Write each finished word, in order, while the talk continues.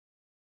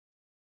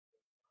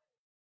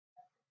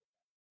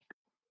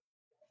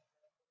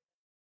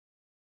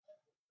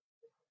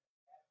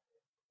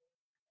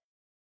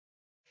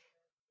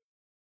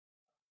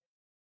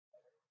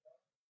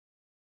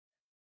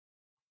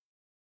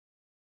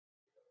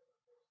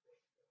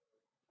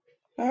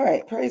All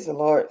right, praise the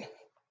Lord.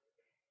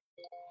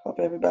 Hope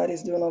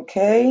everybody's doing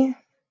okay.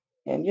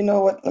 And you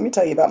know what? Let me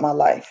tell you about my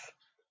life.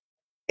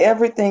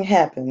 Everything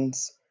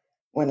happens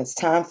when it's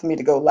time for me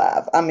to go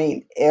live. I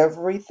mean,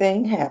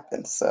 everything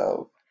happens.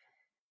 So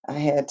I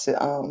had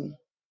to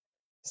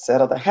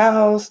settle the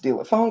house, deal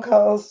with phone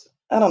calls.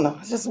 I don't know.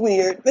 It's just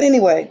weird. But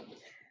anyway,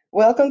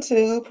 welcome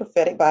to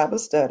Prophetic Bible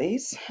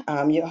Studies.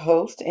 I'm your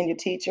host and your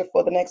teacher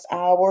for the next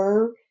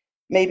hour,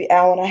 maybe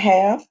hour and a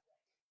half.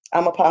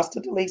 I'm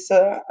Apostle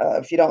Delisa.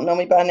 If you don't know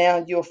me by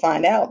now, you'll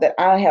find out that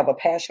I have a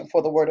passion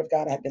for the Word of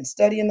God. I've been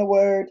studying the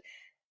Word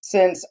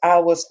since I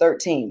was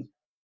 13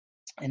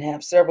 and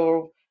have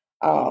several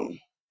um,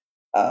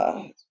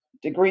 uh,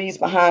 degrees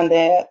behind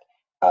that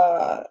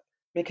uh,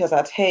 because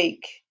I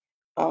take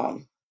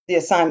um, the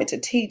assignment to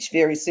teach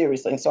very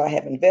seriously. And so I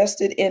have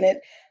invested in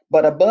it.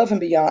 But above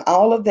and beyond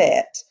all of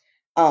that,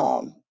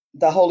 um,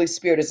 the Holy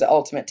Spirit is the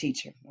ultimate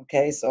teacher.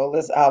 Okay, so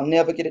I'll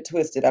never get it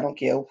twisted. I don't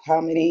care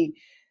how many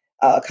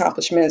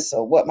accomplishments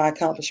or what my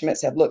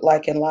accomplishments have looked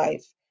like in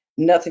life,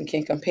 nothing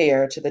can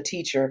compare to the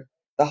teacher,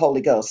 the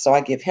Holy Ghost. So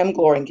I give him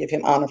glory and give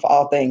him honor for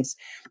all things.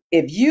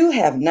 If you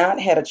have not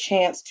had a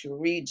chance to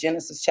read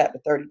Genesis chapter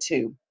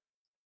 32,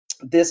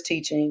 this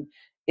teaching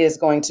is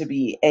going to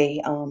be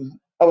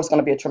it's going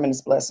to be a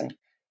tremendous blessing.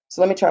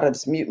 So let me try to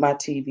just mute my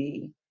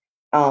TV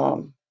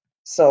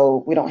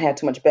so we don't have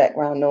too much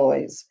background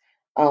noise.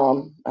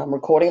 I'm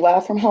recording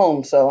live from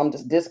home, so I'm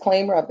just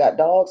disclaimer. I've got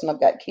dogs and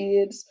I've got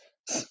kids,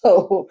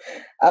 so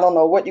I don't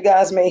know what you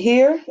guys may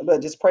hear,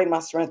 but just pray my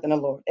strength in the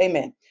Lord.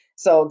 Amen.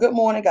 So good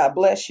morning, God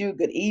bless you.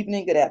 Good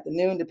evening, good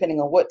afternoon,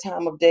 depending on what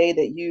time of day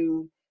that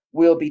you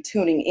will be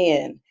tuning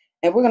in.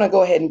 And we're going to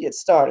go ahead and get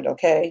started,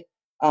 okay?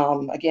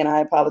 Again,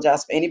 I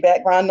apologize for any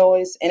background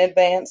noise in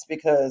advance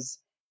because,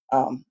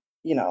 um,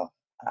 you know,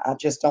 I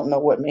just don't know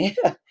what may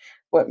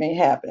what may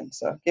happen.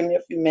 So give me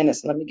a few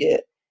minutes and let me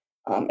get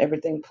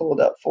everything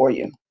pulled up for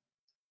you.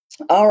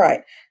 All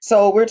right.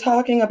 So we're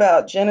talking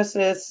about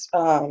Genesis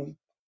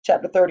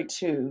chapter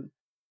 32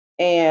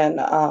 and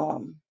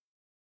hold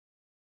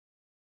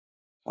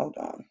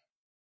on.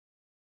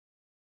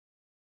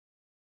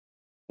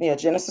 Yeah,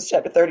 Genesis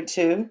chapter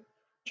 32.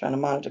 Trying to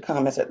monitor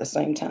comments at the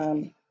same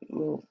time.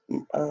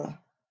 Uh,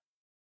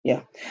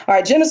 Yeah. All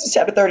right. Genesis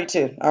chapter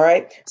 32. All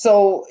right.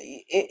 So,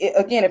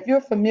 again, if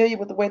you're familiar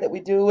with the way that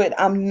we do it,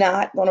 I'm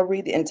not going to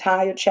read the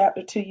entire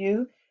chapter to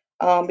you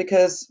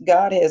because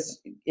God has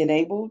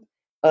enabled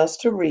us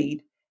to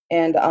read.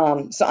 And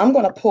so I'm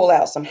going to pull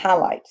out some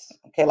highlights,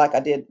 okay, like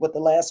I did with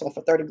the last one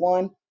for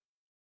 31.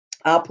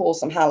 I'll pull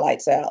some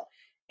highlights out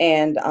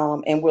and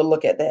we'll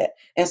look at that.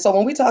 And so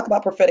when we talk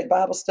about prophetic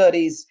Bible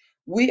studies,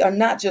 we are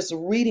not just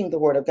reading the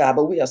word of God,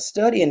 but we are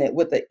studying it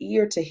with the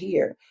ear to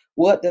hear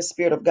what the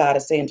Spirit of God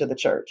is saying to the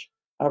church.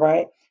 All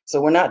right.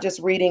 So we're not just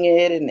reading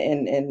it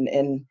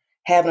and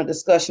having a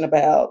discussion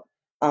about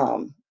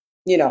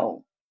you know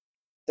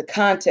the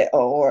context,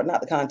 or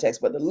not the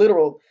context, but the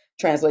literal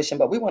translation.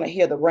 But we want to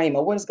hear the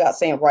rhema. What is God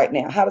saying right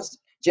now? How does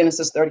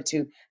Genesis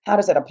 32, how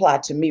does that apply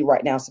to me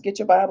right now? So get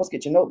your Bibles,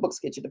 get your notebooks,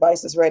 get your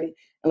devices ready,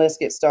 and let's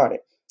get started.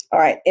 All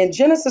right. In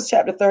Genesis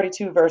chapter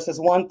 32, verses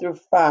 1 through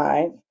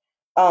 5,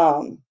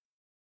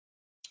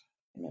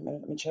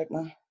 let me check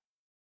my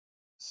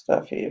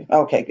stuff here.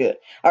 Okay, good.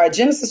 All right,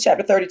 Genesis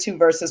chapter 32,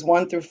 verses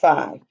 1 through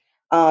 5.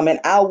 And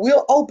I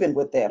will open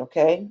with that,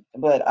 okay?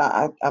 But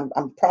I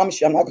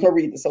promise you, I'm not going to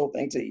read this whole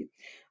thing to you.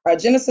 All right,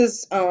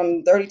 Genesis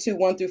 32,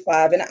 1 through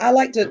 5. And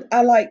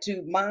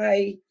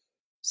my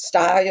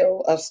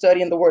style of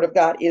studying the Word of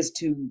God is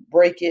to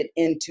break it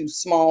into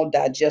small,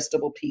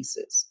 digestible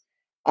pieces.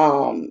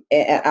 And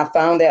I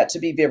found that to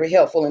be very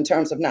helpful in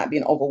terms of not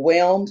being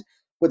overwhelmed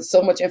with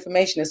so much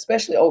information,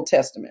 especially Old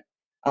Testament.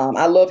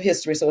 I love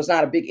history, so it's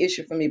not a big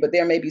issue for me, but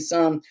there may be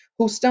some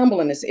who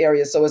stumble in this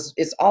area. So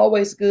it's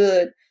always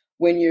good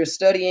when you're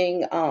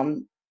studying,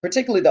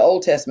 particularly the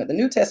Old Testament. The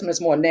New Testament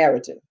is more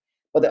narrative,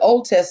 but the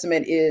Old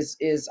Testament is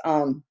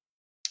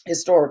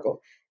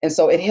historical. And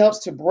so it helps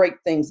to break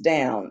things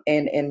down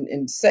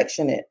and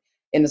section it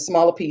into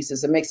smaller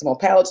pieces. It makes it more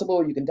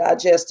palatable. You can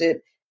digest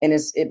it, and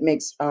it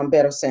makes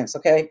better sense.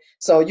 Okay.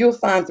 So you'll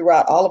find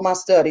throughout all of my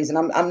studies, and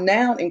I'm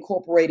now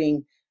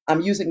incorporating,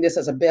 I'm using this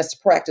as a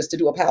best practice to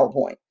do a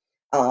PowerPoint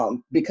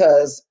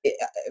because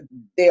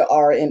there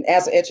are, and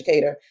as an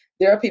educator,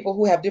 there are people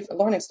who have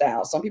different learning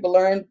styles. Some people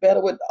learn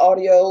better with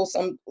audio,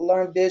 some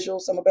learn visual,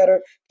 some are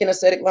better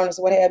kinesthetic learners,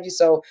 what have you.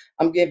 So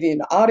I'm giving you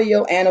an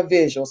audio and a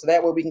visual, so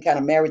that way we can kind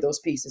of marry those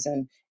pieces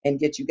and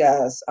get you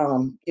guys,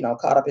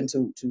 caught up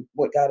into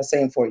what God is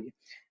saying for you.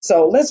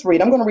 So let's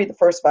read. I'm going to read the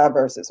first 5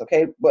 verses,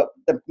 okay? But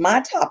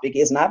my topic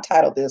is, and I've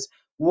titled this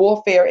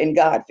 "Warfare and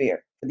Godfare"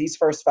 for these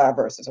first 5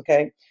 verses,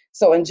 okay?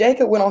 So, and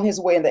Jacob went on his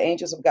way, and the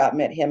angels of God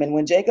met him. And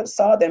when Jacob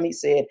saw them, he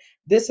said,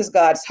 "This is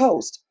God's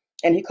host."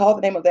 And he called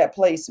the name of that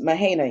place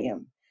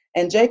Mahanaim.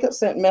 And Jacob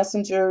sent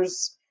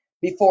messengers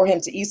before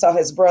him to Esau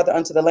his brother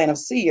unto the land of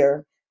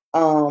Seir,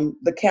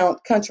 the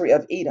country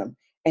of Edom.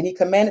 And he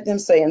commanded them,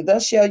 saying,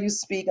 "Thus shall you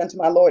speak unto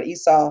my lord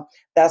Esau,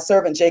 thy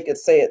servant Jacob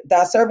saith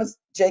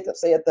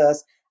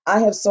thus, I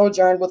have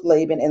sojourned with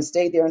Laban and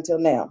stayed there until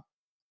now.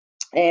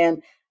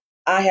 And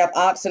I have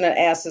oxen and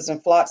asses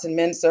and flocks and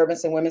men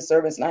servants and women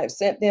servants, and I have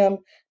sent them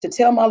to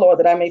tell my Lord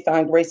that I may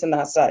find grace in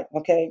thy sight.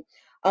 Okay.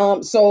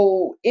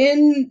 So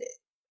in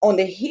on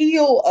the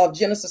heel of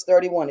Genesis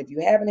 31, if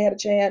you haven't had a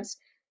chance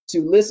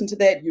to listen to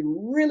that,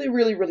 you really,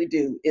 really, really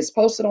do. It's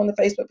posted on the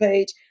Facebook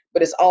page,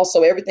 but it's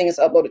also everything is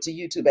uploaded to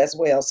YouTube as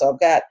well. So I've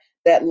got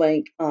that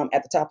link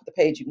at the top of the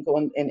page. You can go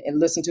and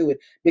listen to it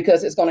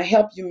because it's going to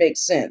help you make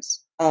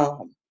sense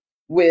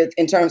with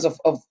in terms of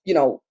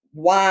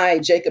why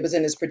Jacob is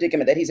in this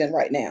predicament that he's in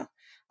right now.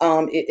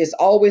 It's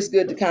always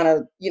good to kind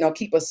of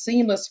keep a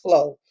seamless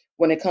flow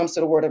when it comes to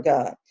the Word of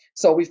God.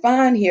 So we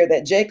find here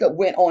that Jacob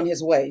went on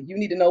his way. You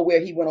need to know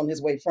where he went on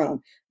his way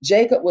from.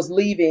 Jacob was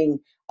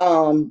leaving.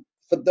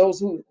 For those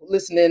who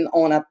listen in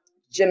on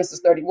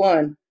Genesis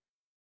 31,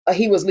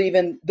 he was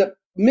leaving the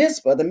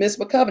Mizpah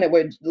covenant,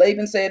 where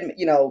Laban said,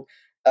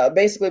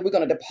 basically, we're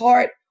going to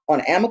depart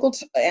on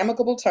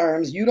amicable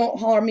terms. You don't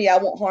harm me, I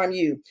won't harm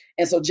you.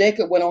 And so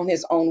Jacob went on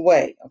his own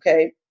way.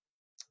 Okay.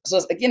 So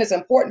again, it's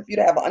important for you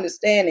to have an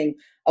understanding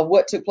of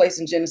what took place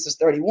in Genesis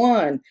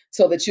 31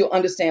 so that you'll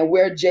understand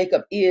where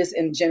Jacob is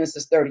in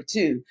Genesis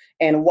 32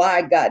 and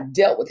why God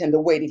dealt with him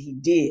the way that he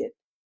did.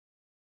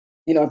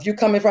 If you're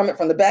coming from it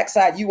from the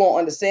backside, you won't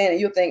understand,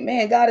 and you'll think,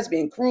 man, God is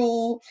being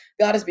cruel,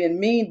 God is being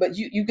mean, but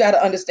you got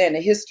to understand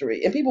the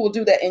history. And people will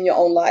do that in your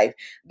own life.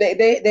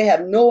 They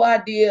have no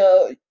idea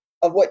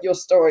of what your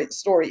story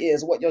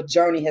is, what your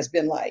journey has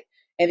been like.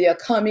 And they'll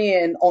come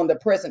in on the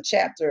present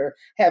chapter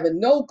having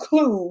no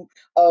clue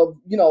of,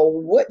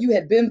 what you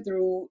had been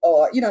through,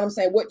 or, what I'm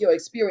saying, what your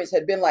experience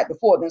had been like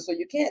before then. So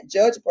you can't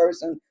judge a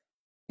person,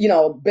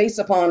 based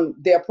upon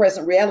their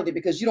present reality,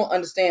 because you don't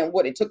understand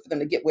what it took for them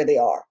to get where they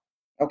are.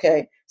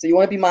 Okay, so you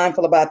want to be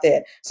mindful about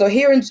that. So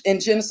here in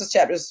Genesis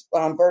chapter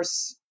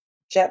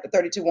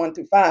 32, 1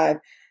 through 5,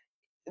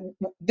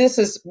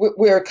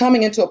 we're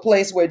coming into a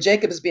place where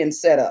Jacob is being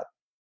set up.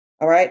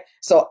 All right.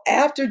 So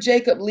after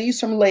Jacob leaves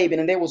from Laban,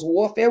 and there was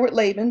warfare with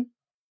Laban,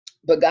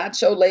 but God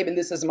showed Laban,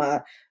 this is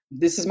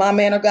my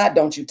man of God.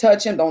 Don't you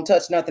touch him. Don't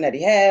touch nothing that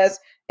he has.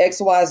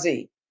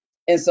 XYZ.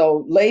 And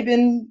so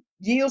Laban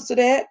yields to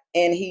that,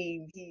 and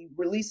he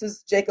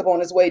releases Jacob on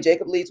his way.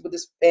 Jacob leaves with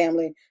his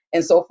family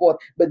and so forth.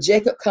 But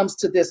Jacob comes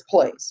to this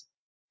place.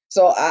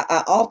 So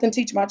I often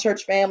teach my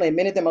church family, and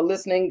many of them are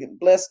listening.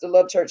 Bless the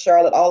Love Church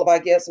Charlotte, all of our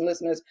guests and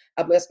listeners.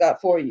 I bless God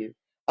for you.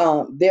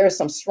 There are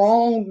some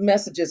strong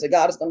messages that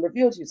God is going to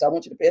reveal to you. So I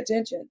want you to pay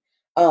attention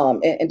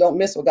and don't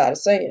miss what God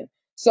is saying.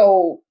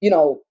 So,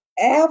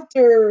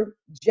 after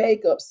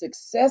Jacob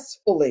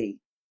successfully,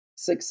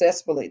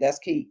 that's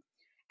key.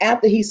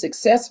 After he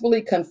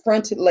successfully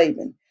confronted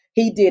Laban,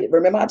 he did it.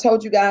 Remember, I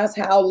told you guys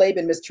how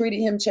Laban mistreated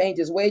him, changed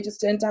his wages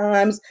 10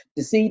 times,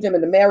 deceived him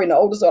into marrying the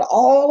oldest daughter,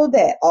 all of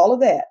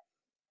that.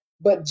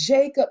 But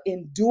Jacob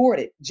endured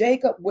it.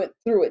 Jacob went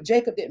through it.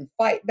 Jacob didn't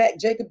fight back.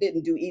 Jacob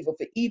didn't do evil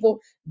for evil.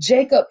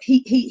 Jacob,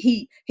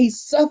 he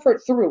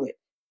suffered through it.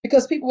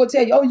 Because people will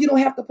tell you, oh, you don't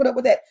have to put up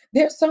with that.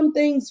 There's some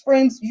things,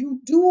 friends, you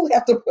do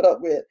have to put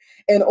up with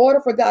in order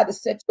for God to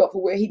set you up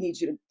for where he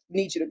needs you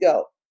to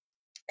go.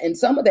 And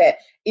some of that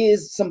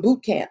is some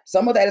boot camp.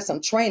 Some of that is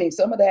some training.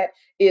 Some of that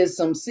is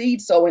some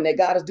seed sowing that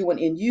God is doing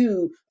in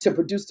you to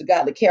produce the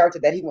godly character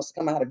that he wants to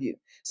come out of you.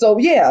 So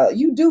yeah,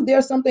 you do. There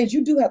are some things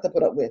you do have to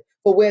put up with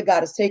for where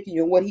God is taking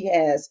you and what he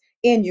has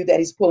in you that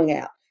he's pulling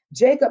out.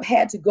 Jacob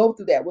had to go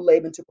through that with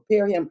Laban to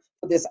prepare him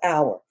for this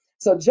hour.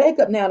 So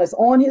Jacob now is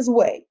on his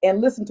way,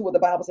 and listen to what the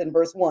Bible said in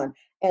verse 1.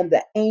 And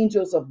the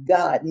angels of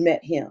God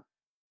met him.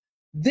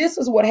 This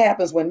is what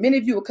happens when many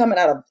of you are coming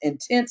out of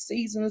intense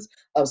seasons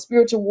of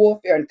spiritual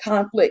warfare and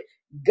conflict.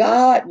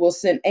 God will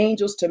send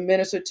angels to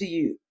minister to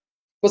you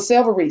for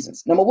several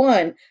reasons. Number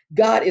one,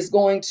 God is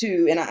going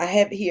to, and I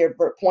have here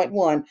point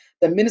one,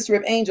 the ministry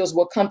of angels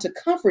will come to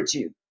comfort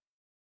you.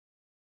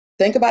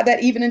 Think about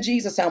that even in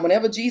Jesus' time.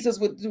 Whenever Jesus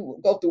would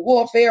go through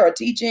warfare or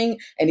teaching,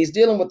 and he's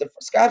dealing with the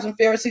scribes and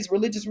Pharisees,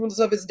 religious rulers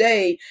of his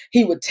day,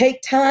 he would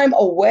take time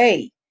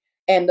away,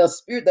 and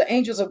the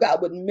angels of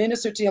God would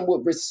minister to him,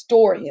 would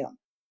restore him.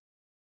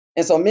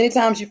 And so many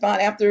times you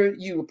find after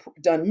you've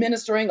done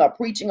ministering or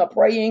preaching or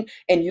praying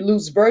and you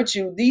lose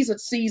virtue, these are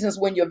seasons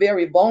when you're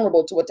very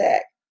vulnerable to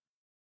attack.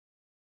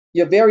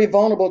 You're very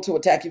vulnerable to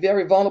attack. You're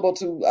very vulnerable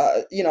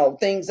to,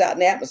 things out in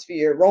the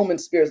atmosphere, Roman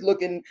spirits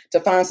looking to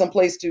find some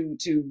place to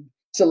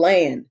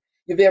land.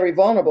 You're very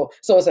vulnerable.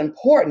 So it's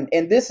important.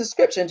 And this is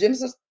scripture in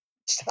Genesis,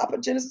 top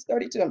of Genesis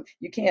 32.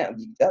 You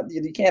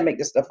can't make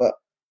this stuff up.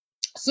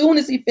 Soon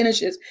as he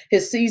finishes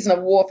his season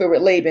of warfare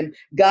with Laban,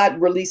 God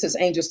releases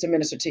angels to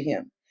minister to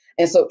him.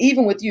 And so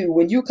even with you,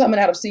 when you're coming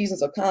out of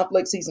seasons of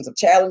conflict, seasons of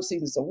challenge,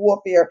 seasons of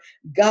warfare,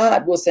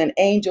 God will send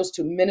angels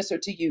to minister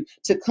to you,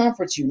 to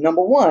comfort you.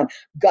 Number one,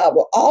 God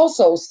will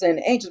also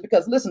send angels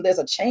because, listen, there's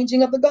a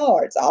changing of the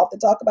guards. I often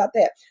talk about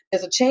that.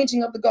 There's a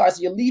changing of the guards.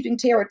 You're leaving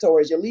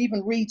territories. You're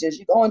leaving regions.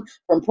 You're going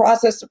from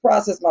process to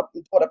process, what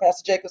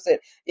Pastor Jacob said,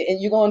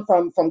 and you're going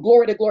from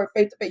glory to glory,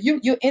 faith to faith.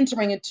 You're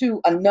entering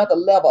into another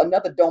level,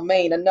 another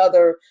domain,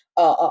 another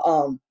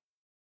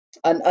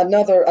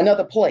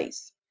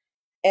place.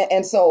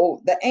 And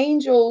so the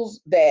angels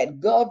that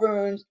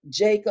governed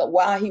Jacob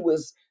while he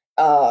was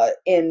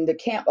in the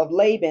camp of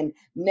Laban,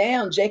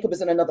 now Jacob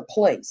is in another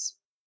place.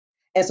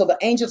 And so the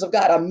angels of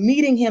God are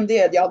meeting him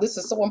there. Y'all, this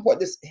is so important.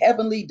 This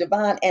heavenly,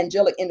 divine,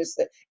 angelic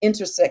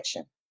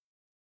intersection.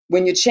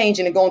 When you're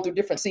changing and going through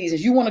different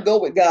seasons, you want to go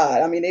with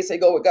God. I mean, they say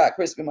go with God,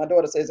 Crispy. My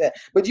daughter says that.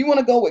 But you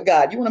want to go with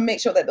God. You want to make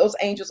sure that those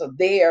angels are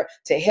there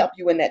to help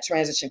you in that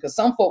transition. Because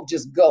some folk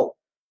just go.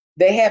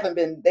 They haven't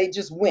been, they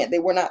just went. They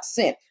were not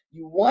sent.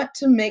 You want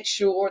to make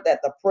sure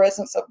that the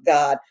presence of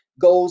God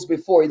goes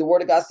before you. The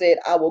word of God said,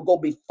 I will go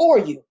before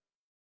you.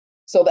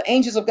 So the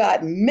angels of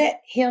God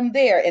met him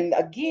there. And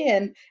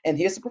again, and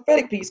here's the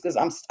prophetic piece because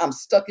I'm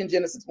stuck in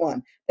Genesis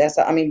 1. That's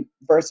how, I mean,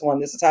 verse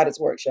 1. This is how this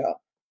works, y'all.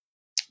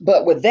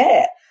 But with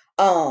that,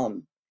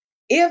 um,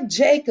 if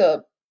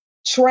Jacob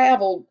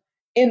traveled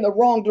in the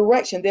wrong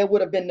direction, there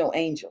would have been no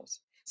angels.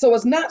 So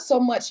it's not so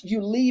much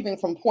you leaving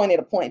from point A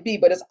to point B,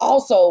 but it's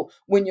also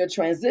when you're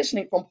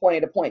transitioning from point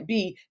A to point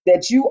B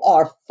that you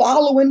are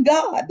following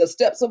God. The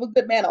steps of a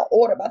good man are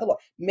ordered by the Lord,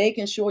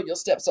 making sure your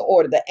steps are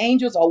ordered. The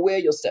angels are where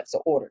your steps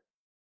are ordered.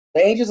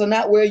 The angels are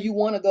not where you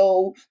want to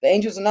go. The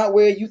angels are not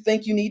where you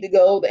think you need to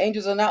go. The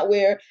angels are not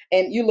where,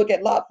 and you look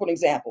at Lot, for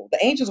example.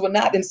 The angels were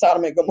not in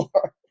Sodom and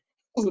Gomorrah.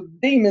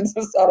 With demons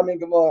in Sodom and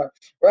Gomorrah,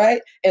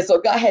 right? And so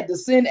God had to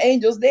send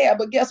angels there,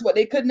 but guess what?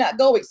 They could not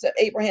go except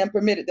Abraham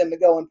permitted them to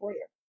go in prayer.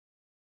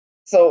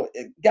 So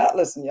God,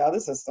 listen, y'all,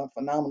 this is some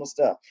phenomenal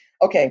stuff.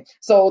 Okay,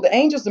 so the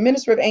angels, the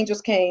ministry of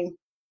angels came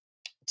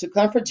to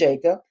comfort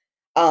Jacob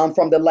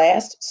from the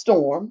last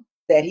storm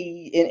that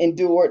he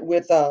endured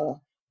with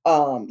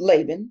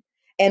Laban,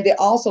 and they're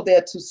also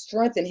there to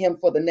strengthen him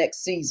for the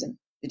next season.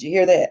 Did you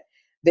hear that?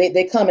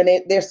 They come and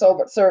they're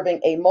serving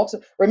a multi.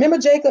 Remember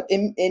Jacob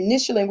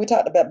initially, and we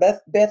talked about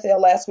Bethel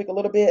last week a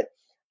little bit.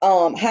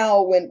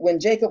 How when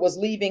Jacob was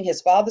leaving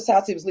his father's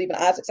house, he was leaving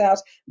Isaac's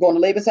house, going to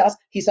Laban's house.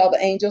 He saw the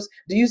angels.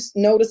 Do you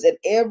notice at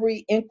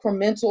every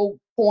incremental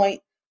point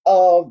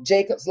of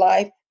Jacob's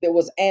life, there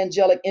was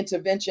angelic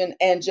intervention,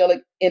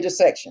 angelic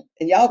intersection.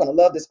 And y'all gonna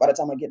love this by the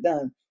time I get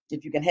done,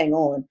 if you can hang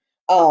on.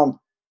 Um,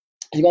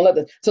 you're gonna love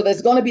this. So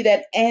there's gonna be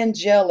that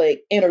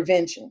angelic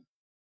intervention.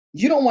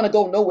 You don't want to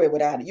go nowhere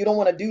without it. You don't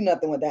want to do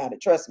nothing without it.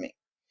 Trust me.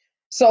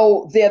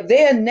 So they're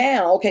there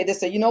now. Okay, they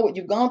say, you know what?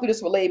 You've gone through this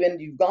with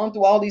Laban. You've gone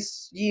through all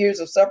these years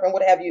of suffering,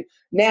 what have you.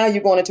 Now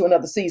you're going into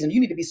another season.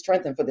 You need to be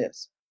strengthened for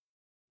this.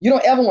 You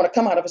don't ever want to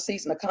come out of a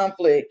season of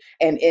conflict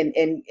and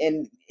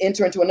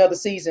enter into another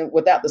season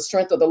without the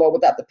strength of the Lord,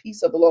 without the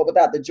peace of the Lord,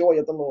 without the joy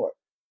of the Lord.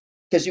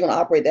 Because you're going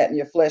to operate that in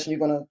your flesh and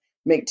you're going to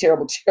make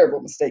terrible, terrible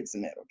mistakes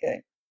in that,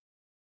 okay?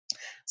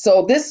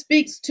 So this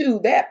speaks to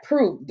that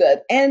proof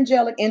that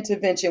angelic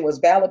intervention was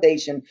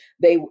validation.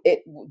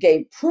 It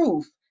gave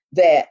proof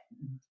that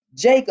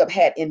Jacob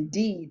had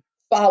indeed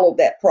followed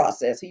that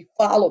process. He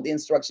followed the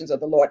instructions of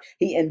the Lord.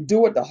 He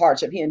endured the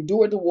hardship. He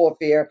endured the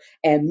warfare,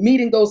 and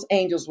meeting those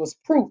angels was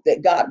proof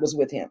that God was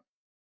with him.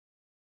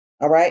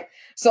 All right.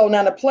 So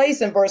now the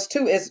place in verse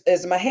 2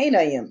 is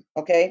Mahanaim.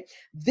 Okay.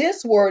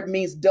 This word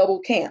means double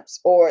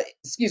camps, or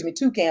excuse me,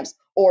 two camps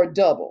or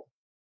double.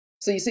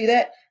 So you see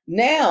that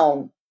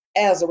now,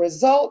 as a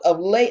result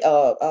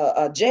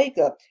of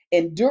Jacob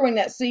enduring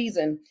that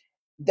season,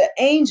 the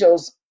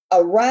angels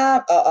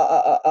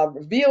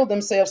revealed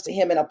themselves to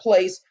him in a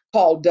place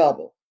called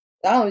double.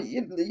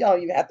 You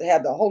don't even have to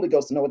have the Holy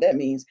Ghost to know what that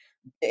means.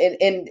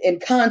 In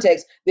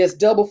context, there's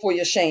double for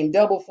your shame,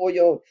 double for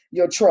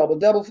your trouble,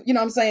 double. You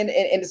know what I'm saying?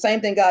 And the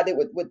same thing God did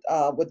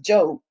with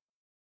Job,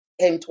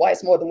 him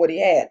twice more than what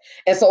he had.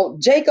 And so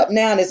Jacob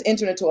now is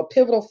entering into a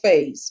pivotal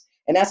phase.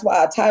 And that's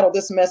why I titled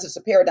this message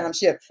 "The Paradigm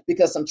Shift,"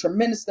 because some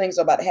tremendous things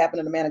are about to happen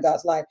in the man of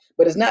God's life.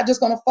 But it's not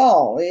just going to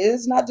fall.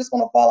 It's not just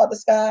going to fall out the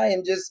sky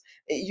and just,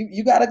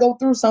 you got to go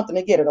through something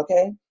to get it,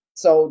 okay?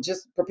 So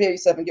just prepare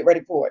yourself and get ready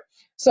for it.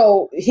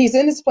 So he's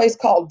in this place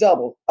called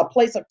double, a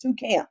place of two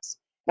camps.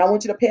 Now I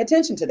want you to pay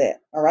attention to that,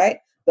 all right?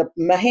 The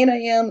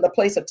Mahanaim, the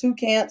place of two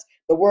camps,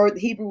 the word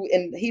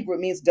in Hebrew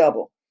means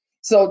double.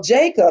 So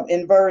Jacob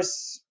in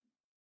verse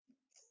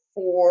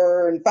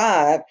 4 and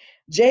 5,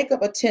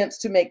 Jacob attempts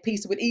to make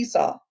peace with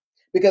Esau.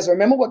 Because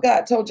remember what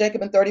God told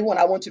Jacob in 31,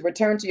 I want you to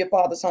return to your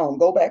father's home,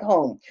 go back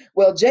home.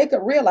 Well,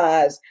 Jacob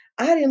realized,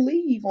 I didn't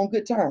leave on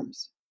good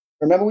terms.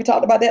 Remember, we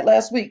talked about that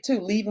last week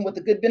too, leaving with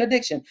a good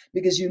benediction,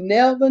 because you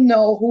never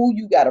know who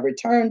you got to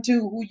return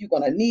to, who you're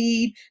going to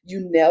need.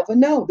 You never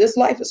know. This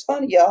life is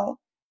funny, y'all.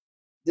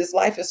 This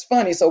life is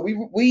funny. So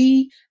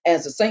we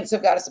as the saints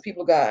of God, as the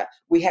people of God,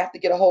 we have to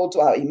get a hold to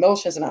our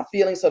emotions and our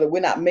feelings so that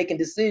we're not making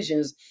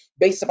decisions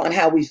based upon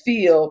how we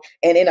feel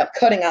and end up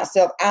cutting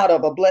ourselves out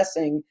of a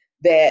blessing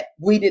that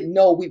we didn't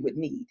know we would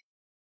need.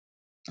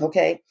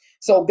 Okay.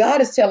 So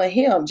God is telling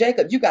him,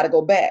 Jacob, you got to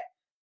go back.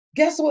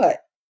 Guess what?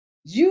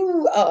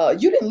 You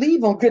didn't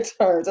leave on good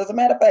terms. As a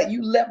matter of fact,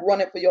 you left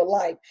running for your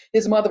life.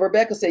 His mother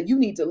Rebecca said, you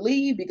need to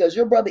leave because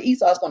your brother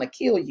Esau is going to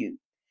kill you.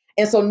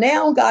 And so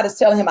now God is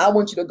telling him, I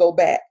want you to go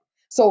back.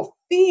 So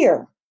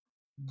fear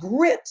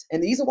gripped,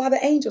 and these are why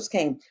the angels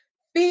came.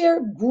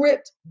 Fear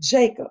gripped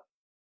Jacob.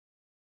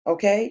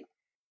 Okay.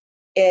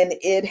 And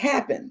it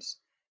happens.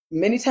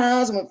 Many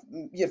times when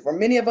for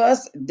many of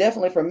us,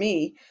 definitely for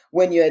me,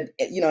 when you're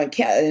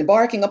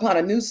embarking upon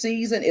a new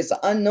season, it's an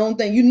unknown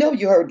thing.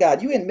 You heard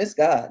God, you didn't miss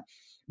God,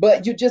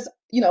 but you just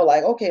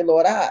like, okay,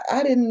 Lord,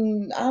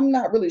 I'm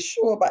not really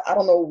sure, but I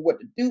don't know what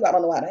to do. I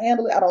don't know how to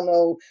handle it. I don't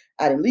know.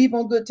 I didn't leave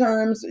on good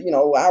terms.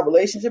 Our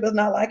relationship is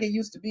not like it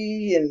used to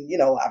be, and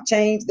I've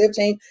changed, they've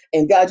changed,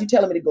 and God, you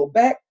telling me to go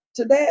back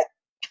to that?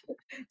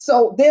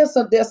 So there's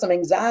some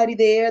anxiety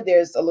there.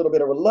 There's a little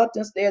bit of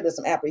reluctance there. There's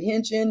some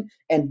apprehension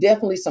and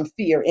definitely some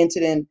fear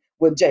entered in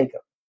with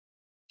Jacob.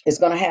 It's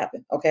going to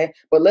happen, okay?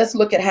 But let's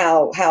look at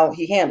how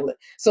he handled it.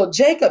 So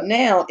Jacob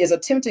now is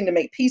attempting to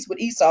make peace with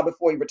Esau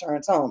before he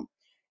returns home.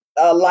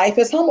 Life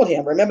has humbled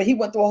him. Remember, he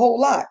went through a whole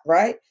lot,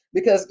 right?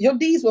 Because your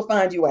deeds will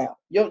find you out.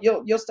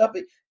 Your stuff.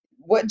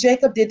 What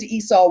Jacob did to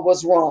Esau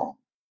was wrong.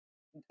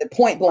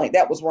 Point blank,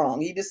 that was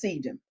wrong. He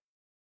deceived him,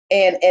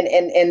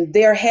 and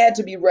there had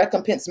to be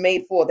recompense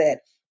made for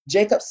that.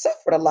 Jacob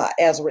suffered a lot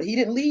as he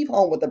didn't leave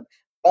home with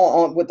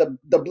the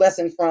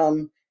blessing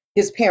from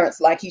his parents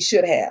like he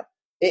should have.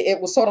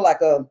 It was sort of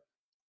like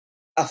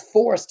a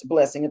forced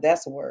blessing, if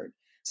that's a word.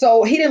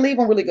 So he didn't leave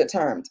on really good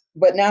terms,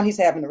 but now he's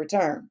having to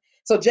return.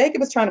 So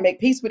Jacob is trying to make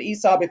peace with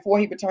Esau before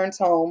he returns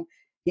home.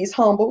 He's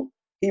humble.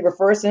 He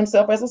refers to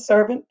himself as a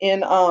servant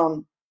in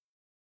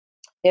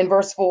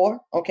verse 4,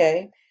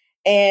 okay?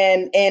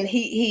 And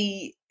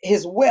he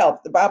his wealth,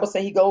 the Bible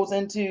says he goes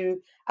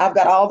into, I've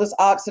got all this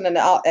oxen and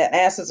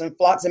asses and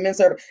flocks and men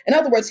servants. In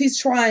other words, he's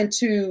trying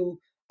to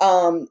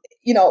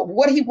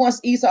what he wants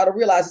Esau to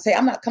realize is, say,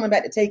 I'm not coming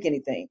back to take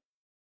anything.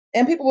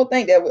 And people will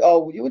think that, oh,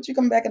 what you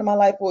coming back into my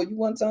life for? You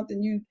want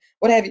something, you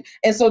what have you?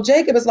 And so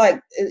Jacob is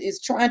like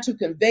is trying to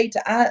convey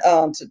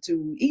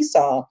to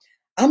Esau,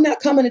 I'm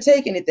not coming to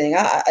take anything.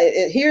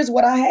 Here's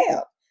what I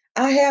have.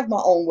 I have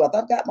my own wealth.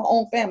 I've got my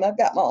own family. I've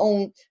got my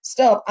own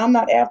stuff. I'm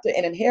not after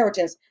an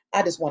inheritance.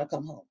 I just want to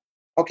come home.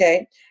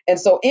 Okay. And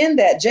so in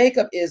that,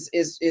 Jacob is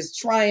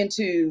trying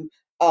to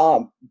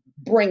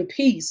bring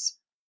peace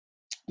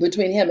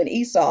between him and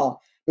Esau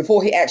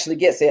before he actually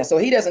gets there. So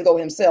he doesn't go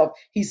himself.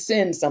 He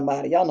sends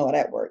somebody. Y'all know how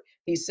that works.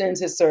 He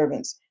sends his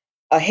servants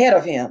ahead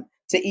of him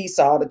to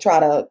Esau to try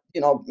to,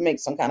 make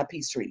some kind of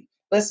peace treaty.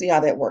 Let's see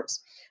how that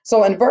works.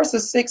 So in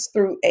verses 6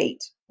 through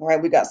 8, all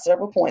right, we got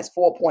several points,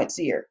 4 points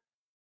here.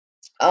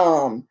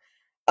 Um,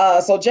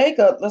 so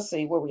Jacob, let's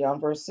see where we are on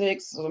verse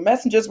 6. So the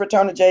messengers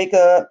return to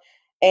Jacob,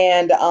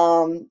 and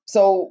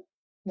so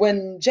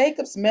when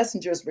Jacob's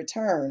messengers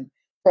return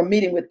from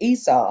meeting with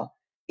Esau,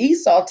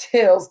 Esau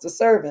tells the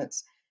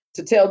servants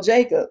to tell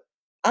Jacob,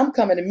 I'm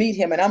coming to meet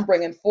him, and I'm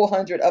bringing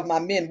 400 of my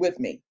men with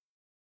me.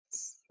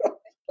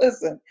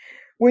 Listen,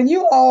 when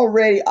you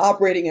already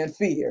operating in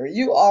fear,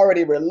 you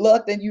already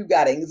reluctant, you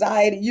got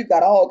anxiety, you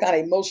got all kind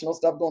of emotional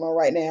stuff going on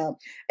right now,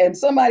 and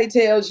somebody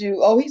tells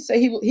you, oh, he said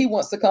he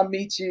wants to come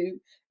meet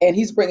you, and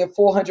he's bringing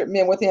 400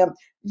 men with him.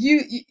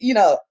 You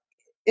know,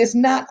 it's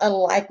not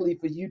unlikely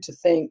for you to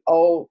think,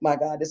 oh my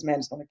God, this man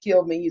is going to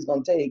kill me. He's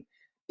going to take,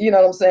 you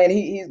know what I'm saying?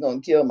 He's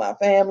going to kill my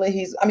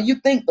family. I mean, you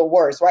think the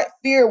worst, right?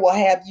 Fear will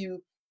have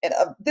you. And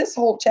this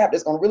whole chapter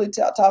is going to really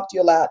talk to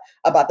you a lot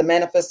about the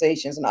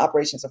manifestations and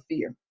operations of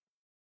fear.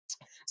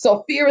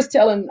 So fear is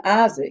telling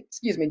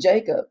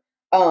Jacob,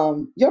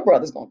 your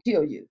brother's gonna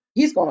kill you.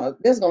 There's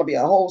gonna be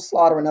a whole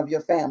slaughtering of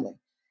your family.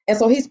 And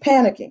so he's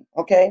panicking,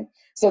 okay?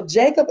 So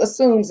Jacob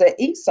assumes that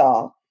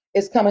Esau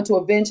is coming to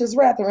avenge his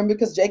wrath on him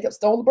because Jacob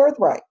stole the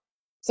birthright.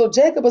 So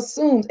Jacob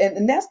assumes,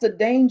 and that's the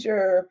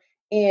danger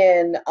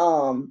in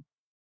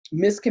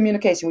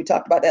miscommunication. We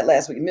talked about that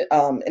last week in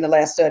the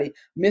last study.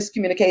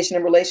 Miscommunication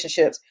in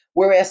relationships,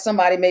 whereas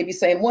somebody may be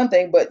saying one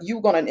thing, but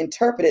you're going to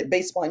interpret it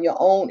based on your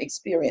own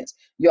experience,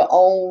 your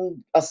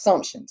own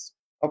assumptions.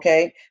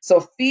 Okay,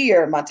 so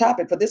fear, my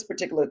topic for this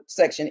particular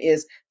section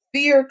is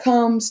fear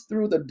comes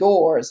through the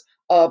doors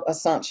of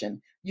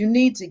assumption. You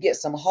need to get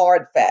some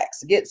hard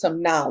facts, get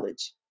some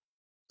knowledge.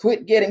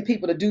 Quit getting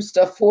people to do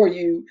stuff for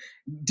you.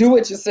 Do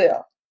it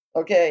yourself.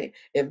 Okay.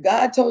 If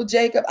God told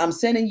Jacob, I'm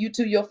sending you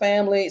to your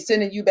family,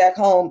 sending you back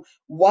home,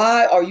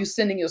 why are you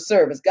sending your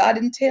servants? God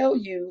didn't tell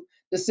you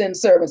to send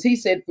servants. He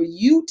said for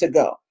you to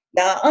go.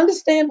 Now, I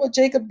understand what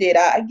Jacob did.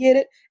 I get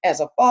it as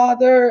a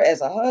father,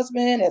 as a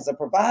husband, as a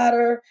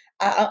provider.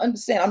 I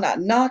understand. I'm not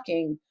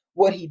knocking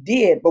what he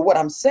did, but what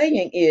I'm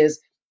saying is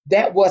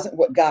that wasn't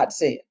what God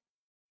said.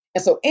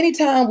 And so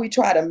anytime we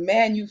try to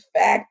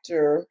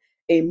manufacture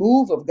a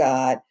move of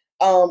God,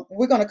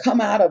 we're going to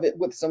come out of it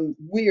with some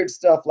weird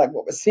stuff like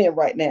what we're seeing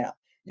right now.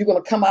 You're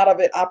going to come out of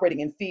it operating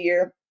in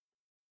fear.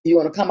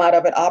 You're going to come out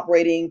of it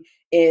operating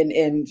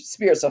in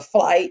spirits of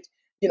flight,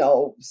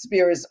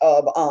 spirits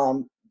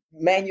of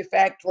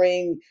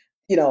manufacturing,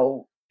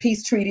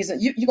 peace treaties. And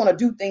you're going to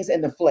do things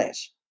in the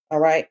flesh. All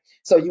right.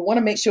 So you want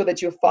to make sure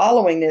that you're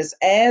following this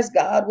as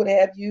God would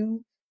have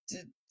you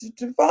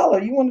to follow.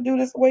 You want to do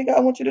this the way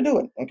God wants you to do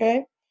it.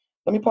 Okay.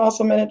 Let me pause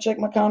for a minute, check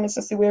my comments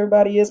and see where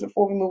everybody is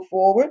before we move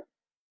forward.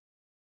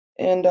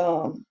 And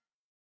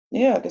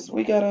yeah, because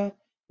we gotta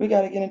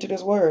get into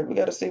this word. We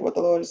gotta see what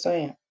the Lord is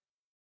saying.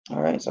 All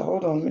right, so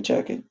hold on, let me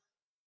check it.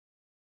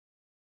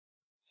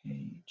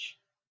 Page.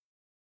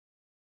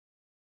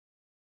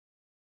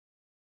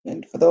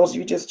 And for those of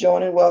you just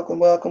joining, welcome,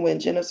 welcome. We're in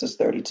Genesis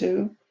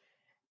 32.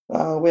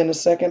 We're in the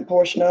second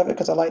portion of it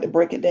because I like to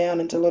break it down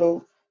into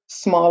little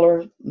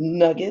smaller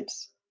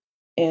nuggets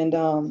and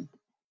um,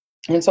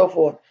 and so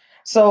forth.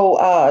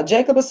 So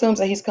Jacob assumes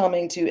that he's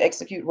coming to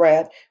execute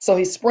wrath. So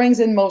he springs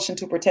in motion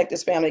to protect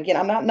his family. Again,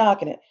 I'm not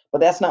knocking it, but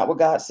that's not what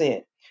God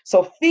said.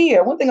 So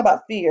fear, one thing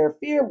about fear,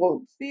 fear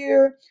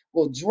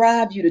will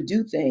drive you to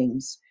do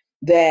things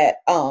that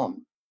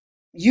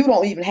you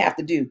don't even have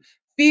to do.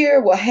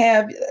 Fear will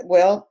have,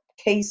 well,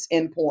 case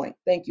in point.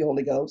 Thank you,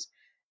 Holy Ghost.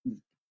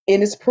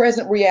 In its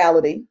present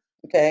reality,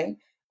 okay,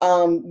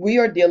 we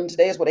are dealing,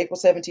 today is what, April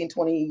 17,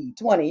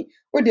 2020,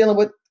 we're dealing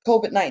with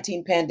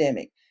COVID-19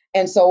 pandemic.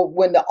 And so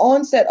when the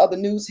onset of the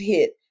news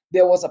hit,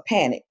 there was a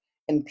panic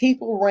and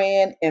people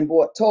ran and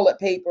bought toilet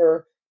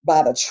paper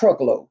by the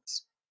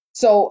truckloads.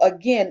 So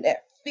again, that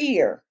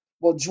fear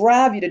will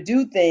drive you to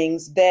do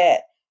things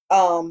that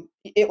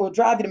it will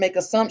drive you to make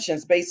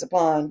assumptions based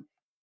upon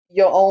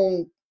your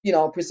own,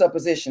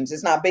 presuppositions.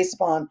 It's not based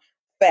upon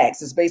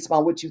facts. It's based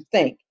upon what you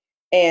think.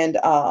 And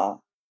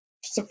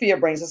Sophia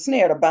brings a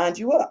snare to bind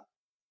you up.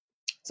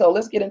 So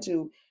let's get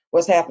into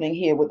what's happening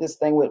here with this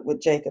thing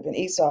with Jacob and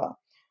Esau.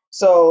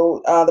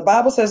 So the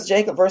Bible says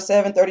Jacob, verse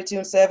 7, 32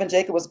 and 7,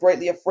 Jacob was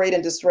greatly afraid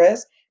and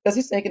distressed because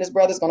he's thinking his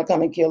brother's going to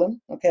come and kill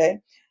him. Okay.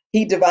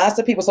 He devised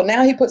the people. So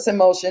now he puts in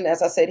motion,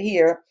 as I said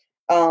here,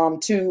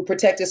 to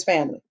protect his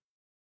family.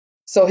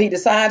 So he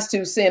decides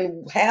to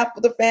send half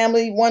of the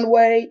family one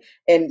way,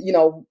 and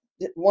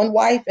one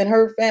wife and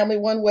her family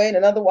one way, and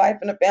another wife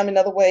and her family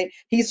another way.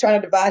 He's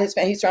trying to divide his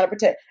family. He's trying to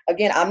protect.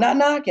 Again, I'm not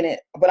knocking it,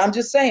 but I'm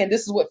just saying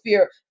this is what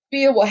fear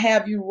will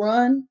have you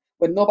run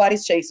when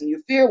nobody's chasing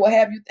you. Fear will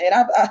have you.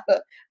 And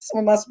some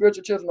of my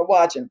spiritual children are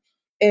watching,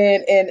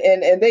 and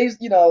they,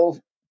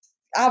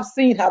 I've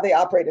seen how they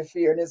operate in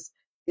fear, and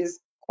it's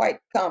quite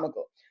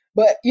comical.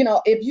 But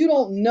if you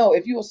don't know,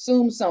 if you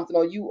assume something,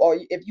 or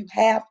if you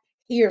half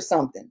hear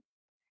something,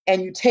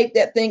 and you take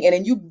that thing and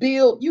then you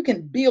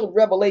can build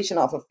revelation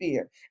off of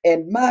fear.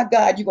 And my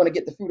God, you're going to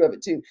get the fruit of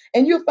it too.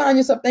 And you'll find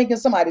yourself thinking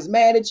somebody's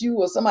mad at you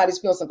or somebody's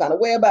feeling some kind of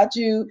way about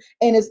you.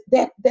 And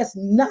that's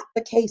not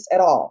the case at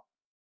all.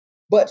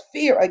 But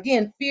fear,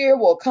 again, fear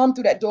will come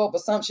through that door of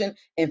assumption,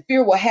 and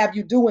fear will have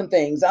you doing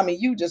things. I mean,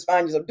 you just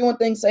find yourself doing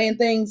things, saying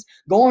things,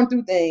 going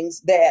through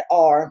things that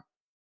are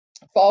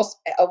false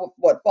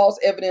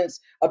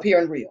evidence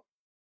appearing real.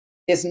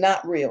 It's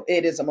not real.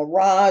 It is a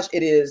mirage.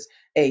 It is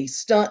a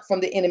stunt from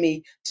the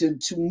enemy to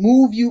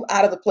move you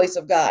out of the place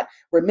of God.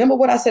 Remember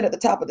what I said at the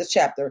top of this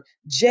chapter.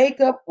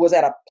 Jacob was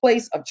at a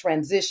place of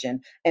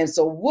transition. And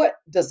so what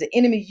does the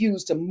enemy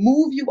use to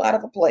move you out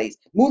of place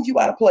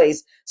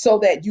so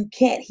that you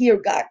can't hear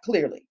God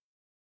clearly?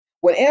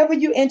 Whenever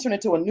you enter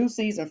into a new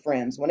season,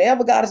 friends,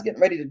 whenever God is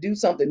getting ready to do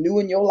something new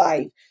in your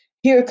life,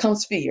 here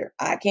comes fear.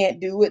 I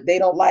can't do it. They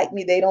don't like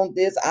me. They don't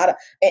this. I don't,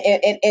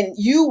 and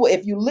you,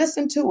 if you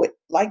listen to it,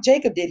 like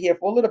Jacob did here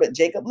for a little bit,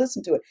 Jacob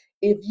listened to it.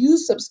 If you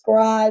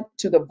subscribe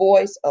to the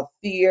voice of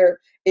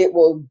fear, it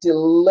will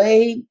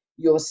delay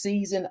your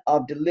season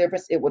of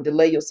deliverance. It will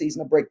delay your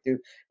season of breakthrough,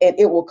 and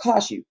it will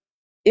cost you.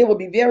 It will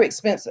be very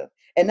expensive.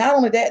 And not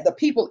only that, the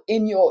people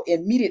in your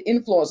immediate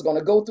influence are going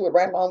to go through it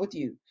right along with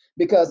you.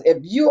 Because if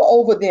you're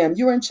over them,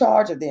 you're in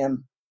charge of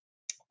them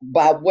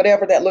by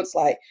whatever that looks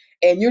like,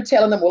 and you're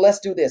telling them, well,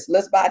 let's do this,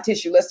 let's buy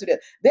tissue, let's do that.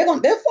 They're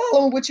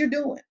following what you're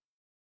doing.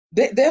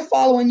 They're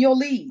following your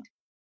lead.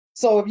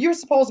 So if you're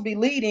supposed to be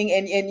leading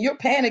and you're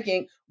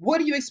panicking, what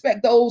do you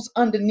expect those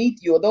underneath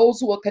you, or those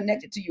who are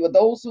connected to you, or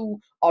those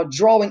who are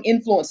drawing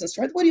influence and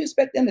strength? What do you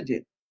expect them to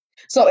do?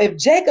 So if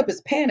Jacob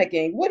is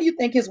panicking, what do you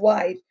think his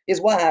wives,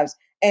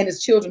 and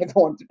his children are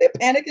going through? They're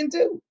panicking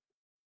too.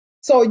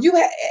 So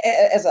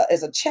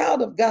as a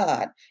child of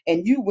God,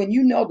 and when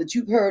you know that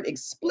you've heard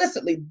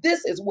explicitly,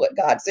 this is what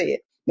God said,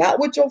 not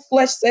what your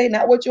flesh say,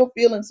 not what your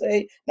feelings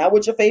say, not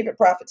what your favorite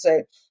prophet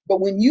say,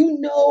 but when you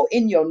know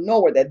in your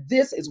knower that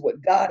this is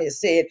what God has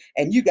said,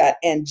 and you got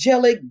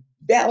angelic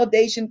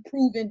validation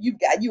proven,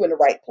 you've got you in the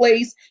right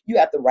place, you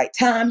at the right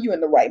time, you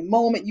in the right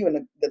moment, you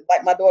in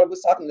like my daughter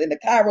was talking, in the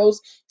Kairos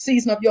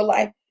season of your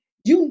life,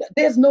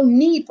 there's no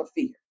need for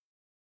fear.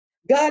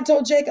 God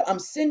told Jacob, I'm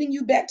sending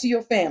you back to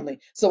your family.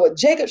 So what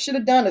Jacob should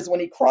have done is when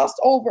he crossed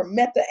over,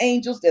 met the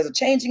angels, there's a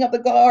changing of the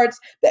guards.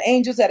 The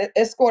angels that had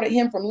escorted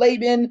him from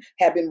Laban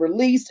have been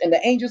released, and the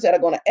angels that are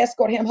going to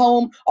escort him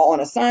home are on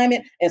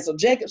assignment. And so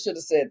Jacob should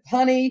have said,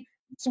 honey,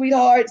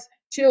 sweethearts,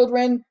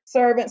 children,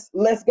 servants,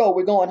 let's go.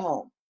 We're going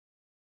home.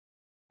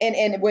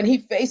 And when he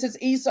faces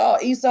Esau,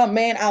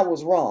 man, I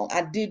was wrong.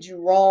 I did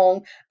you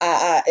wrong.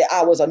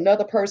 I was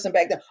another person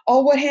back then.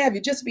 Or what have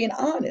you, just being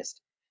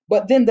honest.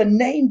 But then the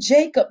name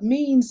Jacob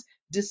means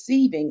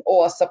deceiving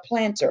or a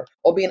supplanter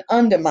or being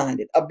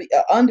undermined,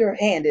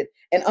 underhanded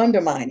and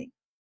undermining.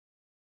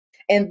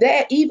 And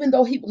that, even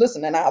though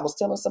listen, and I was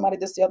telling somebody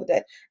this the other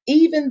day,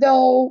 even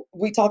though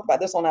we talked about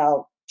this on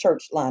our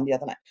church line the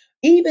other night,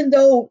 even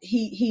though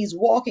he's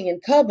walking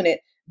in covenant,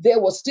 there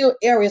were still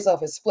areas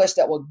of his flesh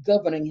that were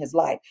governing his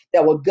life,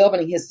 that were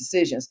governing his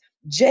decisions.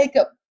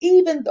 Jacob,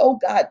 even though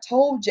God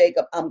told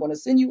Jacob, I'm going to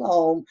send you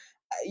home,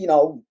 you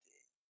know,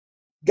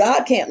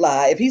 God can't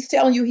lie. If he's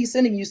telling you he's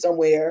sending you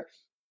somewhere,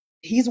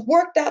 he's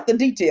worked out the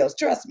details.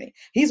 Trust me.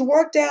 He's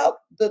worked out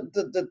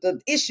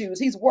the issues.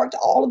 He's worked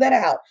all of that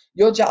out.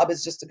 Your job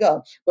is just to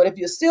go. But if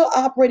you're still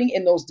operating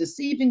in those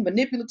deceiving,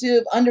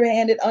 manipulative,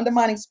 underhanded,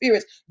 undermining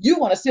spirits, you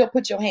want to still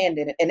put your hand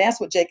in it. And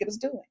that's what Jacob is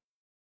doing.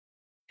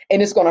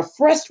 And it's going to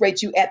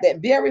frustrate you at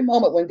that very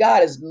moment when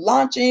God is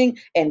launching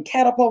and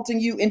catapulting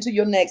you into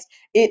your next.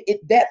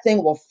 That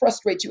thing will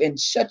frustrate you and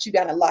shut you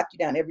down and lock you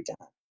down every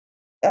time.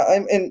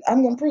 And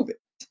I'm going to prove it.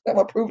 I'm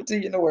going to prove it to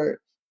you in the word.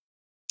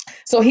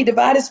 So he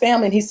divided his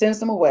family and he sends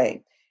them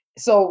away.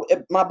 So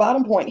my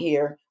bottom point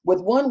here, with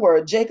one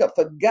word, Jacob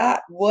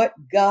forgot what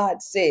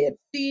God said.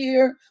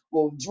 Fear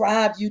will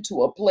drive you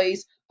to a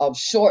place of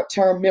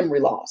short-term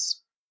memory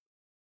loss.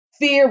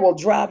 Fear will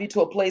drive you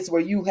to a place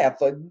where you have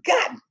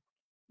forgotten.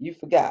 You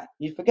forgot.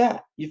 You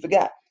forgot. You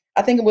forgot.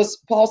 I think it was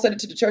Paul said it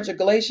to the church of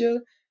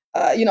Galatia.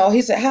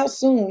 He said, how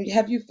soon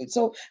have you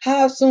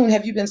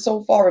been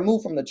so far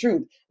removed from the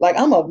truth? Like,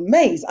 I'm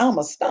amazed. I'm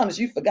astonished.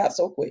 You forgot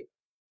so quick.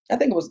 I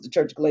think it was the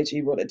Church of Galatia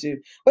he wrote it to.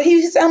 But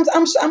he said,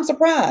 I'm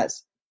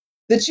surprised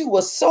that you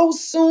were so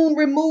soon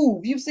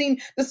removed. You've seen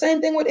the same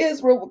thing with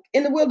Israel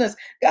in the wilderness.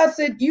 God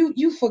said,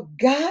 you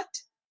forgot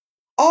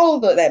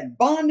all of that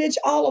bondage,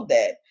 all of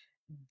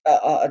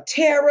that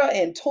terror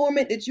and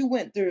torment that you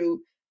went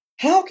through.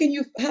 How can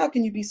you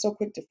be so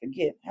quick to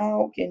forget?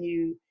 How can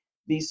you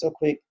be so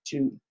quick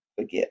to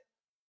forget?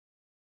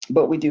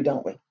 But we do,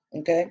 don't we?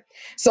 Okay.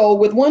 So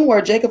with one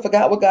word, Jacob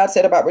forgot what God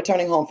said about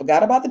returning home,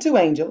 forgot about the two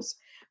angels,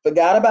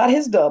 forgot about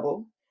his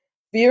double.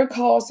 Fear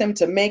caused him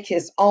to make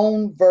his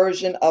own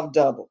version of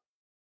double.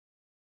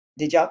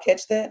 Did y'all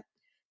catch that?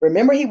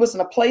 Remember, he was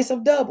in a place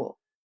of double.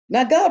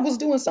 Now, God was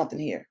doing something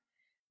here,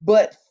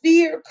 but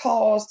fear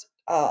caused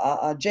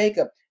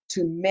Jacob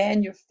to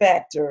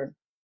manufacture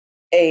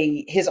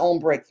his own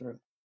breakthrough.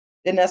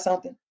 Isn't that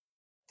something?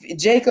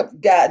 Jacob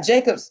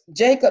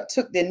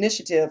took the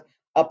initiative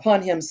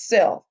upon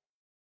himself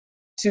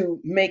to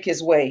make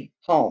his way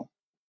home.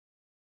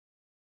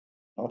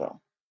 Hold on.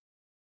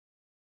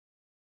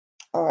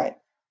 All right.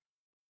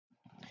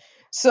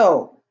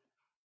 So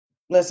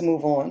let's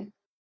move on.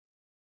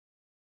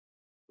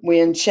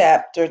 We're in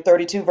chapter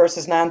 32,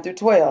 verses 9 through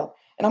 12.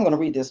 And I'm going to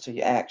read this to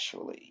you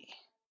actually.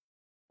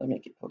 Let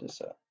me pull this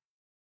up.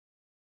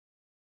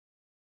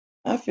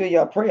 I feel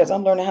your prayers.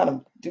 I'm learning how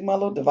to do my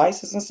little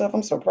devices and stuff.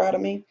 I'm so proud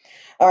of me.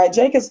 All right,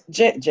 Genesis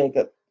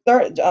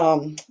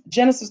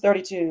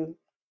 32,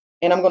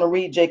 and I'm going to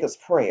read Jacob's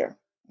prayer.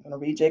 I'm going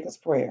to read Jacob's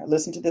prayer.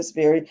 Listen to this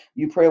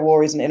you prayer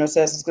warriors and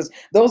intercessors, because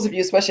those of you,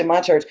 especially in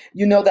my church,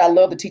 you know that I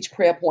love to teach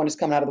prayer pointers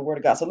coming out of the Word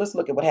of God. So let's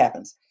look at what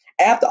happens.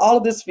 After all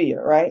of this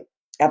fear, right?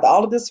 After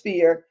all of this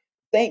fear,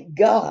 thank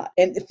God.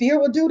 And fear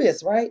will do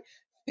this, right?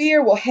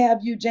 Fear will have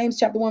you, James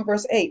chapter 1,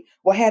 verse 8,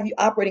 will have you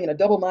operating in a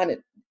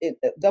double-minded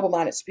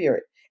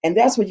spirit. And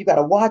that's where you got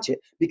to watch it,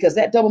 because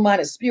that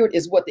double-minded spirit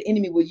is what the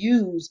enemy will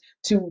use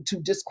to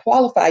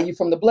disqualify you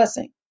from the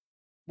blessing.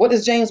 What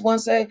does James 1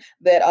 say?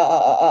 That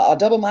a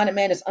double-minded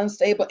man is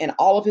unstable in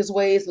all of his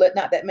ways. Let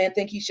not that man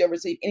think he shall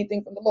receive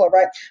anything from the Lord,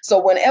 right? So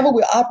whenever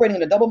we're operating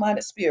in a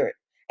double-minded spirit,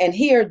 and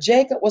here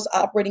Jacob was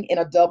operating in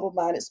a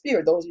double-minded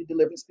spirit, those of you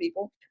deliverance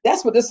people,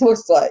 that's what this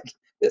looks like.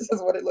 This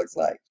is what it looks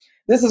like.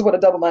 This is what a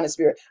double-minded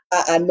spirit.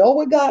 I know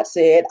what God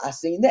said. I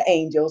seen the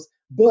angels,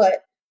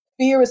 but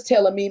fear is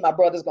telling me my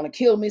brother's going to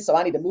kill me, so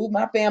I need to move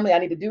my family. I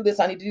need to do this.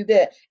 I need to do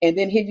that. And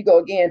then here you go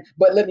again.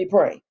 But let me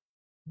pray.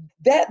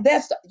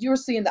 That's you're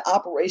seeing the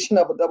operation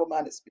of a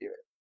double-minded spirit.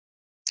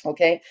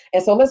 Okay.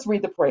 And so let's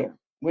read the prayer.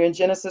 We're in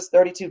Genesis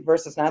 32,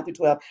 verses 9 through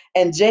 12.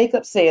 And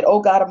Jacob said, O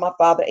God of my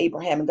father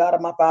Abraham and God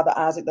of my father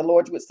Isaac, the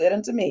Lord you had said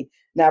unto me.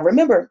 Now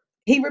remember,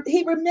 he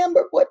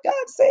remembered what God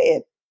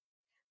said.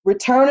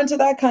 Return into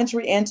thy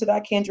country and to thy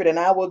kindred, and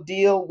I will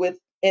deal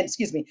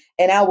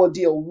and I will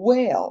deal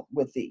well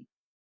with thee.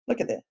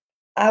 Look at that.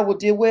 I will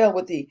deal well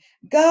with thee.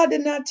 God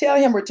did not tell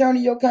him, return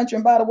to your country,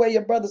 and by the way,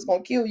 your brother's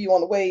going to kill you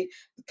on the way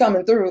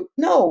coming through.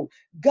 No,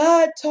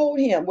 God told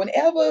him,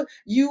 whenever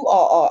you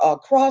are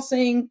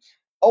crossing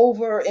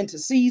over into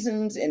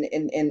seasons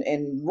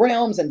and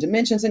realms and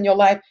dimensions in your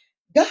life,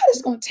 God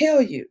is going to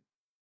tell you.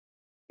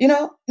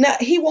 Now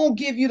he won't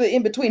give you the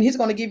in between. He's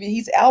going to give you,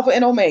 he's Alpha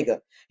and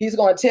Omega. He's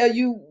going to tell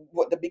you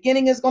what the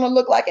beginning is going to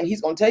look like, and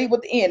he's going to tell you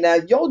what the end. Now,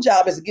 your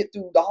job is to get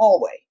through the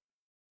hallway.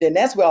 Then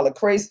that's where all the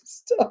crazy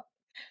stuff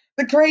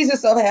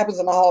happens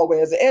in the hallway.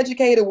 As an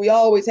educator, we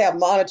always have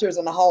monitors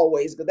in the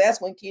hallways, because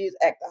that's when kids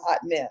act a hot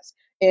mess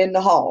in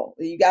the hall.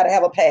 You got to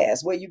have a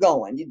pass. Where you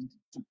going? You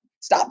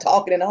stop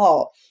talking in the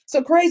hall.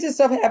 So crazy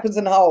stuff happens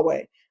in the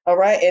hallway. All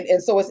right.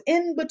 And so it's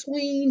in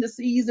between the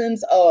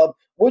seasons of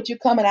what you're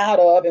coming out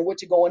of and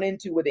what you're going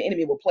into, where the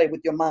enemy will play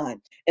with your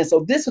mind. And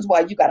so this is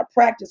why you got to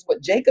practice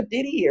what Jacob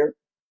did here,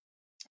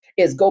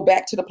 is go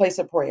back to the place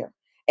of prayer.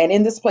 And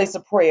in this place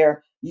of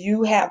prayer,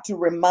 you have to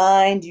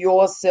remind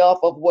yourself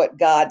of what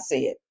God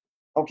said.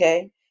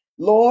 Okay?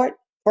 Lord,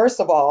 first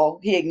of all,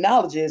 he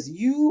acknowledges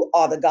you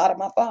are the God of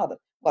my father.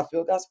 Well, I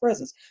feel God's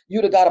presence.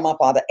 You're the God of my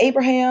father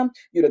Abraham.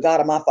 You're the God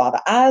of my father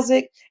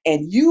Isaac.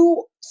 And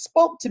you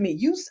spoke to me.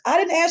 I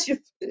didn't ask you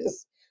for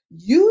this.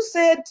 You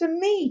said to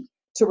me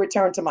to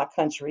return to my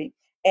country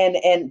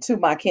and to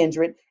my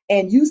kindred,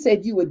 and you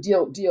said you would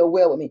deal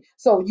well with me.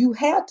 So you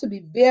have to be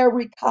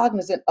very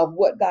cognizant of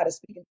what God is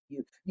speaking to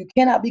you. You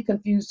cannot be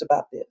confused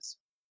about this.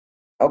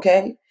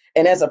 Okay.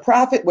 And as a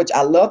prophet, which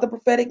I love the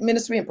prophetic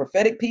ministry and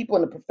prophetic people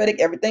and the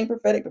prophetic, everything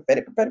prophetic,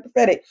 prophetic, prophetic,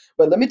 prophetic.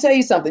 But let me tell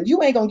you something.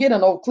 You ain't going to get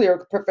an old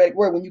clear prophetic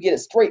word when you get it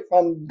straight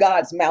from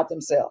God's mouth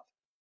himself.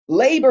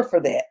 Labor for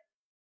that.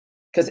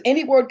 Because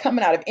any word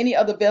coming out of any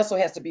other vessel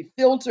has to be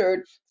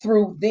filtered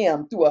through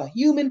them, through a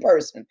human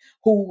person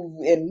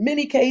who, in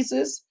many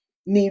cases,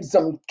 needs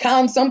some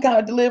kind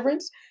of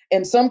deliverance.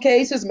 In some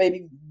cases,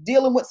 maybe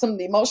dealing with some of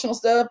the emotional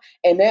stuff,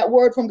 and that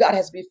word from God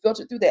has to be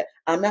filtered through that.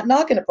 I'm not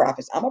knocking the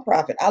prophets. I'm a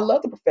prophet. I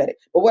love the prophetic.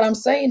 But what I'm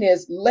saying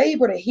is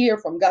labor to hear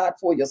from God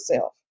for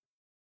yourself.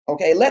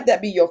 Okay, let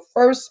that be your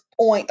first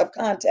point of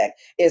contact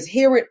is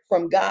hear it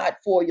from God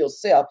for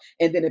yourself.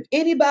 And then if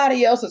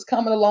anybody else is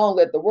coming along,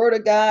 let the word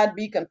of God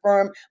be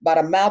confirmed by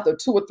the mouth of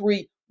two or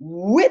three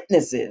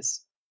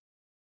witnesses.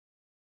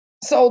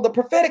 So the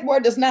prophetic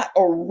word does not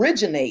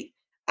originate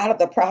out of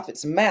the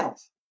prophet's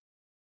mouth.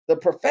 The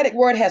prophetic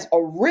word has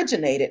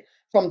originated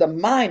from the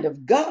mind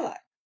of God.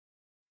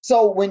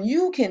 So when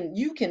you can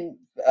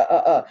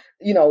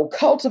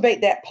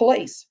cultivate that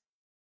place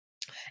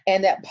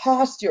and that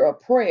posture of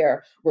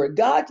prayer where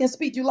God can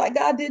speak to you like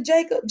God did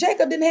Jacob.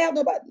 Jacob didn't have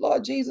nobody,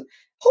 Lord Jesus.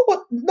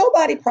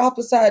 Nobody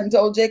prophesied and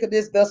told Jacob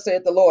this, thus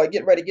saith the Lord.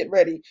 Get ready, get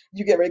ready.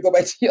 You get ready to go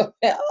back to your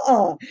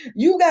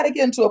You got to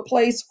get into a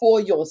place for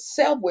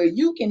yourself where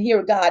you can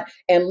hear God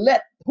and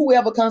let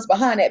whoever comes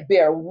behind that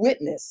bear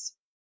witness.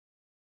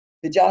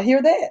 Did y'all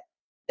hear that?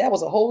 That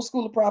was a whole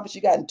school of prophets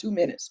you got in 2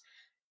 minutes.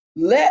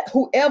 Let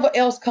whoever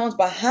else comes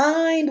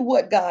behind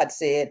what God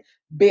said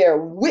bear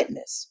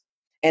witness.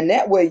 And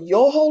that way,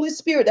 your Holy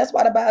Spirit, that's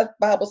why the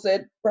Bible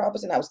said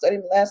prophecy. And I was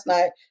studying last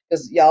night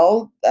because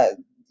y'all,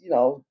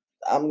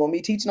 I'm going to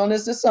be teaching on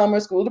this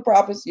summer, School of the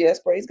Prophets. Yes,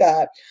 praise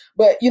God.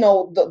 But,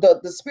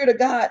 the Spirit of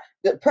God,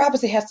 the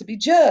prophecy has to be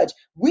judged.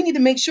 We need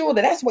to make sure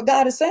that that's what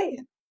God is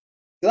saying.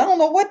 I don't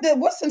know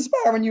what's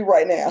inspiring you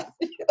right now.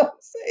 You know what I'm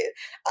saying?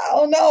 I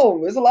don't know.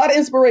 There's a lot of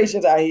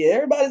inspirations out here.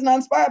 Everybody's not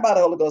inspired by the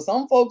Holy Ghost.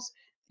 Some folks,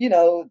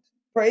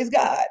 praise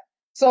God.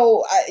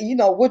 So,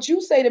 what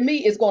you say to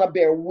me is going to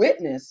bear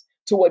witness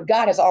to what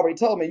God has already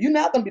told me. You're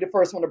not going to be the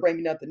first one to bring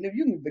me nothing new.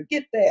 You can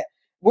forget that.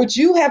 What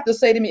you have to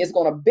say to me is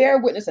going to bear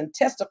witness and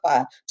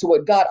testify to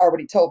what God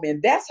already told me.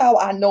 And that's how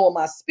I know in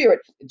my spirit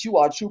that you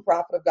are a true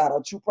prophet of God, or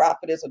a true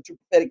prophetess, or true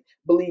prophetic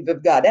believer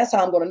of God. That's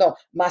how I'm going to know.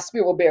 My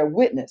spirit will bear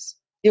witness.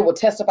 It will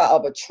testify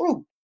of a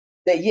truth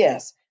that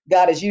yes,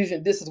 God is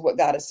using, this is what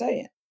God is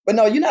saying. But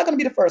no, you're not going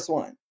to be the first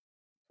one.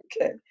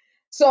 Okay.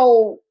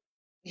 So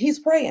he's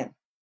praying,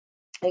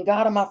 and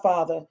God and my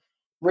Father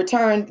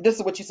return. This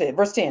is what you said,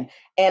 verse 10.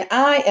 And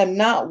I am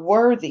not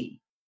worthy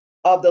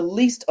of the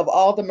least of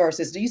all the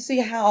mercies. Do you see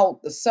how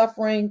the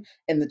suffering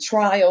and the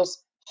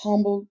trials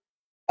humbled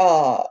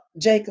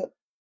Jacob?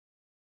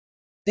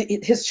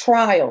 His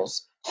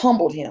trials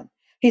humbled him.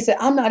 He said,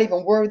 I'm not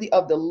even worthy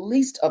of the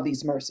least of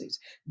these mercies.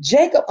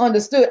 Jacob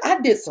understood,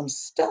 I did some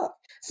stuff.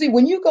 See,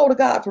 when you go to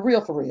God for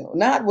real,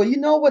 not, well, you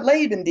know what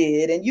Laban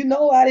did, and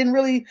I didn't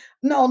really,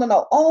 no, no,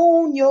 no.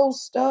 Own your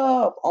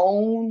stuff,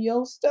 own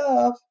your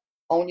stuff,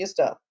 own your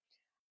stuff.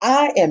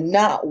 I am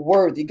not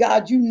worthy.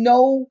 God,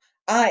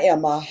 I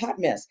am a hot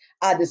mess.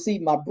 I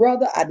deceived my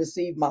brother. I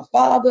deceived my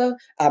father.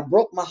 I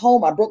broke my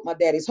home. I broke my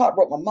daddy's heart,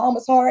 broke my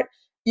mama's heart.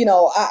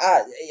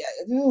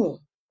 Ugh.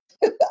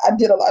 I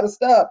did a lot of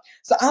stuff.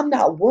 So I'm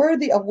not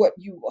worthy of what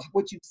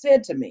you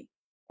said to me.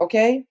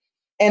 Okay?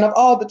 And of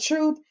all the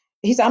truth,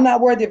 he said, I'm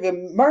not worthy of your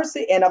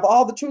mercy and of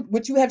all the truth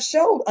which you have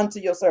showed unto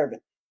your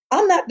servant.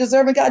 I'm not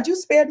deserving, God. You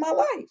spared my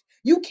life.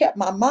 You kept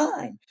my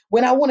mind.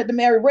 When I wanted to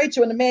marry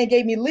Rachel and the man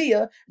gave me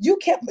Leah, you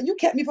kept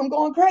me from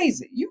going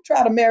crazy. You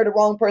try to marry the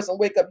wrong person,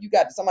 wake up, you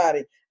got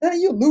somebody,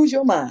 then you lose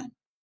your mind.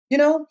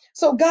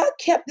 So God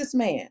kept this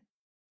man.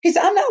 He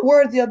said, I'm not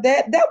worthy of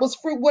that. That was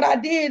fruit. What I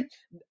did,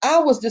 I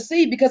was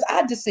deceived because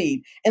I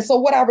deceived. And so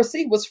what I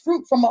received was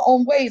fruit from my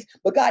own ways.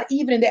 But God,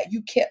 even in that,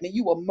 you kept me.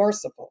 You were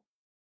merciful.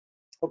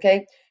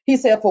 Okay. He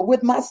said, for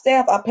with my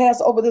staff, I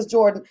passed over this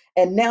Jordan,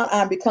 and now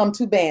I'm become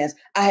two bands.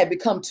 I have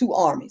become two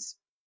armies.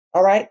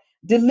 All right.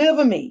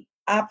 Deliver me,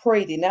 I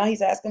pray thee. Now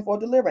he's asking for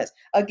deliverance.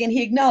 Again,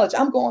 he acknowledged,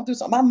 I'm going through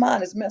something. My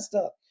mind is messed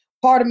up.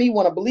 Part of me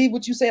want to believe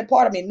what you said.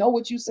 Part of me know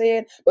what you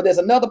said. But there's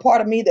another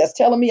part of me that's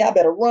telling me I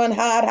better run,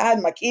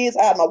 hide my kids,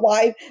 hide my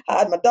wife,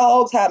 hide my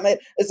dogs,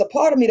 There's a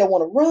part of me that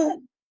want to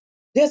run.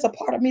 There's a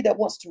part of me that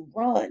wants to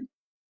run.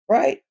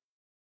 Right.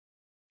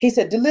 He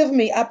said, deliver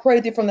me, I pray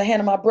thee, from the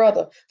hand of my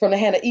brother, from the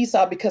hand of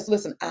Esau, because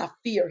listen, I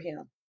fear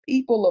him.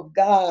 People of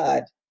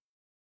God,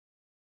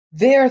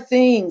 there are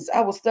things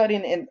I was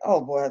studying, and oh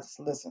boy,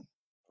 listen,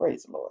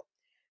 praise the Lord.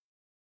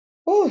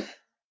 Whew,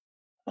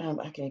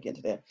 I can't get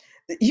to that.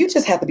 You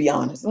just have to be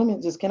honest.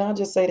 Can I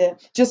just say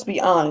that? Just be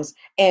honest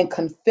and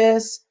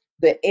confess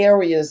the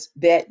areas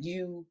that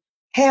you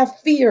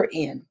have fear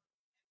in.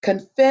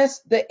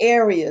 Confess the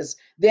areas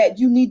that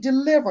you need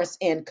deliverance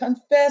in.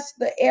 Confess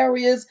the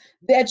areas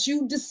that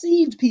you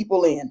deceived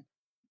people in.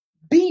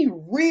 Be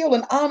real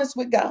and honest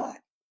with God.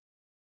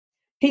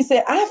 He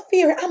said,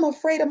 I'm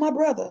afraid of my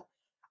brother.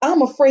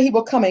 I'm afraid he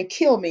will come and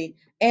kill me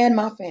and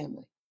my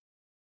family.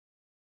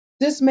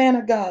 This man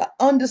of God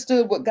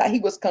understood what God, he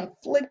was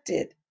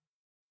conflicted.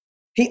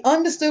 He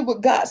understood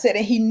what God said,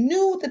 and he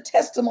knew the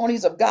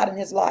testimonies of God in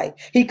his life.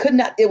 He could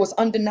not, it was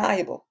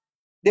undeniable.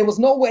 There was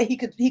no way he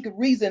could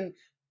reason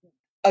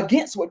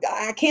against what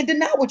God. I can't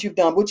deny what you've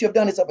done. What you have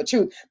done is of a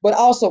truth. But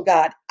also,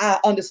 God, I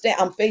understand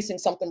I'm facing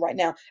something right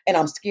now, and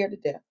I'm scared to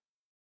death.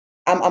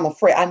 I'm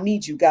afraid. I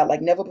need you, God,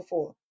 like never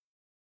before.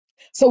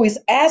 So he's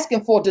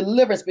asking for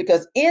deliverance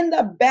because in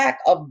the back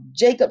of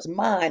Jacob's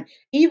mind,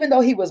 even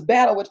though he was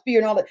battled with fear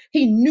and all that,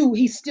 he knew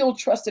he still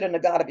trusted in the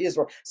God of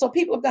Israel. So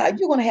people of God,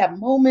 you're going to have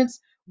moments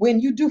when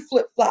you do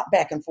flip flop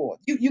back and forth.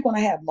 You're going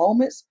to have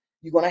moments.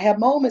 You're going to have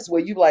moments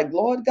where you like,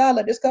 Lord God,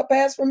 let this cup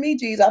pass from me,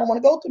 Jesus. I don't want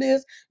to go through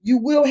this. You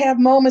will have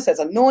moments as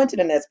anointed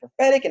and as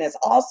prophetic and as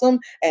awesome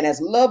and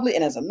as lovely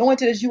and as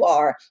anointed as you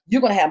are.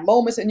 You're going to have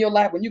moments in your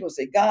life when you're going to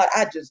say, God,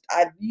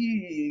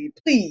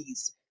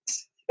 please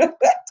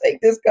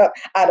take this cup.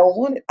 I don't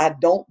want it. I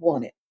don't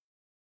want it.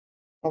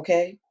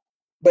 Okay.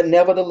 But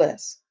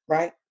nevertheless,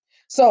 right?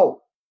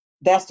 So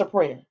that's the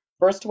prayer.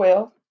 Verse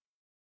 12,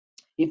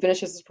 he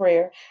finishes his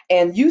prayer.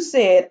 And you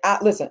said,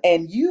 listen,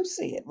 and you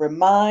said,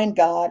 remind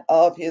God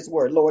of his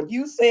word. Lord,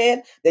 you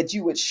said that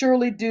you would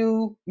surely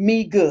do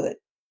me good.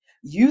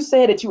 You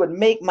said that you would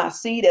make my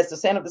seed as the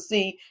sand of the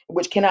sea,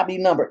 which cannot be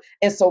numbered.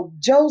 And so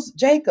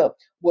Jacob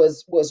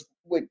was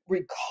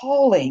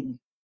recalling.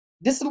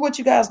 This is what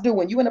you guys do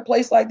when you're in a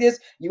place like this,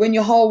 you in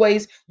your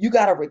hallways, you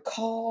got to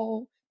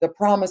recall the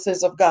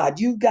promises of God.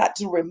 You've got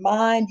to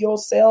remind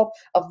yourself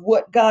of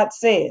what God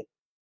said.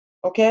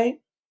 Okay?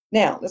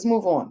 Now, let's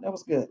move on. That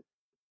was good.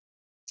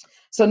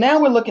 So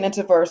now we're looking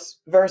into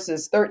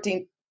verses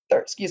 13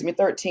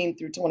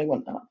 through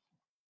 21.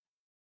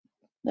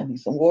 I need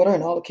some water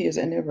and all the kids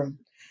in their room.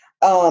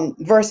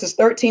 Verses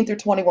 13 through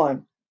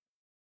 21.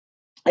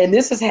 And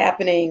this is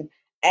happening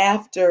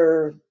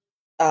after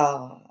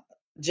uh,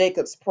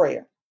 Jacob's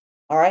prayer.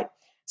 All right.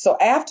 So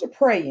after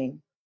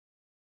praying,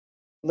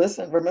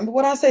 listen, remember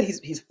what I said.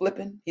 He's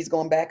flipping. He's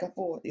going back and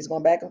forth. He's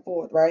going back and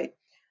forth, right?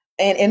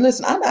 And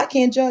listen, I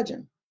can't judge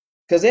him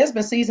because there's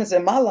been seasons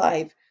in my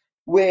life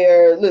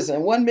where,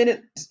 listen, 1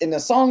 minute, and the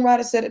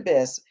songwriter said it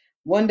best.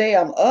 One day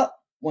I'm up,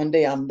 one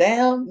day I'm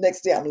down,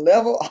 next day I'm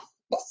level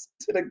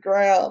to the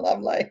ground.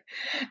 I'm like,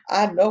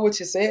 I know what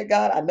you said,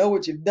 God. I know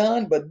what you've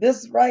done, but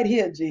this right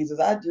here, Jesus,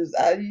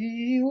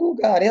 you,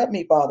 God, help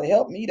me, Father.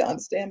 Help me to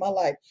understand my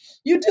life.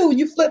 You do.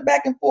 You flip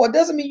back and forth.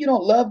 Doesn't mean you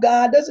don't love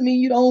God. Doesn't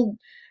mean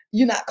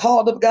you're not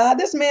called of God.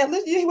 This man,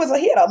 he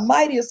had a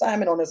mighty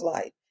assignment on his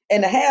life,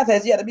 and the half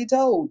has yet to be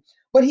told.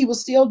 But he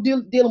was still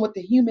dealing with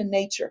the human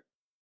nature.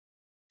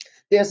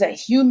 There's a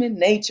human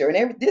nature,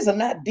 and these are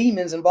not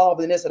demons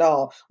involved in this at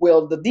all.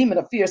 Well, the demon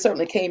of fear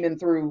certainly came in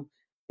through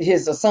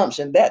his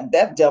assumption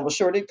that devil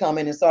sure did come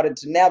in and started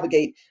to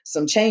navigate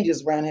some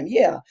changes around him.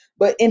 Yeah,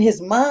 but in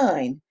his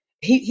mind,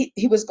 he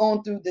was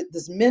going through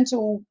this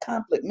mental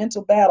conflict,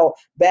 mental battle,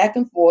 back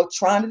and forth,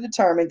 trying to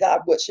determine,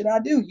 God, what should I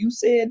do? You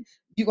said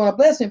you're going to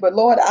bless me, but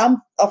Lord, I'm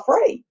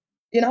afraid.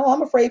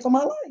 I'm afraid for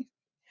my life.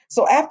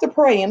 So after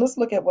praying, let's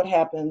look at what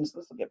happens.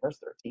 Let's look at verse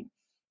 13.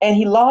 And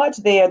he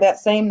lodged there that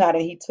same night,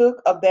 and he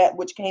took of that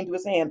which came to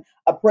his hand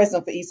a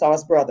present for Esau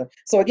his brother.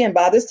 So again,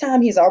 by this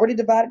time, he's already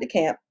divided the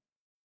camp,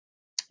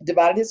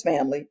 divided his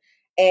family,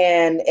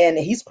 and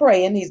he's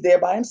praying. He's there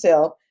by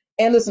himself.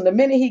 And listen, the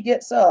minute he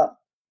gets up,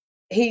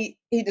 he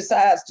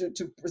decides to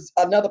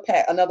another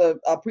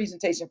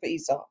presentation for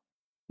Esau.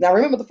 Now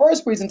remember, the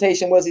first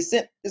presentation was he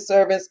sent the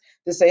servants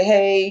to say,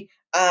 "Hey,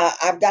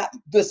 I've got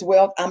this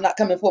wealth. I'm not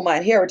coming for my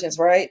inheritance,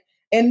 right?"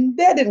 And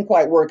that didn't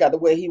quite work out the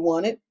way he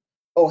wanted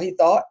or he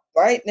thought,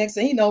 right? Next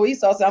thing you know,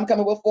 Esau said, "I'm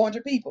coming with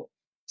 400 people."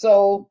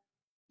 So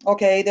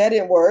okay, that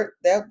didn't work.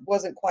 That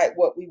wasn't quite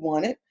what we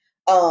wanted.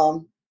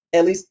 Um,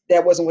 at least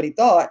that wasn't what he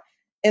thought.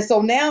 And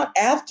so now,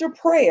 after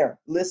prayer,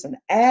 listen,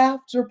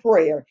 after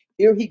prayer,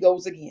 here he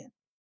goes again.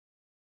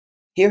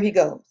 Here he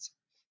goes.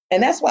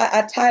 And that's why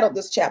I titled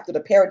this chapter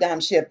 "The Paradigm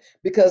Shift,"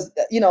 because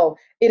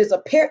it is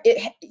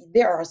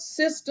there are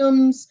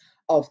systems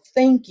of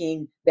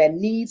thinking that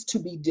needs to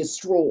be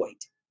destroyed.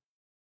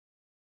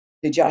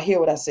 Did y'all hear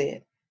what I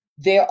said?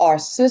 There are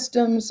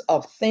systems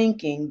of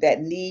thinking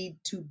that need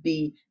to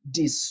be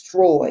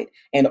destroyed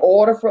in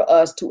order for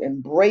us to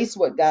embrace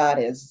what God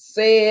has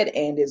said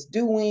and is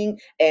doing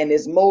and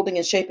is molding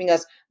and shaping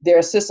us. There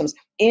are systems.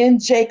 In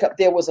Jacob,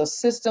 there was a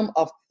system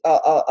of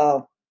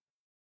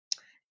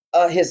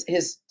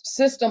his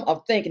system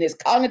of thinking, his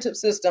cognitive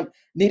system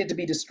needed to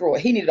be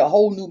destroyed. He needed a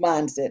whole new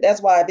mindset.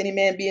 That's why if any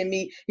man be in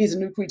me, he's a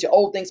new creature.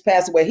 Old things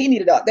pass away. He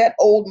needed that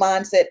old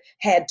mindset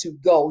had to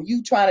go.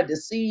 You trying to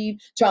deceive,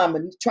 trying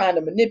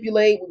to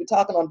manipulate. We were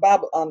talking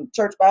on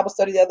church Bible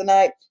study the other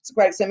night,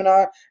 Socratic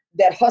seminar.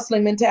 That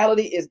hustling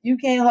mentality is you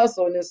can't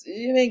hustle in this.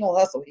 You ain't gonna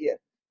hustle here.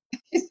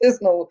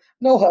 There's no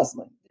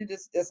hustling.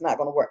 It's not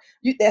gonna work.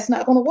 That's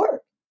not gonna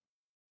work.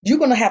 You're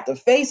going to have to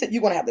face it.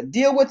 You're going to have to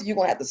deal with it. You're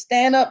going to have to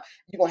stand up.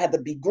 You're going to have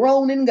to be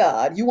grown in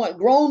God. You want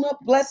grown up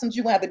blessings.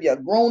 You're going to have to be a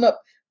grown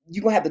up.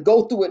 You're going to have to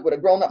go through it with a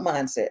grown up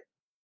mindset.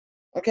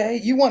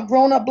 Okay. You want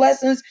grown up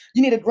blessings.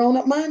 You need a grown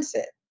up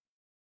mindset.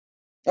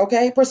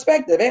 Okay.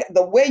 Perspective.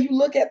 The way you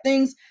look at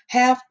things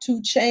have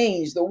to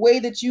change. The way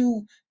that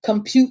you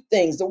compute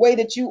things, the way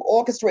that you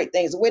orchestrate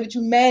things, the way that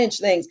you manage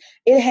things,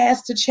 it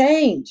has to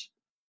change.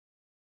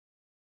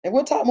 And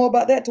we'll talk more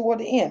about that toward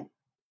the end.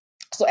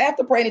 So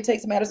after praying, he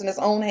takes matters in his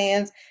own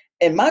hands.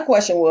 And my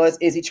question was,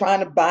 is he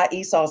trying to buy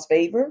Esau's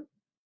favor?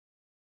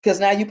 Because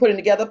now you're putting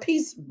together a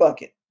peace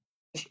bucket,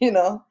 you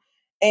know?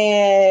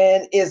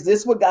 And is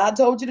this what God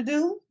told you to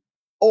do?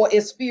 Or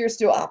is fear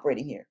still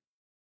operating here?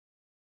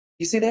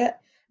 You see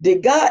that?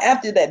 Did God,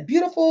 after that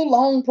beautiful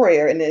long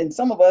prayer, and then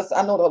some of us,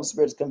 I know the Holy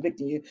Spirit is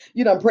convicting you,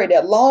 you done prayed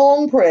that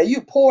long prayer,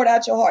 you poured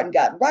out your heart and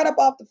got right up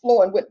off the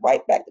floor and went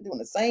right back to doing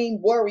the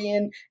same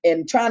worrying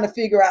and trying to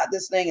figure out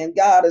this thing, and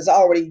God has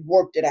already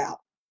worked it out.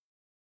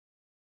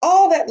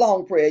 All that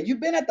long prayer. You've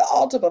been at the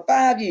altar for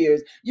 5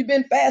 years. You've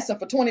been fasting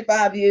for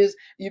 25 years.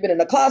 You've been in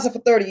the closet for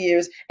 30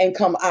 years and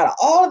come out of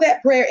all of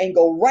that prayer and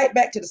go right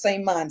back to the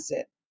same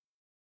mindset.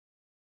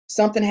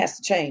 Something has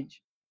to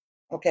change.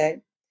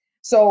 Okay.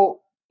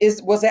 So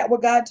was that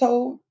what God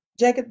told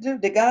Jacob to do?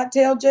 Did God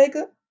tell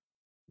Jacob?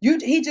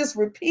 He just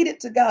repeated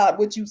to God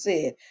what you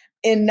said.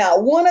 And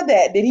not one of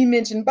that did he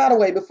mention, by the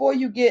way, before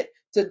you get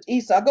to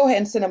Esau, go ahead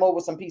and send him over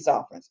some peace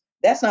offerings.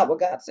 That's not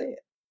what God said.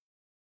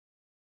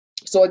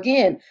 So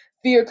again,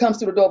 fear comes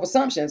through the door of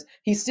assumptions.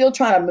 He's still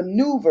trying to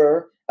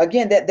maneuver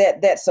again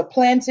that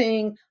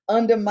supplanting,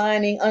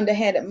 undermining,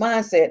 underhanded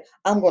mindset.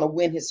 I'm going to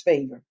win his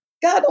favor.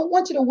 God don't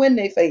want you to win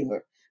their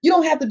favor. You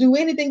don't have to do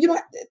anything. You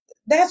don't.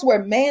 That's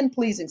where man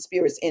pleasing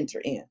spirits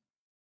enter in.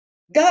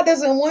 God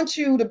doesn't want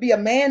you to be a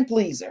man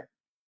pleaser.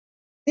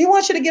 He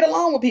wants you to get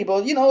along with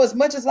people. You know, as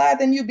much as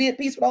life in you, be at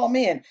peace with all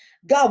men.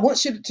 God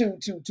wants you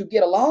to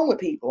get along with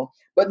people,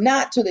 but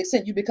not to the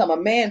extent you become a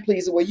man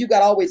pleaser where you got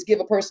to always give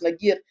a person a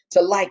gift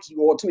to like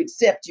you or to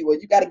accept you, or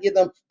you got to give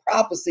them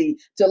prophecy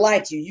to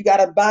like you. You got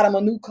to buy them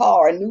a new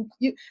car,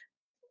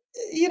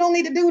 you don't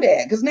need to do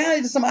that, because now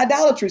there's some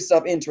idolatry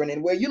stuff entering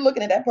in where you're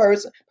looking at that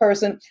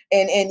person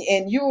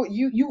and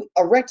you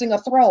erecting a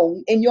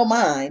throne in your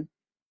mind,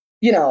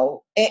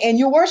 and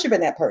you're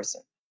worshiping that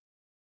person.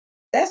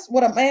 That's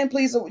what a man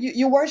pleaser,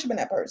 you're worshiping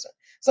that person.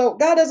 So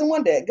God doesn't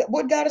want that.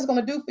 What God is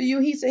going to do for you,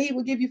 he said he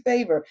will give you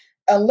favor.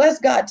 Unless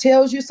God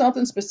tells you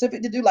something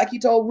specific to do, like he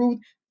told Ruth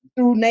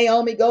through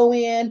Naomi, go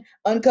in,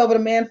 uncover the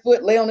man's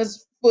foot, lay on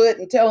his foot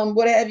and tell him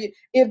what have you.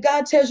 If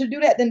God tells you to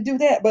do that, then do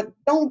that. But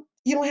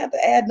you don't have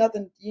to add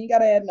nothing. You ain't got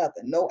to add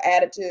nothing. No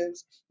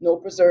additives, no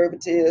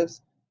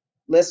preservatives.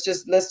 Let's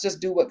just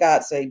do what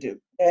God say do.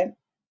 Okay.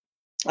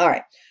 All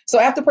right. So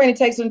after praying, he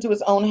takes it into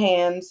his own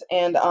hands.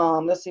 And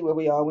let's see where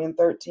we are. We're in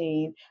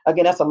 13.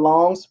 Again, that's a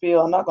long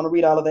spiel. I'm not going to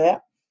read all of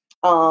that.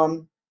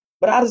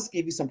 But I'll just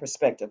give you some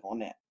perspective on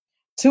that.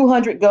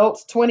 200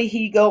 goats, 20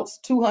 he goats,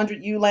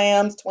 200 ewe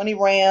lambs, 20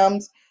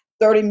 rams,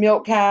 30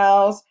 milk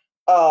cows,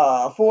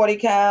 40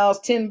 cows,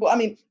 10. I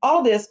mean,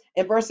 all this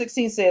in verse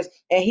 16 says,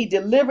 and he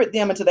delivered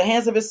them into the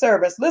hands of his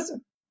servants.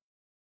 Listen,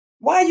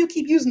 why do you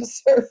keep using the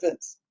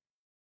servants?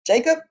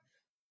 Jacob,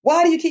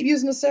 why do you keep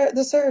using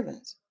the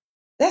servants?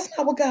 That's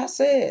not what God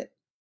said.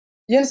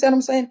 You understand what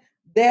I'm saying?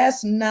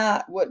 That's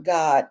not what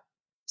God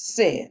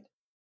said.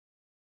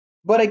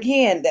 But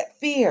again, that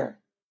fear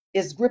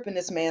is gripping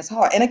this man's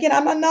heart. And again,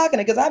 I'm not knocking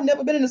it because I've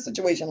never been in a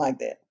situation like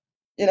that.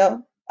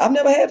 I've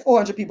never had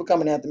 400 people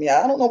coming after me.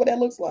 I don't know what that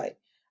looks like.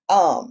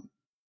 Well,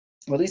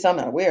 at least I'm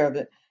not aware of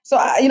it. So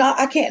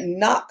I can't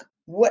knock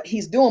what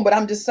he's doing, but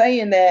I'm just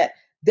saying that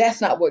that's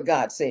not what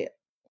God said.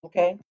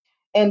 Okay.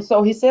 And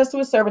so he says to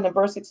his servant in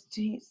verse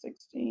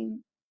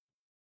 16,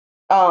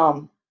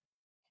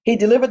 he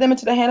delivered them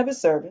into the hand of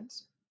his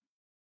servants.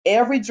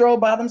 Every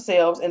drove by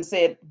themselves and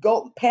said,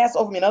 go pass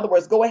over me. In other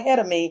words, go ahead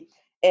of me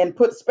and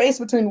put space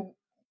between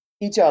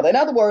each other. In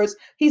other words,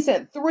 he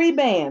sent three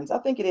bands. I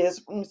think it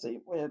is. Let me see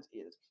where it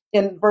is.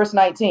 In verse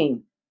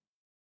 19.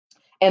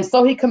 And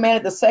so he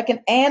commanded the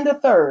second and the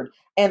third,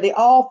 and they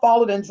all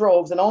followed in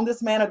droves. And on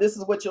this manner, this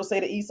is what you'll say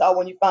to Esau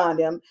when you find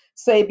him.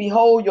 Say,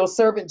 behold, your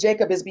servant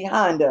Jacob is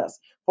behind us.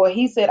 For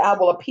he said, I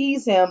will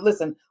appease him,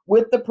 listen,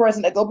 with the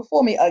present that go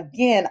before me.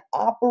 Again,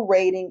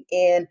 operating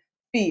in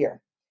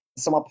fear.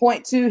 So my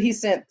point two, he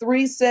sent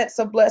three sets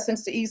of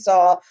blessings to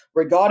Esau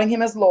regarding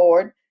him as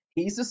Lord.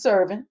 He's the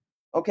servant.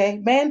 Okay,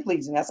 man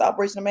pleasing. That's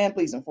operation of man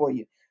pleasing for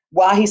you.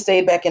 While he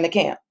stayed back in the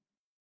camp.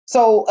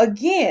 So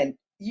again,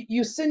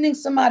 you're sending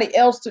somebody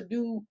else to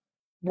do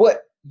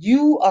what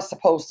you are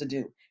supposed to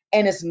do,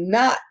 and it's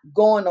not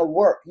going to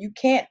work. You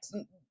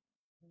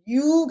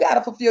got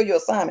to fulfill your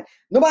assignment.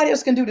 Nobody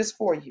else can do this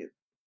for you.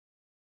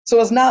 So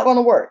it's not going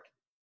to work.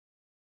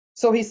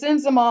 So he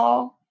sends them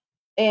all.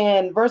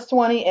 And verse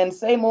 20, and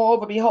say,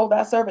 moreover, behold,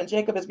 thy servant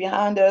Jacob is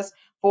behind us,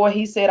 for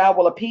he said, I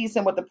will appease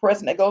him with the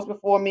present that goes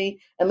before me.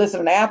 And listen,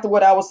 and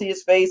afterward I will see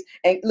his face.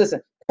 And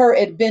listen,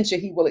 peradventure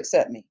he will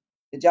accept me.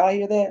 Did y'all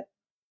hear that?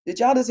 Did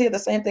y'all just hear the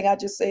same thing I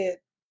just said?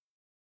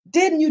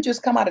 Didn't you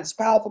just come out of this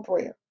powerful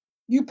prayer?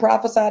 You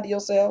prophesied to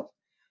yourself.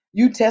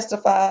 You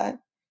testified.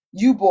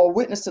 You bore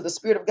witness to the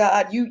Spirit of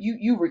God.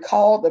 You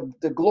recall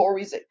the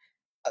glories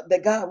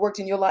that God worked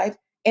in your life.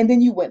 And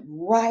then you went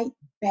right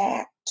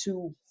back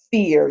to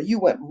fear. You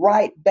went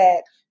right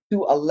back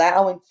to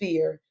allowing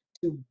fear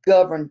to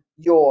govern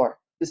your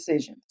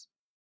decisions.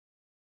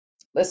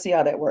 Let's see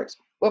how that works.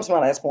 What's my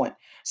last point?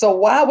 So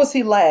why was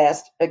he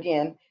last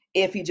again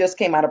if he just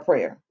came out of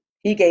prayer?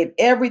 He gave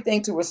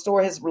everything to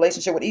restore his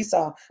relationship with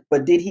Esau,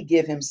 but did he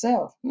give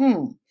himself?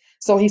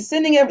 So he's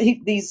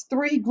sending these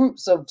three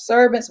groups of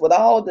servants with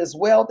all this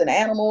wealth and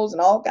animals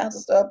and all kinds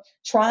of stuff,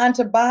 trying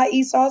to buy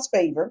Esau's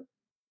favor,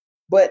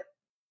 but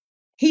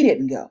he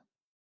didn't go.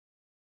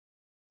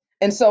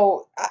 And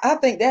so I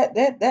think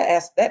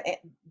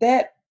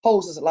that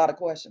poses a lot of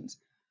questions.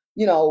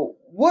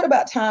 What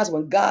about times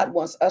when God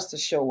wants us to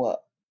show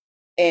up?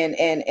 And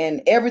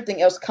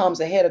everything else comes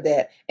ahead of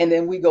that, and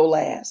then we go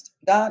last.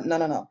 God, no,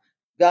 no, no.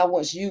 God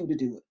wants you to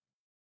do it,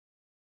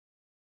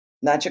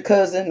 not your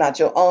cousin, not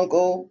your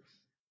uncle,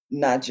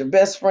 not your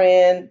best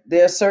friend.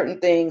 There are certain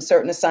things,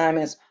 certain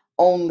assignments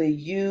only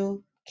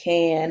you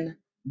can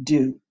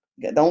do.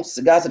 God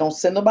said, don't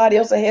send nobody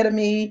else ahead of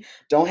me.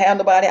 Don't have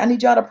nobody. I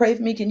need y'all to pray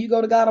for me. Can you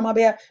go to God on my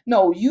behalf?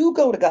 No, you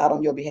go to God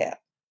on your behalf.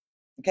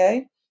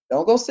 Okay.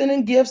 Don't go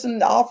sending gifts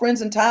and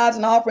offerings and tithes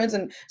and offerings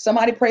and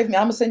somebody pray for me.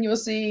 I'm gonna send you a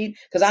seed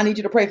because I need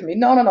you to pray for me.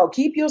 No, no, no.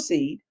 Keep your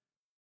seed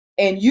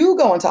and you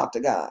go and talk to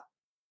God.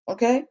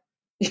 Okay.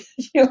 You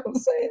know what I'm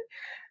saying?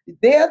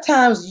 There are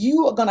times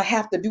you are gonna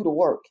have to do the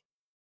work.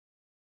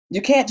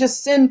 You can't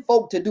just send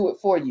folk to do it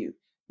for you.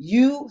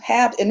 You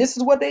have, and this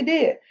is what they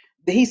did.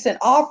 He sent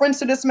offerings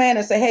to this man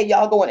and said, hey,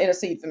 y'all go and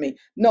intercede for me.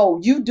 No,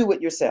 you do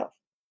it yourself.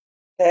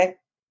 Okay.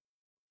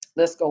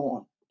 Let's go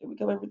on. Did we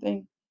cover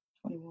everything?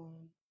 21.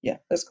 Yeah,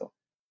 let's go.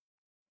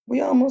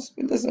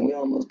 Listen,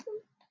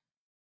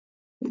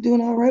 we're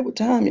doing all right with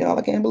time, y'all.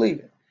 I can't believe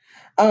it.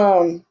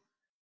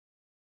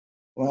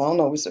 Well, I don't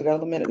know. We still got a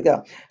little minute to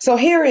go. So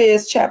here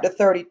is chapter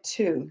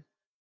 32,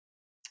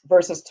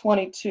 verses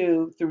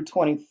 22 through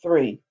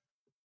 23.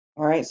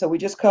 All right. So we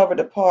just covered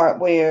the part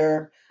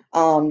where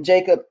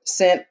Jacob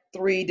sent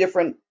three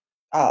different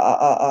uh,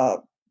 uh, uh,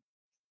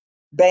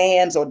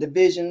 bands or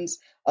divisions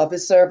of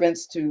his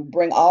servants to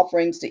bring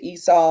offerings to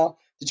Esau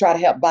to try to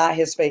help buy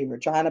his favor,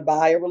 trying to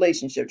buy a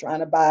relationship, trying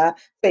to buy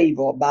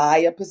favor, buy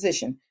a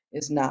position.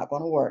 It's not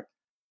going to work.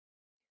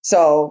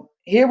 So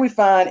here we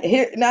find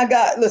here now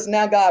God, listen,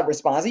 now God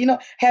responds.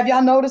 Have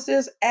y'all noticed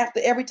this?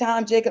 After every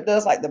time Jacob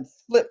does like the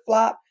flip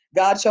flop,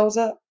 God shows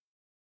up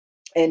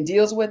and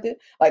deals with it.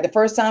 Like the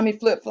first time he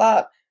flip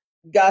flop,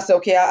 God said,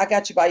 okay, I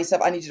got you by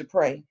yourself. I need you to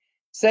pray.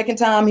 Second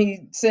time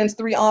he sends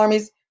three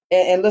armies,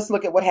 and let's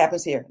look at what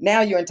happens here.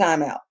 Now you're in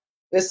timeout.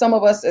 There's some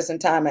of us that's in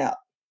timeout.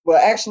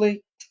 Well,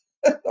 actually,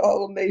 the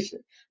whole nation,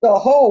 the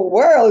whole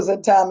world is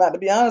in timeout, to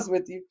be honest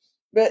with you.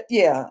 But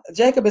yeah,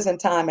 Jacob is in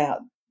timeout.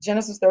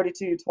 Genesis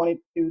 32,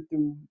 22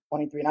 through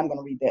 23, and I'm going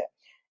to read that.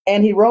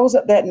 And he rose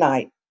up that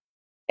night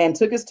and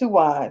took his two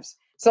wives.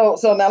 So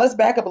now let's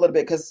back up a little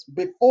bit because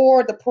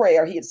before the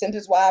prayer, he had sent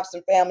his wives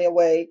and family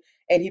away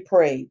and he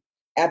prayed.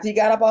 After he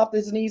got up off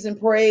his knees and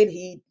prayed,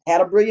 he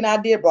had a brilliant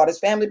idea, brought his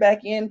family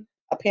back in,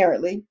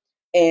 apparently,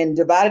 and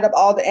divided up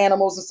all the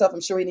animals and stuff.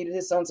 I'm sure he needed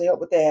his sons to help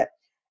with that.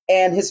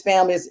 And his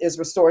family is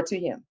restored to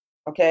him.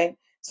 Okay.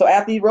 So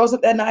after he rose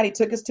up that night, he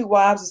took his two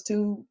wives,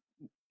 the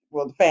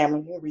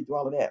family, we'll read through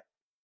all of that.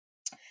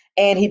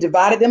 And he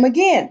divided them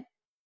again.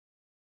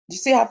 You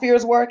see how fear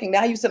is working?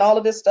 Now you said all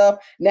of this stuff.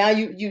 Now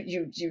you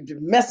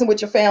messing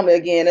with your family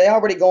again. They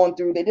already going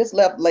through. They just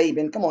left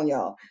Laban. Come on,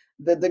 y'all.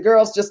 The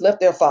girls just left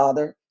their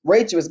father.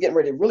 Rachel is getting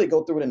ready to really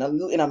go through it in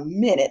a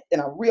minute, in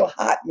a real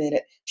hot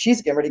minute.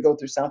 She's getting ready to go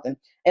through something.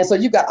 And so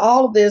you got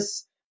all of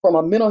this from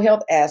a mental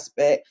health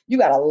aspect. You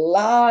got a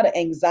lot of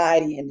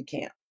anxiety in the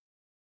camp.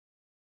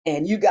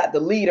 And you got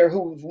the leader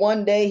who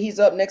one day he's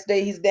up, next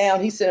day he's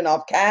down. He's sending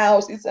off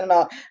cows. He's sending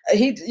off,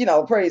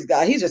 praise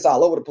God. He's just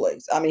all over the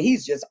place. I mean,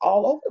 he's just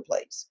all over the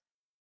place.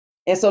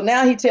 And so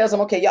now he tells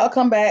them, okay, y'all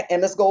come back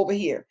and let's go over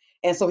here.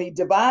 And so he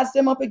divides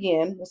them up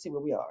again. Let's see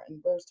where we are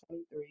in verse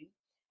 23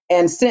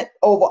 and sent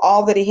over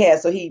all that he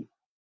had. So he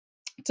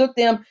took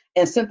them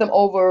and sent them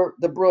over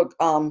the brook,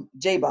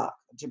 Jabbok.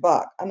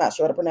 I'm not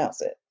sure how to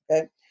pronounce it.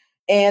 Okay.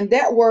 And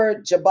that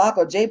word Jabbok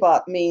or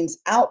Jabbok means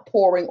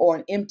outpouring or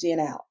an emptying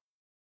out.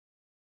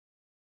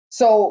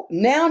 So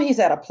now he's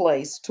at a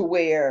place to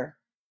where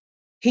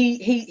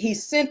he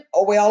sent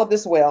away all of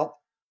this wealth,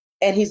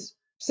 and he's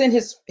sent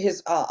his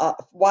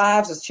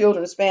wives, his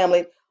children, his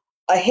family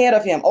ahead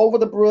of him over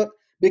the brook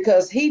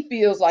because he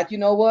feels like, you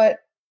know what?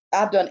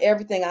 I've done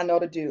everything I know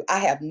to do. I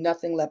have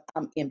nothing left.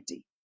 I'm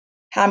empty.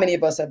 How many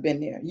of us have been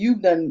there?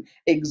 You've done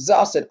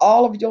exhausted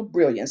all of your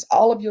brilliance,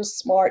 all of your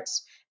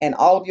smarts, and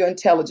all of your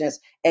intelligence,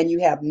 and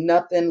you have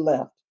nothing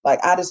left. Like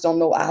I just don't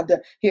know.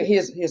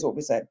 Here's what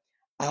we say.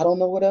 I don't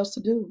know what else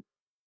to do.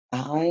 I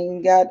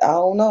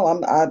don't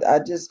know.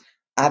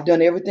 I've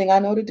done everything I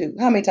know to do.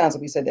 How many times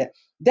have we said that?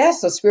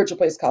 That's a spiritual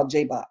place called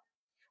Jabbok,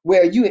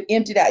 where you have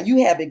emptied out,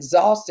 you have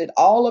exhausted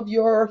all of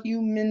your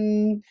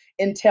human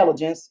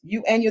intelligence,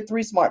 you and your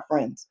three smart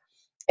friends.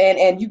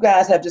 And you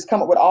guys have just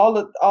come up with all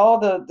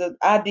the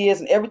ideas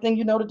and everything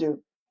you know to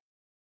do.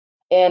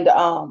 And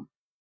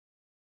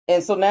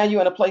and so now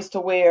you're in a place to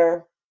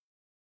where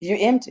you're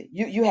empty.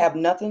 You have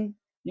nothing.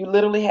 You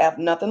literally have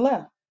nothing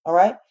left. All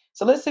right.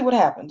 So let's see what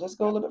happens. Let's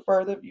go a little bit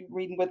further if you're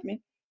reading with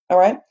me. All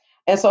right.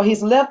 And so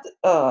he's left,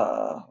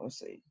 let's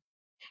see.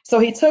 So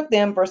he took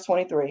them, verse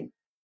 23,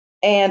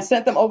 and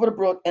sent them over the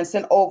brook and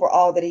sent over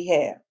all that he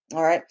had.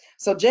 All right.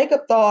 So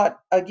Jacob thought,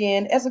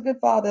 again, as a good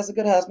father, as a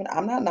good husband,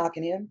 I'm not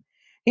knocking him.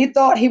 He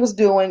thought he was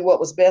doing what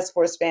was best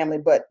for his family,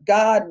 but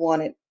God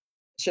wanted,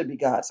 should be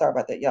God, sorry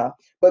about that, y'all.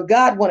 But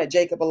God wanted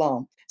Jacob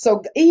alone.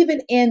 So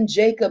even in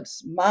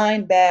Jacob's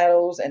mind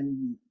battles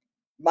and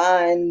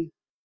mind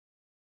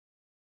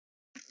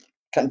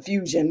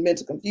confusion,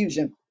 mental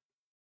confusion,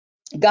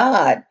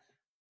 God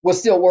was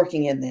still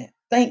working in that.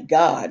 Thank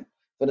God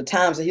for the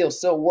times that he'll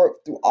still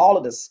work through all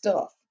of the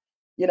stuff,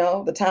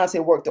 the times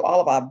he'll work through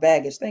all of our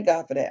baggage. Thank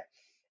God for that.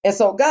 And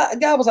so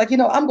God was like,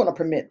 I'm going to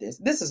permit this.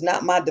 This is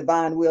not my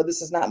divine will.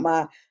 This is not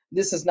my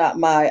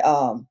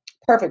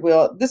perfect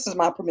will. This is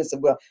my permissive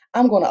will.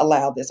 I'm going to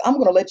allow this. I'm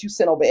going to let you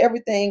sin over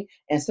everything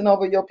and sin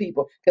over your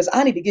people because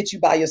I need to get you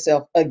by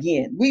yourself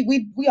again.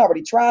 We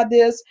already tried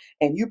this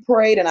and you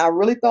prayed and I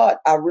really thought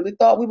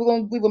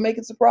we were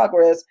making some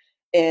progress.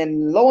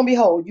 And lo and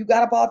behold, you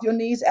got up off your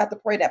knees after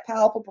praying that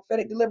powerful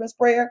prophetic deliverance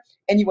prayer,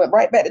 and you went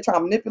right back to trying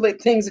to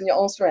manipulate things in your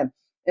own strength.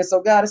 And so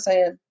God is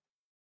saying,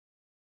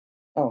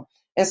 oh,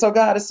 and so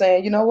God is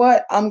saying, you know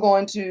what? I'm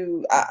going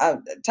to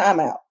time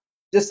out.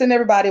 Just send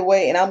everybody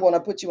away, and I'm going to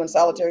put you in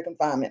solitary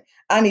confinement.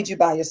 I need you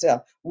by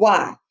yourself.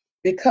 Why?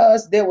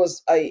 Because there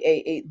was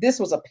this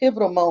was a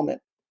pivotal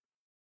moment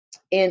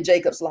in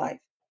Jacob's life.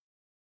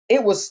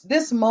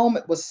 This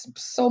moment was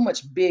so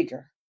much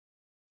bigger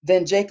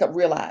than Jacob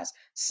realized.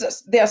 So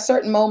there are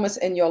certain moments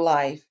in your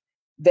life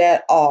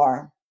that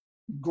are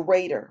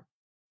greater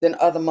than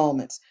other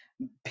moments,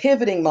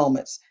 pivoting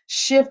moments,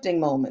 shifting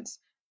moments,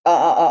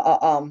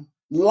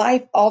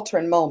 life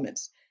altering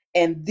moments.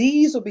 And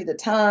these will be the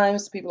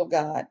times, people of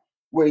God,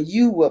 where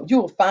you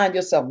will find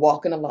yourself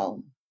walking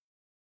alone,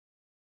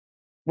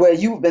 where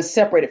you've been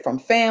separated from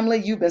family,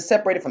 you've been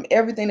separated from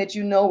everything that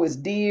you know is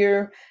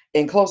dear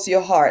and close to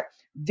your heart.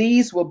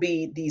 These will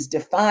be these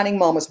defining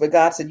moments where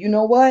God said, you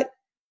know what?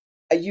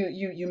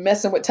 You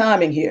messing with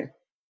timing here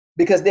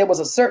because there was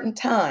a certain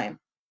time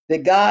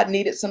that God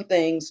needed some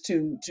things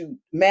to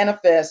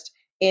manifest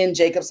in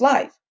Jacob's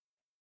life.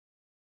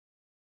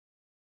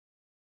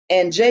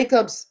 And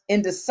Jacob's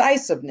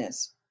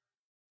indecisiveness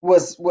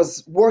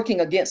was working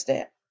against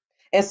that.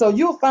 And so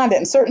you'll find that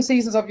in certain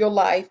seasons of your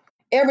life,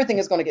 everything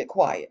is going to get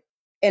quiet.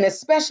 And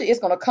especially it's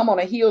going to come on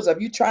the heels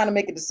of you trying to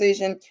make a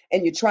decision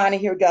and you're trying to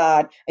hear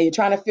God and you're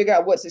trying to figure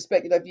out what's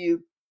expected of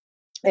you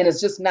and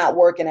it's just not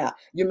working out.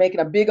 You're making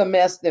a bigger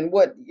mess than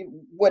what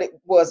it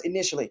was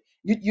initially.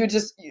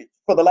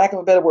 For the lack of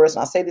a better words,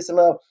 and I say this in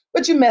love,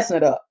 but you're messing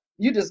it up.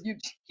 You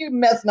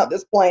messing up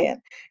this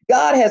plan.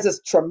 God has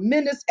this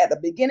tremendous at the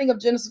beginning of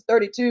Genesis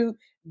 32.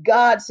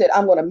 God said,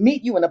 I'm going to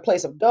meet you in a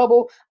place of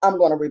double. I'm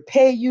going to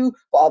repay you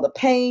for all the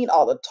pain,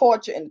 all the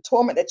torture and the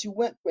torment that you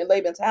went through in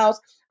Laban's house.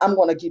 I'm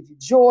going to give you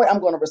joy. I'm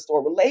going to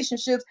restore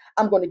relationships.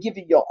 I'm going to give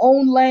you your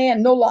own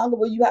land. No longer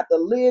will you have to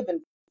live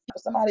and for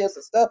somebody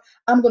else's stuff.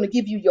 I'm going to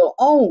give you your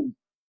own.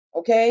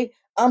 Okay.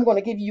 I'm going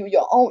to give you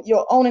your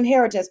own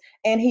inheritance.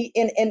 And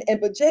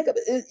but Jacob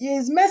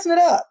is messing it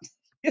up.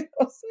 You know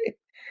what I'm saying?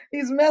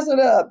 He's messing it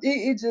up.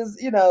 He just,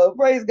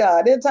 praise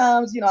God. There are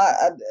times,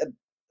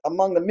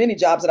 among the many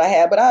jobs that I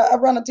have, but I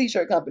run a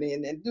t-shirt company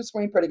and do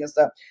screen printing and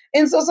stuff.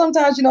 And so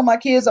sometimes, my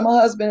kids and my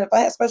husband,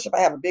 especially if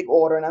I have a big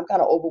order and I'm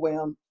kind of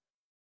overwhelmed,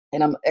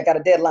 and I got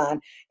a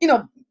deadline,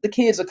 the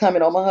kids are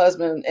coming on my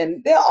husband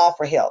and they'll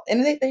offer help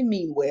and they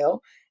mean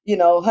well,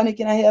 honey,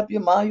 can I help you?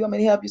 Mom, you want me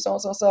to help you? So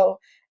and so, so.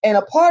 And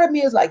a part of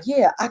me is like,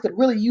 yeah, I could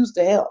really use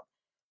the help.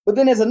 But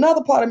then there's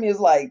another part of me is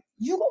like,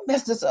 you gonna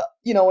mess this up,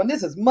 and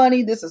this is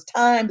money, this is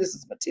time, this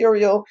is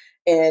material.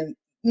 And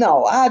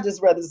no, I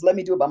just rather just let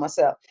me do it by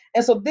myself.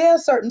 And so there are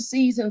certain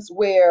seasons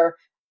where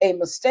a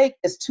mistake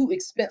is too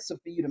expensive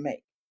for you to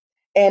make.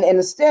 And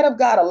instead of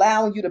God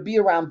allowing you to be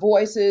around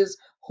voices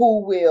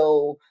who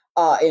will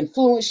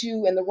influence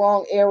you in the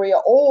wrong area,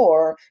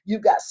 or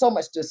you've got so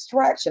much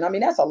distraction. I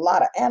mean, that's a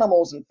lot of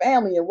animals and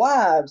family and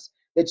wives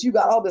that you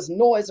got all this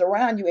noise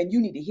around you and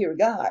you need to hear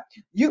God.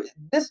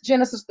 This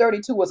Genesis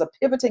 32 was a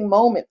pivoting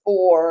moment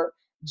for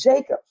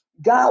Jacob.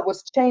 God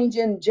was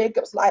changing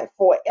Jacob's life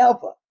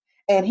forever.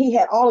 And he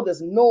had all of this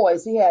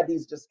noise. He had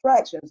these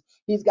distractions.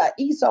 He's got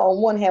Esau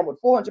on one hand with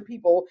 400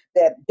 people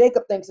that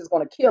Jacob thinks is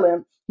going to kill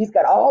him. He's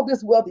got all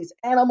this wealth, these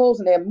animals,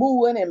 and they're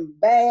mooing and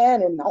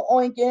baaing and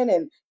oinking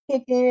and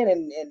kicking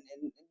and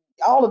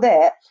all of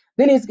that.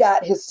 Then he's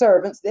got his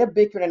servants. They're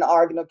bickering and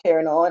arguing and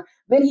carrying on.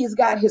 Then he's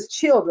got his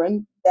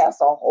children.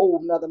 That's a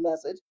whole nother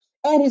message.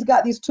 And he's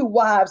got these two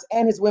wives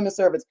and his women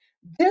servants.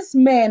 This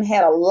man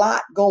had a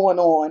lot going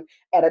on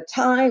at a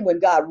time when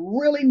God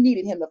really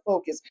needed him to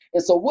focus.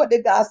 And so what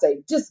did God say?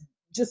 Just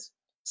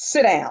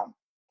Sit down.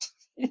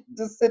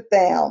 Just sit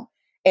down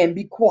and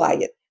be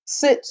quiet.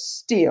 Sit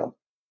still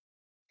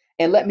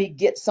and let me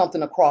get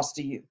something across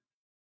to you.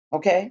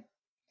 Okay?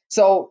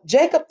 So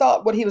Jacob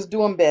thought what he was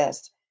doing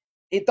best.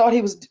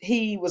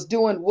 He was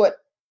doing what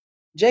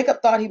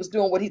Jacob thought he was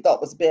doing what he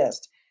thought was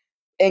best.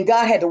 And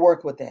God had to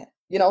work with that.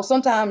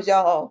 Sometimes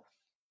y'all,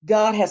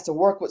 God has to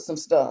work with some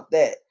stuff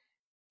that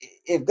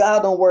if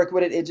God don't work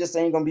with it, it just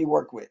ain't gonna be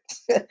worked with.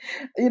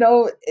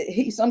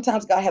 He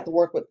sometimes God had to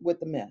work with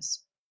the mess.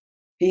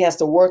 He has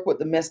to work with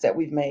the mess that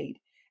we've made.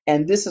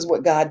 And this is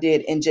what God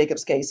did in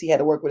Jacob's case. He had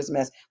to work with his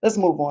mess. Let's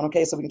move on,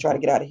 okay? So we can try to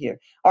get out of here.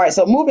 All right,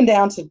 so moving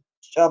down to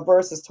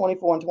verses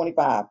 24 and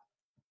 25.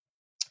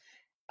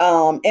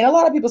 And a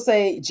lot of people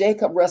say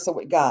Jacob wrestled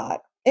with God.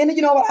 And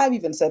you know what? I've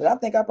even said it. I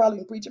think I probably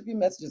can preach a few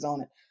messages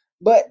on it.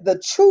 But the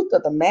truth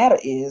of the matter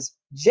is,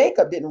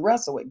 Jacob didn't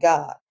wrestle with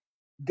God.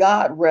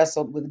 God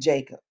wrestled with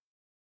Jacob.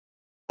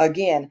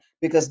 Again,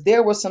 because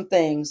there were some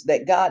things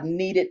that God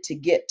needed to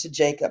get to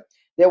Jacob.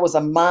 There was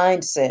a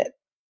mindset.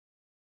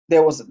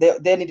 There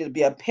needed to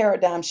be a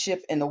paradigm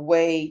shift in the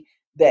way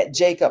that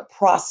Jacob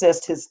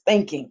processed his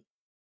thinking.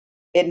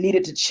 It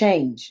needed to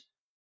change.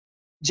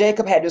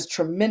 Jacob had this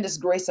tremendous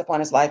grace upon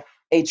his life,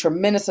 a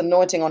tremendous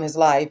anointing on his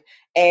life,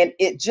 and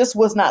it just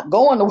was not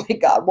going the way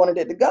God wanted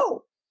it to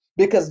go.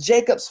 Because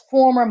Jacob's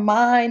former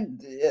mind,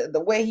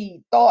 the way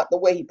he thought, the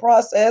way he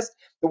processed,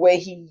 the way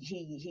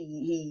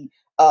he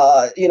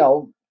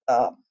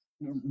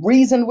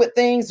reasoned with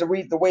things,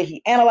 the way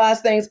he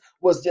analyzed things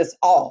was just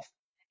off,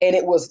 and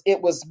it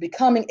was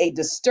becoming a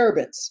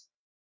disturbance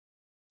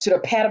to the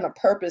pattern of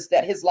purpose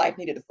that his life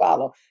needed to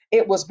follow.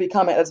 It was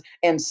becoming,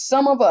 and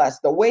some of us,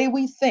 the way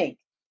we think,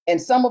 and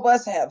some of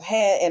us have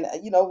had, and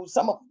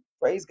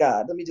praise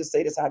God, let me just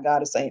say this how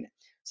God is saying it.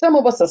 Some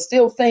of us are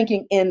still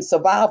thinking in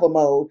survival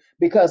mode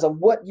because of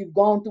what you've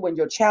gone through in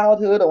your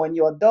childhood or in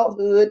your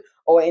adulthood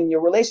or in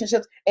your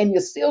relationships, and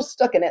you're still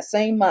stuck in that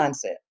same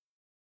mindset.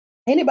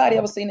 Anybody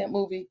ever seen that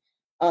movie?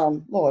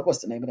 Lord, what's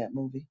the name of that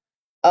movie?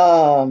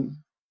 Um,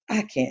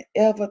 I can't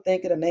ever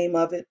think of the name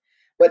of it.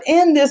 But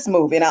in this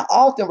movie, and I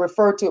often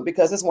refer to it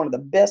because it's one of the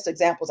best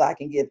examples I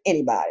can give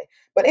anybody.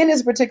 But in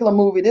this particular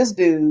movie, this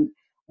dude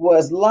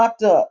was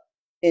locked up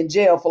in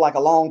jail for like a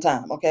long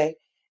time, okay?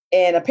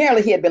 And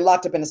apparently he had been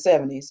locked up in the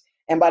 70s.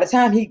 And by the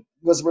time he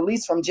was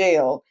released from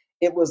jail,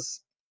 it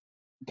was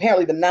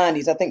apparently the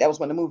 90s. I think that was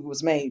when the movie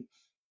was made,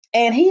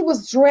 and he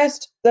was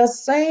dressed the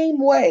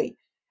same way.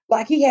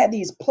 Like he had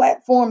these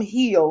platform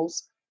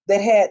heels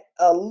that had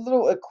a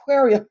little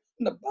aquarium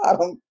in the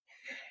bottom.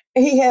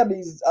 He had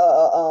these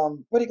what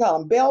do you call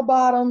them, bell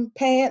bottom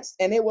pants,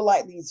 and they were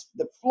like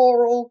the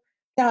floral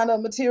kind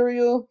of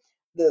material,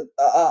 the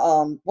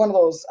one of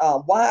those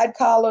wide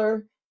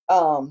collar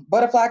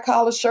butterfly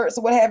collar shirts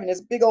or what have you,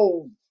 this big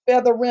old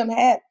feather rim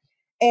hat.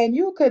 And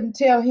you couldn't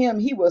tell him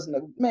he wasn't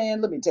a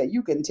man. Let me tell you,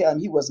 you couldn't tell him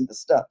he wasn't the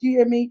stuff. Do you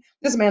hear me?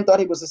 This man thought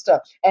he was the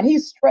stuff, and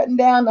he's strutting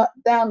down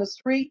the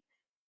street,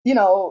 you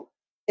know,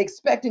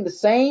 expecting the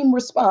same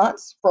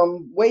response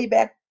from way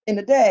back in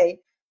the day.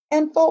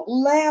 And folk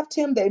laughed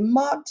him, they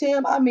mocked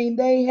him. I mean,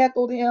 they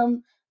heckled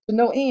him to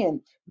no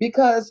end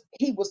because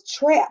he was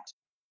trapped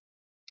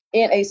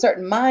in a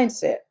certain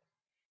mindset.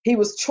 He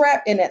was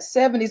trapped in that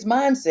 70s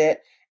mindset,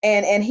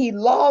 and he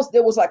lost.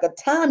 There was like a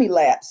time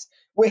elapse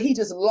where he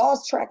just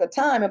lost track of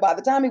time. And by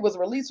the time he was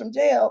released from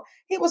jail,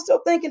 he was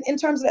still thinking in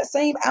terms of that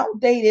same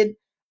outdated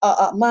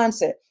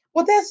mindset.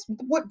 Well, that's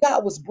what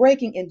God was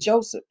breaking in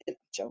Jacob.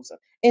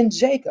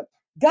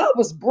 God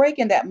was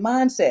breaking that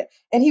mindset.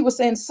 And he was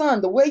saying,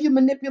 son, the way you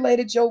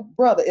manipulated your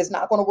brother is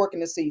not going to work in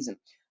this season.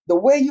 The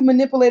way you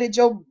manipulated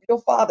your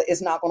father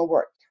is not going to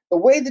work. The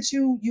way that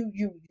you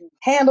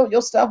handled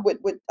your stuff with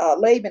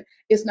Laban,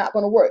 it's not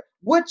going to work.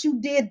 What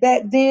you did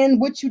back then,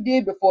 what you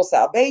did before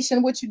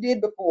salvation, what you did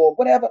before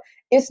whatever,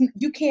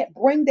 you can't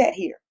bring that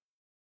here.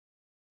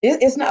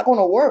 It's not going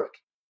to work.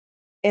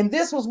 And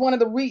this was one of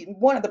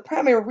the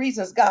primary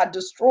reasons God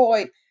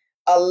destroyed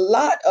a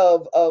lot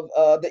of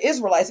the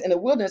Israelites in the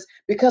wilderness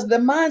because of the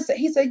mindset.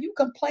 He said, "You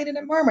complaining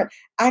and murmuring.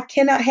 I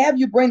cannot have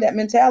you bring that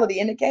mentality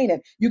into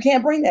Canaan. You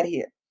can't bring that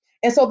here."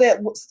 And so that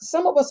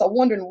some of us are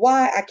wondering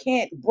why I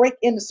can't break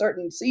into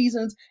certain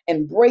seasons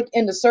and break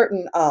into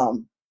certain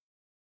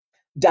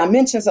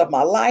dimensions of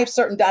my life,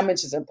 certain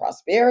dimensions in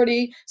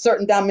prosperity,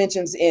 certain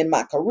dimensions in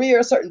my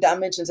career, certain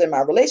dimensions in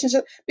my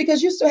relationship,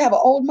 because you still have an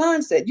old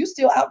mindset. You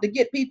still out to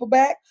get people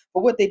back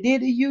for what they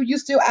did to you. You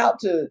still out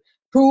to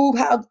prove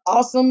how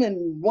awesome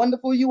and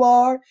wonderful you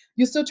are.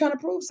 You're still trying to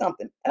prove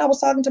something. And I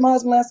was talking to my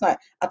husband last night.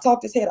 I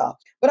talked his head off.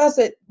 But I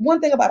said, one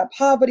thing about a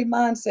poverty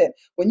mindset,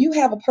 when you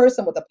have a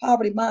person with a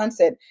poverty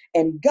mindset,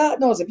 and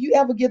God knows if you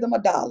ever give them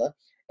 $1,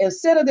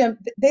 instead of them,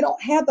 they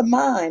don't have the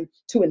mind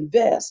to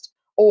invest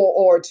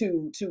or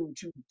to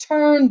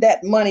turn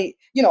that money,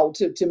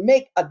 to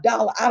make $1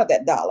 out of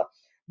that dollar.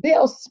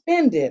 They'll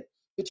spend it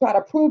to try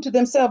to prove to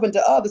themselves and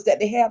to others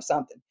that they have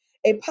something.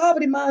 A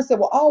poverty mindset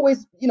will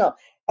always,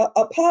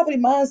 a poverty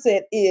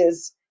mindset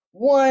is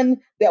one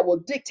that will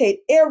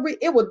dictate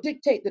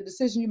the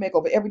decision you make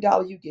over every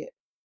dollar you get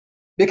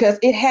because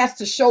it has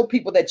to show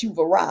people that you've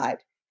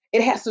arrived.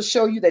 It has to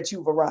show you that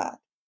you've arrived.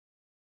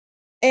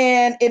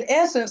 And in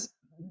essence,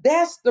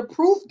 that's the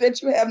proof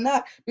that you have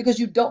not, because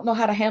you don't know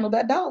how to handle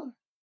that dollar.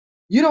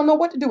 You don't know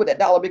what to do with that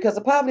dollar because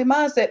the poverty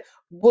mindset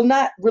will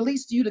not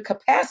release to you the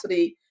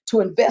capacity to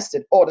invest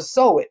it or to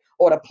sow it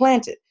or to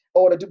plant it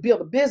or to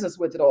build a business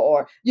with it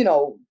or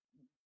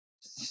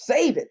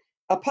save it.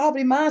 A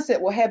poverty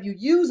mindset will have you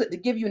use it to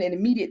give you an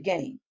immediate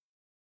gain.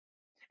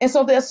 And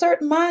so there are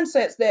certain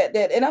mindsets that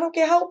and I don't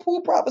care how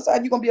poor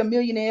prophesied you're gonna be a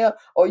millionaire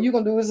or you're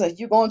gonna do this,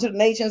 you're going to the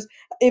nations.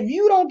 If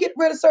you don't get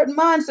rid of certain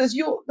mindsets,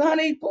 you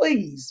honey,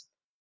 please.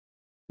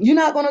 You're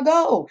not going to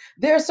go.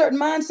 There are certain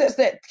mindsets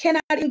that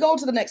cannot even go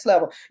to the next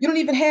level. You don't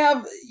even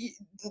have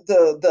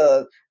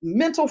the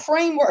mental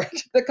framework,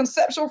 the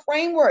conceptual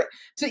framework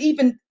to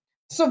even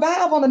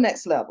survive on the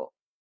next level.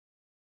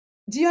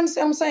 Do you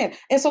understand what I'm saying?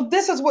 And so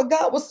this is what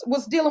God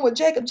was dealing with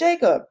Jacob.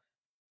 Jacob,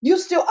 you're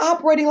still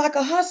operating like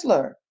a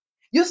hustler.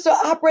 You're still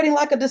operating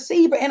like a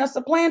deceiver and a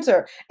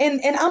supplanter.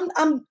 And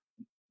I'm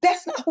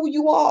that's not who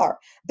you are.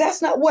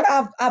 That's not what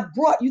I've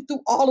brought you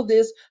through all of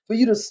this for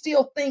you to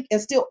still think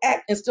and still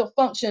act and still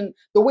function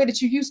the way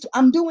that you used to.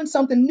 I'm doing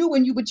something new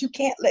in you, but you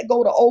can't let go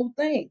of the old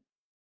thing.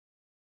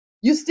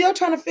 You're still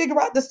trying to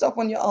figure out this stuff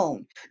on your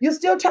own. You're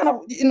still trying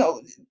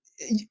to,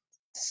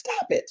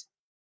 stop it.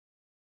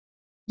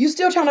 You're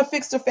still trying to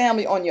fix the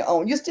family on your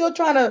own. You're still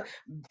trying to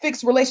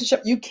fix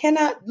relationship. You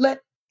cannot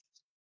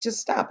just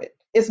stop it.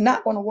 It's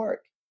not going to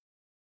work.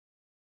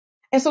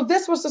 And so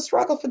this was the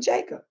struggle for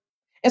Jacob.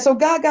 And so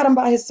God got him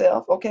by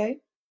himself, okay?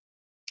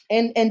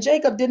 And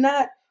Jacob did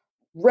not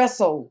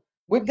wrestle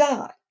with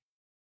God.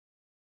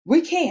 We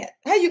can't.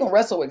 How you gonna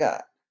wrestle with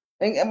God?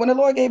 And when the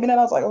Lord gave me that,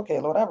 I was like, okay,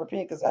 Lord, I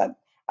repent because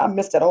I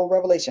missed that whole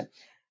revelation.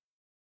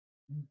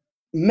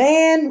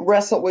 Man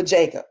wrestled with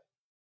Jacob,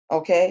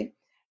 okay?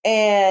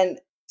 And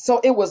so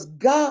it was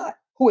God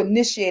who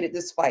initiated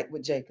this fight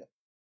with Jacob.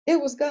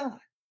 It was God.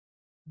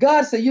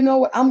 God said, you know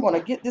what? I'm gonna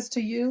get this to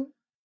you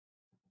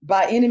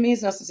by any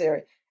means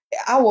necessary.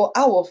 I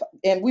will,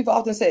 and we've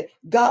often said,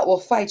 God will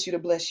fight you to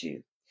bless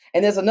you.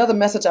 And there's another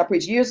message I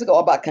preached years ago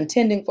about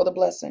contending for the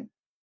blessing.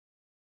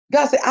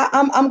 God said,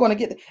 I'm going to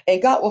get it.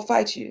 And God will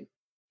fight you.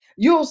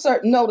 You'll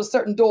notice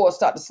certain doors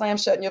start to slam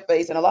shut in your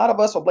face. And a lot of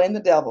us will blame the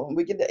devil. And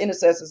we get the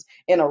intercessors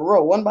in a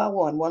row, one by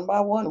one, one by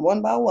one,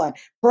 one by one.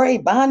 Pray,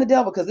 bind the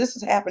devil, because this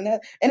is happening.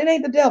 And it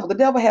ain't the devil. The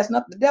devil has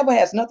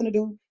nothing to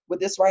do with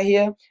this right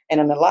here.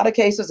 And in a lot of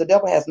cases, the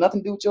devil has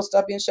nothing to do with your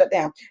stuff being shut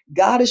down.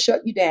 God is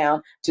shutting you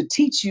down to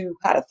teach you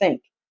how to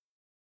think.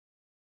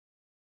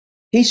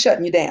 He's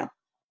shutting you down.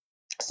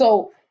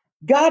 So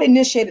God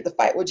initiated the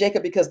fight with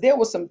Jacob because there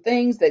were some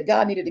things that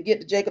God needed to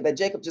get to Jacob that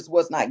Jacob just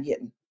was not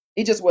getting.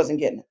 He just wasn't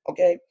getting it.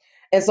 Okay.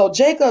 And so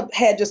Jacob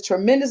had this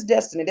tremendous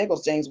destiny. There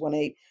goes James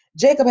 1:8.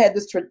 Jacob had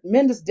this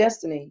tremendous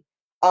destiny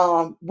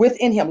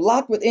within him,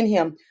 locked within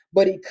him,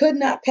 but he could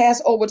not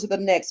pass over to the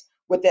next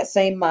with that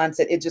same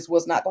mindset. It just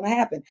was not going to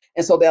happen.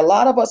 And so there are a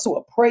lot of us who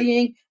are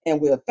praying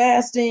and we're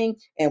fasting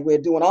and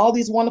we're doing all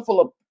these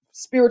wonderful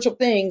spiritual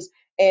things.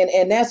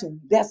 And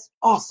that's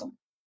awesome.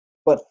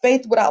 But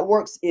faith without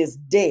works is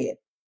dead.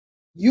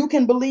 You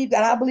can believe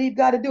that I believe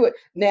God to do it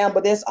now,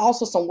 but there's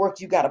also some work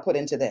you got to put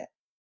into that.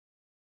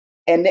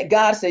 And that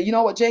God said, you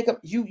know what, Jacob,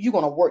 you're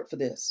gonna work for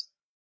this.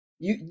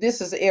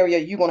 This is the area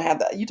you're gonna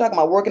have you talking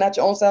about working out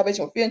your own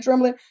salvation with fear and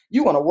trembling.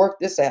 You're gonna work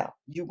this out.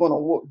 You're gonna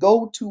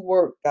go to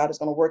work. God is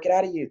gonna work it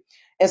out of you.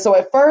 And so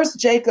at first,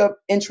 Jacob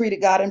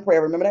entreated God in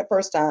prayer. Remember that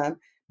first time.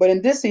 But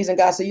in this season,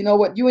 God said, you know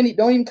what, don't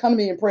even come to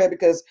me in prayer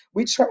because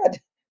we tried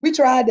that.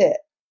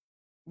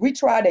 We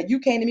tried that. You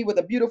came to me with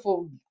a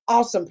beautiful,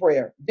 awesome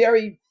prayer,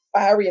 very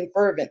fiery and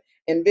fervent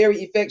and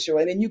very effectual.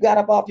 And then you got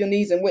up off your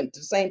knees and went to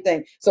the same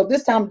thing. So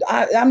this time,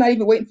 I'm not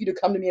even waiting for you to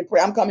come to me in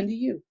prayer. I'm coming to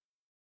you.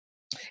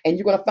 And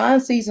you're going to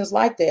find seasons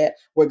like that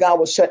where God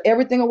will shut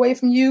everything away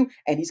from you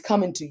and he's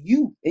coming to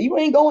you. And you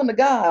ain't going to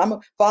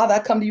God. Father, I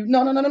come to you.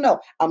 No, no, no, no, no.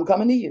 I'm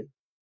coming to you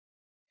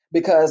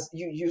because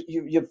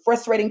you're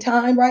frustrating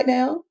time right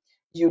now.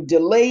 You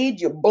delayed,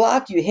 you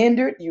blocked, you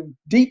hindered, you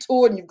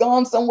detoured, and you've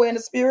gone somewhere in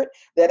the spirit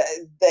that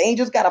the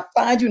angels got to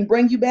find you and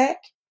bring you back.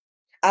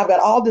 I've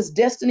got all this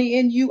destiny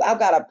in you. I've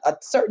got a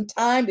certain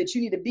time that you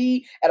need to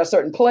be at a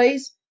certain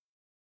place,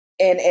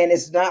 and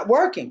it's not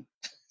working.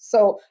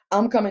 So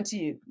I'm coming to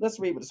you. Let's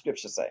read what the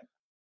scriptures say.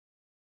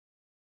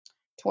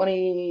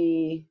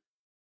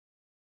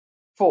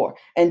 24.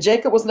 And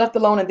Jacob was left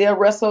alone, and there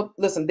wrestled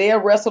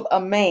a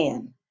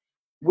man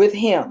with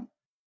him.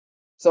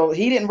 So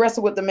he didn't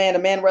wrestle with the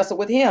man wrestled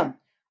with him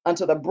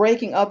until the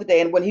breaking of the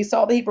day. And when he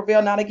saw that he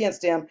prevailed not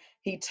against him,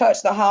 he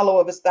touched the hollow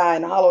of his thigh,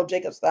 and the hollow of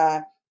Jacob's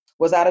thigh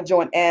was out of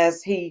joint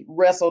as he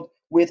wrestled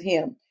with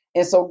him.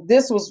 And so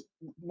this was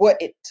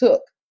what it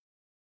took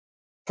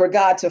for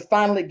God to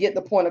finally get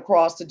the point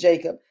across to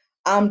Jacob.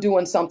 I'm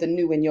doing something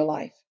new in your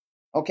life.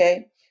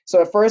 Okay.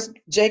 So at first,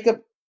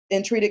 Jacob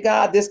entreated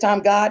God. This time,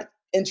 God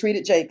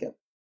entreated Jacob,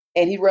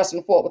 and he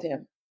wrestled and fought with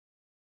him.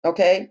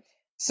 Okay.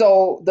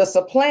 So the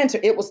supplanter,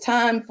 it was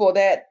time for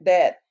that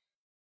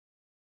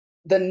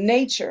the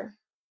nature,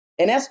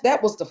 and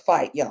that was the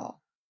fight, y'all.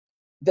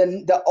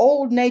 The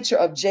old nature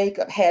of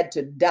Jacob had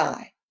to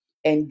die.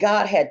 and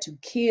God had to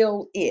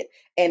kill it.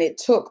 And it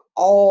took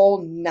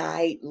all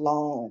night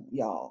long,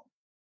 y'all.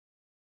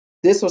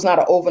 This was not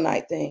an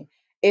overnight thing.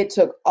 It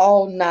took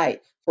all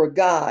night for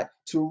God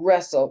to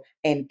wrestle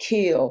and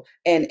kill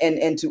and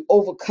to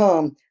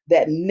overcome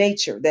that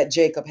nature that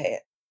Jacob had.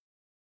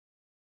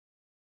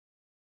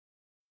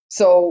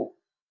 So,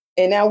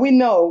 and now we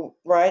know,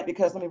 right?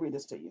 Because let me read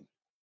this to you.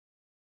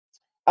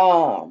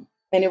 And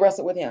he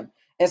wrestled with him.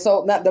 And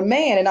so now the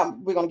man,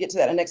 and we're going to get to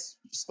that in the next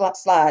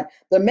slide.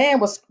 The man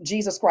was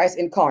Jesus Christ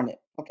incarnate.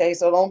 Okay,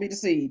 so don't be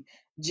deceived.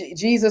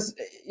 Jesus,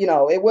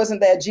 it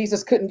wasn't that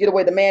Jesus couldn't get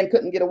away, the man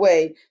couldn't get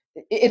away.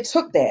 It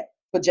took that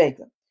for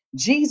Jacob.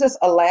 Jesus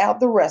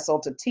allowed the wrestle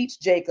to teach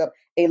Jacob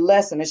a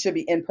lesson. It should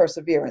be in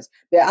perseverance.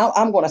 That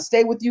I'm going to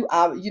stay with you.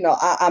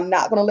 I'm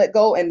not going to let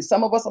go. And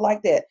some of us are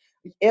like that.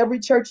 Every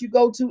church you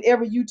go to,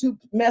 every YouTube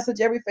message,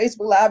 every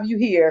Facebook Live you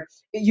hear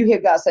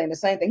God saying the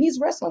same thing. He's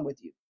wrestling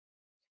with you.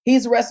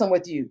 He's wrestling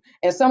with you.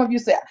 And some of you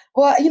say,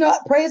 well,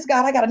 praise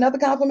God, I got another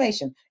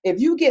confirmation.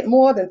 If you get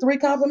more than 3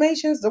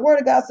 confirmations, the word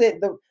of God said,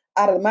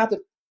 out of the mouth of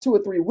 2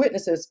 or 3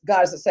 witnesses,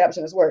 God is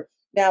establishing his word.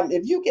 Now,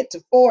 if you get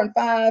to 4 and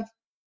 5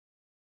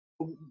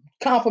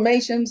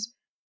 confirmations,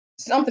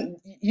 something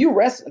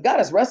God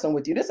is wrestling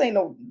with you. This ain't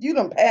you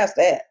done passed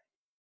that.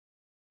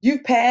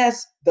 You've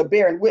passed the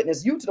bearing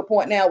witness. You to the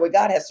point now where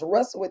God has to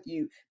wrestle with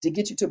you to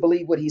get you to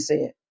believe what he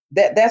said.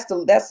 That's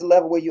the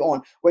level where you're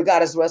on, where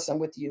God is wrestling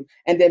with you.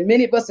 And then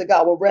many of us that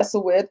God will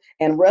wrestle with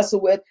and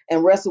wrestle with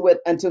and wrestle with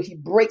until he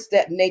breaks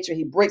that nature,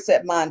 he breaks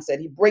that mindset,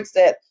 he breaks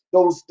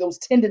those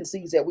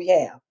tendencies that we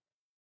have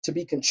to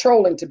be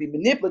controlling, to be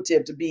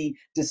manipulative, to be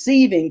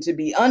deceiving, to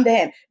be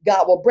underhand.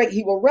 God will break,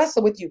 he will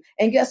wrestle with you.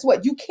 And guess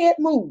what? You can't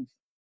move.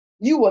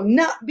 You will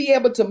not be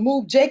able to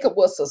move. Jacob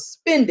was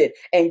suspended,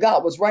 and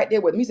God was right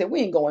there with him. He said, we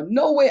ain't going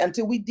nowhere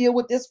until we deal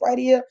with this right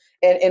here.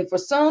 And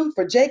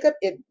for Jacob,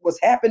 it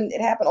happened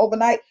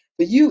overnight.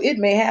 For you, it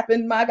may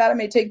happen, my God, it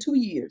may take 2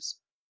 years.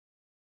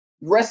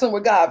 Wrestling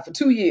with God for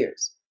 2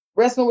 years.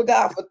 Wrestling with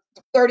God for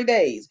 30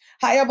 days.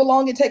 However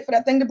long it takes for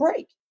that thing to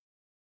break.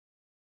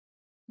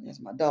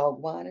 There's my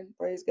dog whining,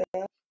 praise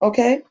God.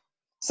 Okay,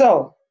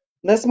 so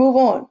let's move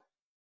on.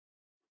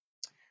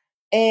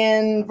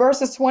 In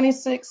verses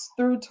 26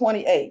 through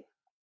 28.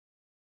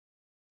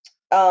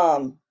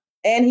 And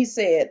he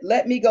said,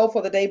 let me go,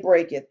 for the day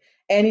breaketh.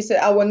 And he said,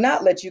 I will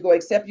not let you go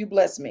except you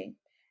bless me.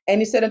 And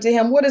he said unto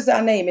him, what is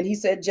thy name? And he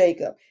said,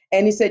 Jacob.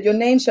 And he said, your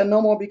name shall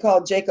no more be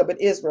called Jacob, but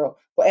Israel.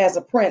 For as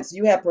a prince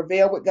you have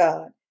prevailed with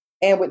God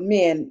and with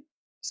men.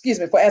 Excuse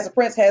me. For as a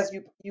prince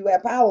you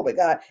have power with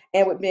God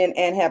and with men,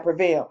 and have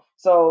prevailed.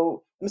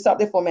 So let me stop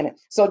there for a minute.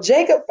 So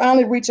Jacob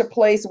finally reached a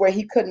place where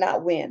he could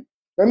not win.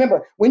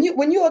 Remember, when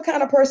you're a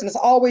kind of person that's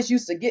always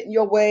used to getting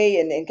your way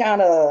and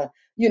kind of,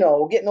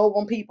 getting over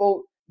on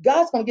people,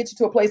 God's going to get you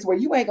to a place where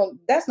you won't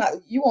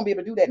be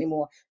able to do that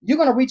anymore. You're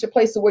going to reach a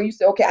place to where you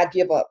say, okay, I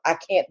give up. I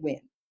can't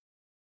win.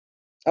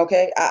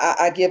 Okay,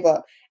 I give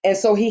up. And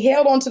so he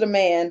held on to the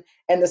man,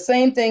 and the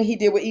same thing he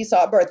did with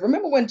Esau at birth.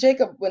 Remember when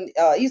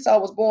Esau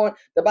was born,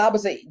 the Bible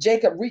said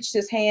Jacob reached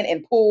his hand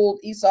and pulled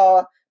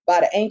Esau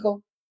by the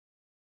ankle,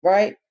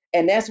 right?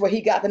 And that's where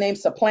he got the name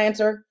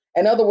supplanter.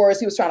 In other words,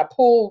 he was trying to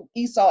pull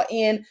Esau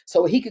in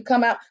so he could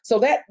come out. So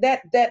that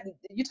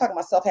you're talking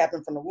about stuff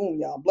happening from the womb,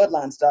 y'all,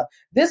 bloodline stuff.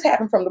 This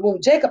happened from the womb.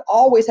 Jacob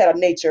always had a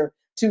nature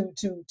to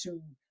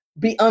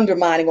be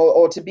undermining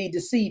or to be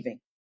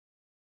deceiving.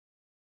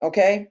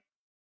 Okay,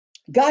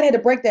 God had to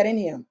break that in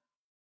him.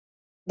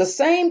 The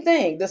same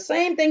thing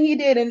he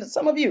did. And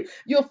some of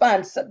you'll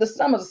find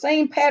some of the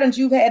same patterns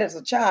you've had as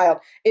a child.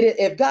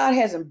 If God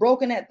hasn't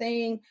broken that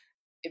thing,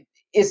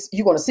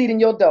 you're going to see it in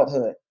your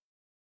adulthood.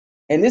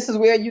 And this is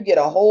where you get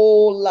a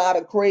whole lot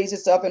of crazy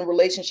stuff in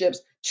relationships.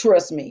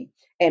 Trust me.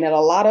 And then a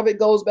lot of it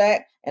goes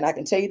back, and I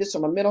can tell you this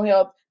from a mental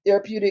health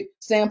therapeutic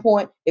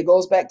standpoint, it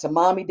goes back to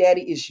mommy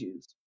daddy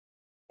issues.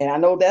 And I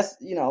know that's,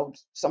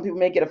 some people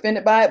may get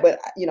offended by it, but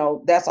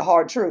that's a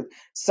hard truth.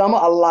 A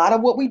lot of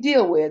what we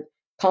deal with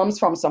comes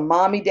from some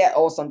mommy dad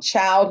or some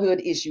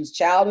childhood issues,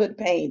 childhood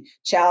pain,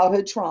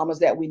 childhood traumas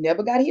that we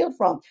never got healed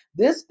from.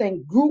 This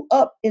thing grew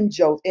up in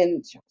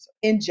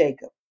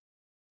Jacob,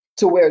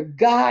 to where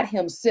God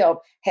himself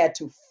had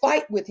to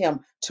fight with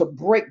him to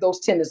break those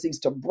tendencies,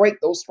 to break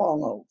those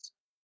strongholds.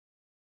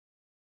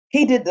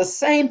 He did the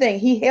same thing.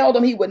 He held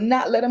him. He would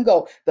not let him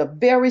go. The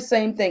very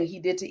same thing he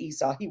did to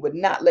Esau. He would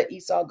not let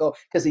Esau go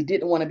because he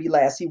didn't want to be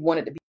last. He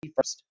wanted to be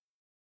first.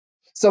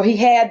 So he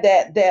had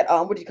that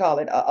what do you call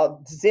it? A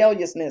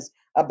zealousness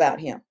about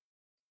him.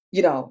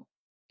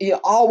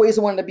 Always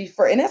wanted to be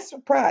first. And that's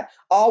pride.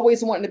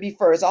 Always wanting to be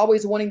first.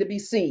 Always wanting to be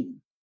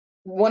seen.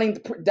 Wanting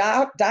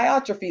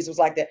Diotrephes was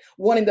like that,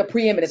 wanting the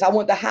preeminence. I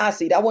want the high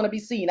seat. I want to be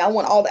seen. I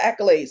want all the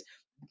accolades.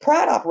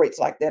 Pride operates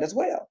like that as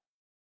well.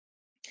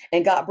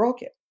 And God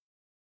broke it.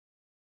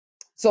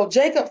 So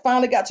Jacob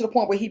finally got to the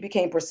point where he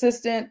became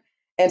persistent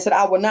and said,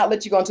 I will not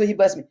let you go until he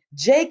blessed me.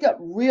 Jacob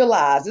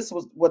realized this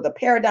was the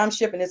paradigm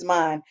shift in his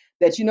mind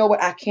that, you know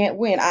what, I can't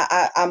win.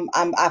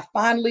 I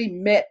finally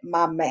met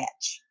my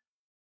match.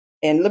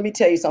 And let me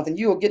tell you something,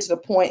 you will get to the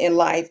point in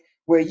life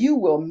where you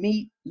will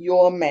meet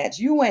your match.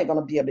 You ain't going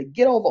to be able to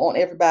get over on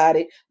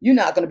everybody. You're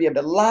not going to be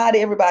able to lie to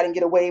everybody and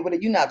get away with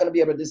it. You're not going to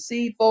be able to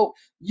deceive folk.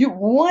 You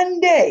one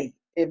day,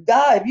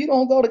 if you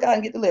don't go to God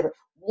and get delivered,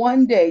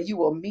 one day you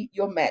will meet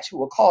your match who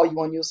will call you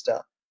on your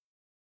stuff.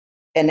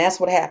 And that's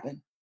what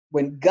happened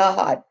when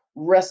God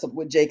wrestled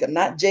with Jacob,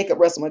 not Jacob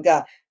wrestled with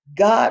God.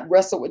 God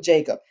wrestled with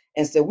Jacob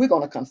and said, we're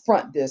going to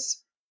confront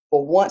this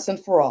for once and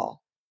for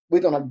all.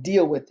 We're going to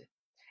deal with it.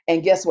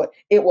 And guess what?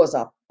 It was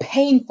a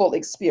painful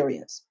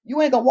experience.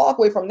 You ain't going to walk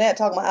away from that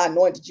talking about how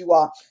anointed you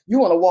are. You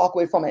want to walk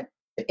away from it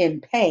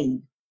in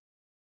pain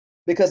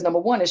because number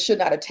one, it should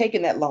not have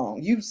taken that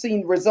long. You've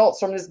seen results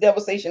from this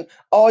devastation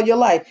all your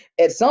life.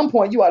 At some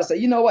point, you ought to say,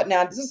 you know what?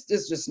 Now, this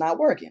is just not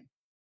working.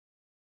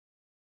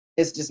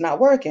 It's just not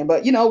working.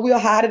 But we'll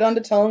hide it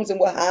under tongues and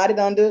we'll hide it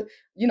under,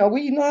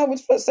 we know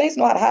how saints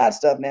know how to hide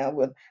stuff now.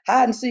 With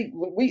hide and seek,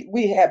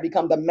 we have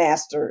become the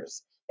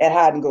masters at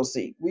hide and go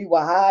seek. We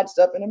will hide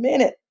stuff in a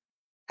minute.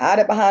 Hide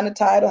it behind the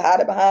title, hide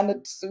it behind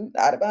the suit,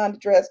 hide it behind the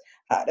dress,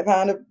 hide it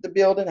behind the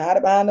building, hide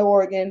it behind the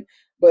organ.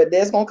 But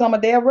there's gonna come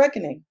a day of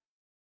reckoning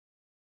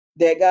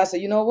that God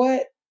said, you know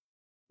what?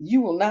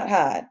 You will not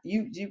hide.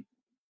 You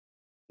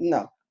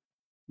no.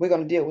 We're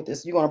gonna deal with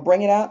this. You're gonna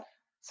bring it out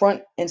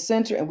front and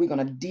center, and we're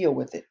gonna deal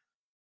with it.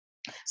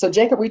 So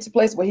Jacob reached a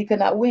place where he could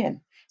not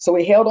win. So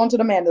he held on to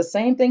the man. The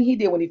same thing he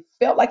did when he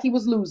felt like he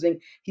was losing,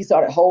 he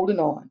started holding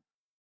on.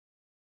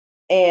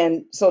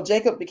 And so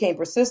Jacob became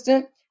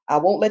persistent. I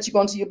won't let you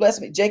go until you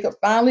bless me. Jacob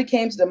finally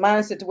came to the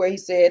mindset to where he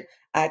said,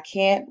 I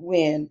can't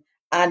win.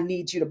 I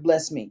need you to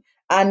bless me.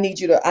 I need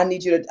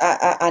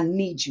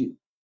you.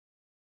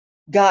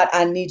 God,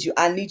 I need you.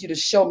 I need you to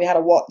show me how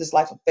to walk this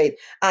life of faith.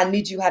 I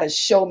need you how to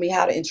show me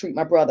how to entreat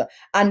my brother.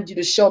 I need you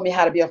to show me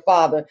how to be a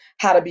father,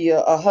 how to be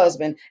a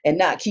husband, and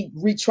not keep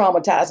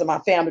re-traumatizing my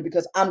family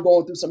because I'm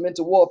going through some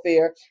mental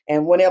warfare.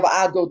 And whenever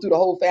I go through, the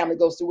whole family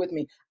goes through with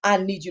me. I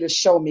need you to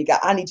show me, God.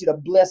 I need you to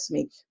bless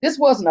me. This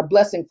wasn't a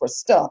blessing for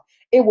stuff.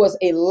 It was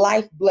a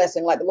life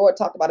blessing, like the Lord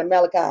talked about in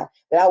Malachi,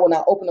 that I will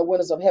now open the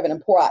windows of heaven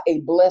and pour out a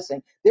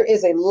blessing. There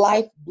is a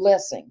life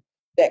blessing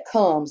that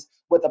comes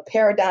with a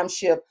paradigm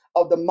shift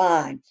of the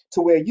mind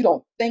to where you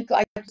don't think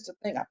like you used to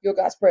think. I feel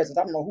God's presence.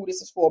 I don't know who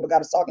this is for, but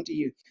God is talking to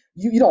you.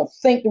 You don't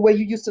think the way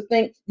you used to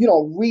think. You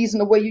don't reason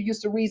the way you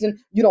used to reason.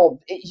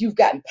 You've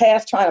gotten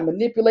past trying to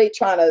manipulate,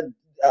 trying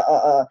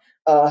to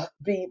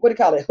be, what do you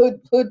call it,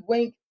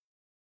 hoodwink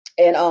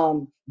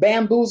and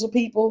bamboozle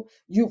people.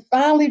 You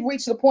finally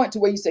reached the point to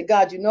where you say,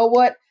 God, you know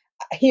what?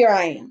 Here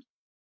I am.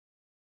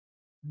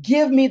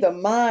 Give me the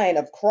mind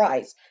of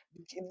Christ.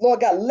 Lord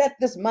God, let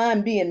this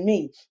mind be in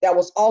me that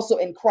was also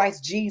in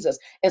Christ Jesus.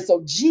 And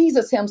so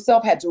Jesus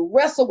himself had to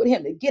wrestle with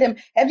him to get him.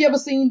 Have you ever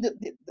seen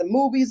the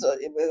movies?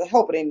 I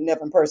hope it ain't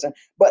never in person,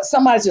 but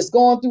somebody's just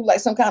going through like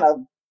some kind of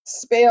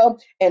spell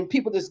and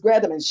people just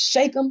grab them and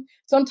shake them.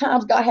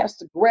 Sometimes God has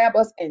to grab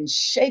us and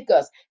shake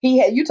us.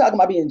 You talking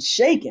about being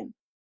shaken.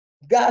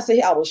 God said,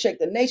 I will shake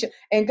the nation.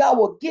 And God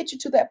will get you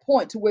to that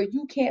point to where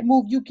you can't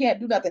move, you can't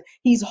do nothing.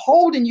 He's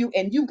holding you,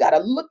 and you got to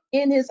look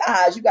in his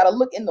eyes. You got to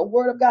look in the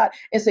word of God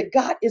and say,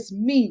 God, it's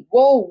me.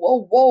 Whoa,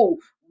 whoa, whoa.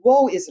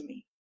 Woe is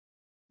me.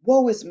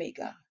 Woe is me,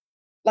 God.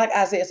 Like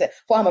Isaiah said,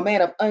 for I'm a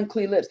man of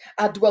unclean lips.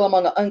 I dwell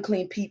among an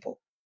unclean people.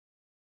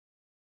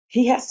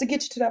 He has to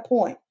get you to that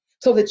point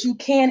so that you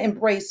can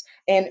embrace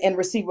and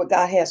receive what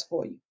God has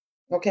for you.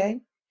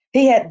 Okay?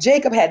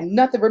 Jacob had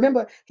nothing.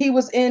 Remember, he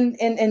was in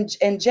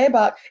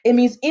Jabbok. It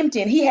means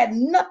empty, and he had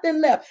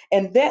nothing left.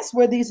 And that's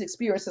where these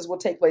experiences will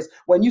take place.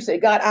 When you say,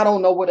 God, I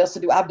don't know what else to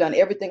do. I've done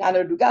everything I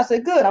know to do. God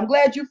said, good. I'm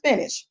glad you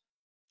finished.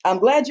 I'm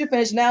glad you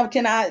finished. Now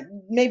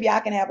maybe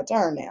I can have a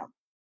turn now.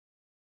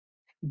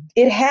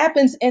 It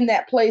happens in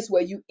that place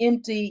where you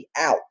empty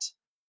out.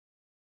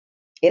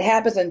 It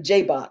happens in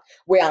Jabbok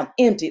where I'm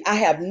emptied. I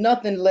have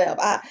nothing left.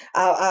 I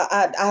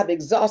have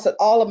exhausted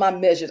all of my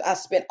measures. I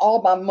spent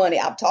all my money.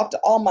 I've talked to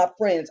all my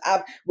friends.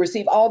 I've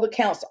received all the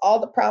counsel, all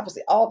the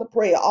prophecy, all the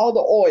prayer, all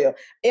the oil,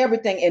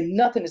 everything, and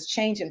nothing is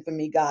changing for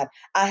me, God.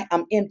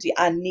 I'm empty.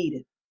 I need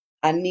it.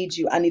 I need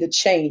you. I need a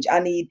change. I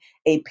need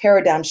a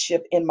paradigm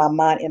shift in my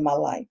mind, in my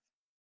life.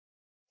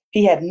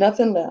 He had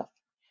nothing left.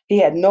 He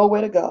had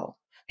nowhere to go.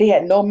 He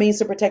had no means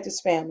to protect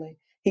his family.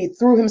 He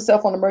threw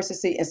himself on the mercy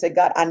seat and said,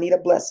 God, I need a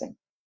blessing.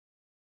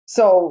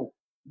 So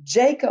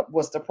Jacob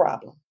was the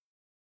problem,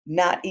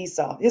 not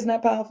Esau. Isn't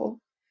that powerful?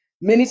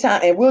 Many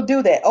times, and we'll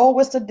do that. Oh,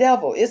 it's the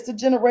devil. It's the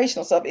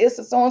generational stuff. It's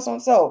the so and so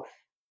and so.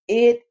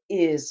 It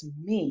is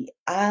me.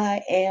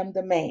 I am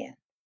the man.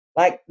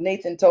 Like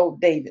Nathan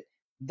told David,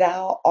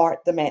 thou art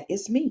the man.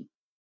 It's me.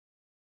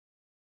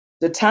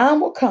 The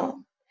time will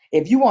come.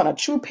 If you want a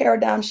true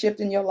paradigm shift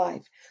in your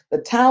life, the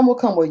time will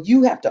come where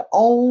you have to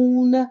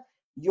own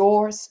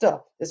your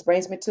stuff. This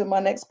brings me to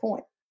my next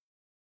point.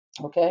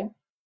 Okay.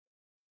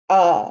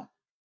 Uh,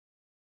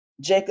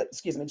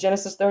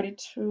 Genesis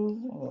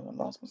 32. Oh, I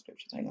lost my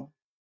scriptures. Hang on.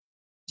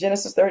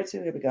 Genesis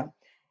 32. Here we go.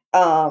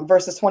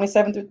 Verses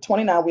 27 through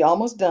 29. We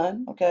almost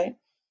done. Okay.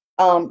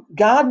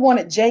 God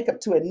wanted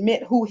Jacob to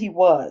admit who he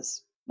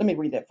was. Let me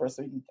read that first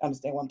so you can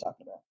understand what I'm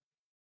talking about.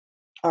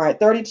 All right.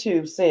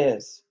 32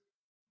 says,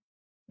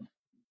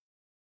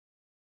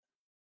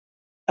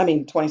 I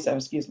mean, 27,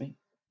 excuse me.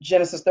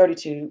 Genesis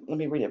 32, let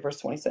me read it, verse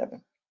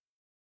 27.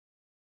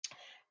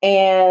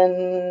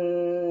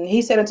 And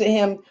he said unto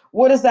him,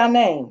 what is thy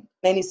name?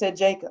 And he said,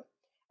 Jacob.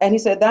 And he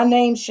said, thy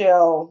name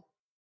shall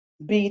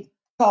be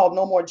called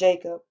no more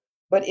Jacob,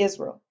 but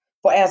Israel.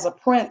 For as a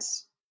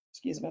prince,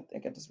 excuse me, I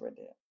think I just read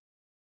that.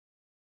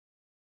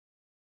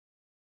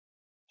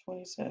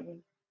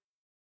 27.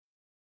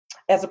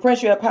 As a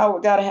prince, you have power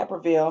with God and have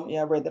prevailed.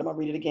 Yeah, I read that. I'm going to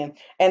read it again.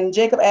 And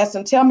Jacob asked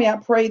him, tell me, I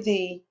pray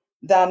thee,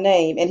 thy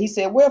name. And he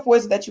said, wherefore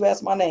is it that you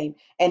ask my name?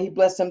 And he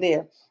blessed him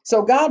there.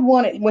 So God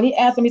wanted, when he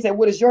asked him, he said,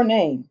 what is your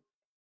name?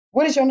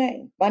 What is your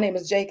name? My name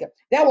is Jacob.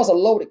 That was a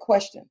loaded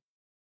question,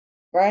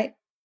 right?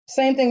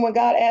 Same thing when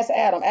God asked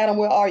Adam, Adam,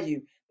 where are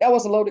you? That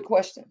was a loaded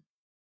question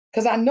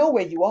because I know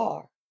where you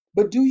are.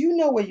 But do you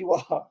know where you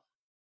are?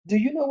 Do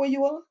you know where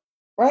you are?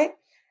 Right?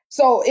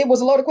 So it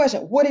was a loaded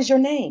question. What is your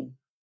name?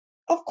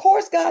 Of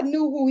course, God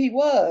knew who he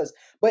was.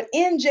 But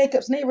in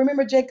Jacob's name,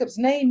 remember, Jacob's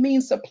name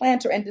means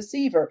supplanter and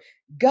deceiver.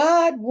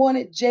 God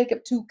wanted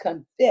Jacob to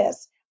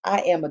confess, I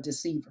am a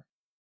deceiver.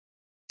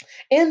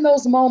 In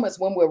those moments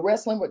when we're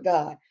wrestling with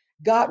God,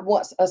 God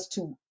wants us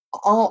to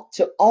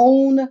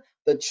own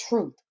the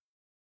truth.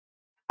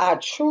 Our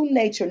true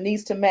nature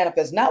needs to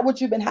manifest, not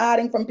what you've been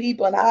hiding from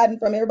people and hiding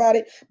from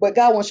everybody, but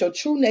God wants your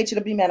true nature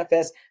to be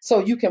manifest so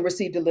you can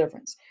receive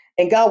deliverance.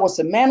 And God wants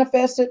to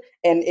manifest it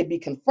and it be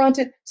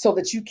confronted so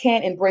that you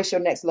can embrace your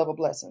next level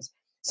blessings.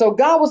 So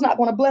God was not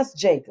going to bless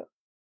Jacob,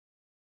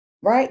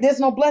 right? There's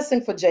no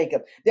blessing for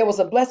Jacob. There was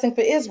a blessing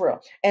for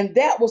Israel. And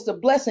that was the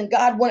blessing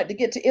God wanted to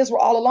get to Israel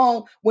all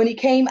along when he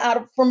came out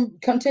of from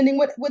contending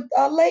with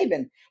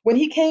Laban. When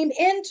he came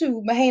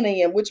into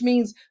Mahanaim, which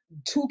means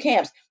two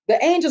camps,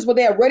 the angels were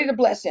there ready to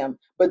bless him,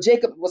 but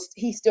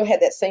he still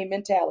had that same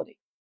mentality.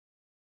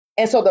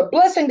 And so the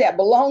blessing that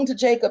belonged to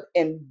Jacob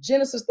in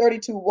Genesis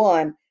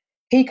 32:1,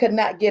 he could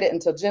not get it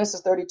until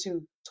Genesis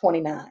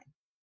 32:29.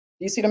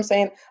 You see what I'm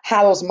saying?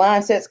 How those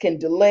mindsets can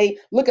delay.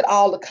 Look at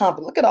all the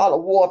conflict. Look at all the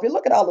warfare.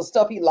 Look at all the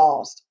stuff he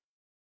lost.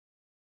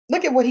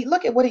 Look at what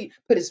he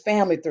put his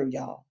family through,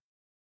 y'all.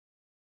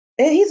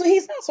 And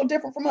he's not so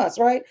different from us,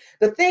 right?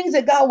 The things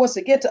that God wants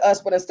to get to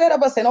us, but instead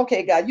of us saying,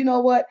 okay, God, you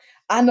know what?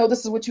 I know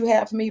this is what you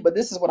have for me, but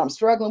this is what I'm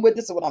struggling with.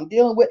 This is what I'm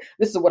dealing with.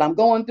 This is what I'm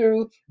going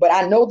through. But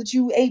I know that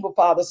you able,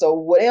 Father. So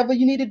whatever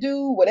you need to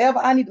do, whatever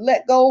I need to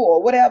let go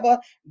or whatever,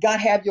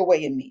 God, have your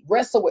way in me.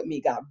 Wrestle with me,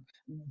 God.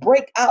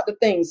 Break out the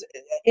things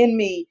in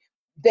me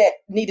that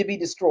need to be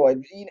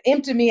destroyed.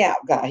 Empty me out,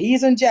 God.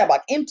 He's in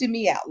Jabbok. Empty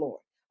me out, Lord,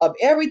 of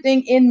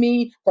everything in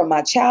me from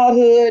my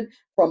childhood,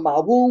 from my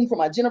womb, from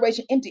my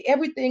generation. Empty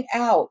everything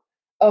out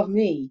of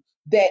me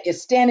that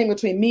is standing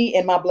between me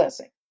and my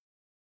blessing.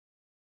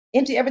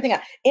 Empty everything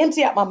out.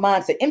 Empty out my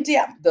mindset. Empty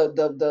out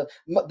the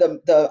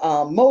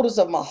motives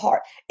of my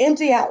heart.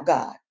 Empty out,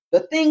 God,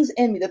 the things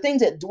in me, the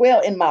things that dwell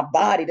in my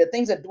body, the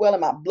things that dwell in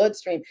my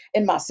bloodstream,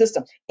 in my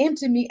system.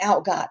 Empty me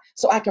out, God,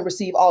 so I can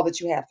receive all that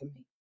you have for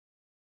me.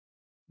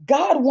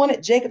 God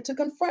wanted Jacob to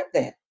confront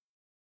that.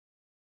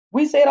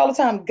 We say it all the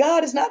time.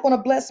 God is not going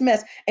to bless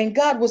mess, and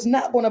God was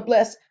not going to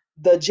bless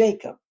the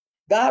Jacob.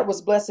 God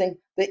was blessing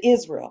the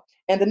Israel,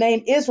 and the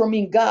name Israel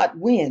means God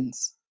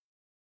wins,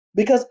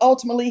 because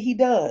ultimately he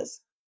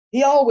does.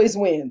 He always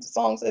wins. The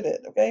song said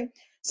it, okay?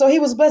 So he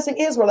was blessing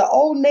Israel. The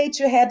old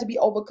nature had to be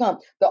overcome.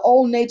 The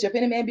old nature, if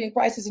any man be in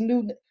Christ, is a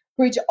new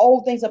creature.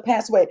 Old things have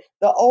passed away.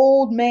 The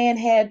old man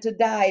had to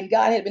die, and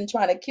God had been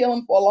trying to kill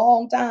him for a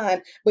long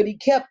time, but he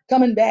kept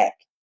coming back.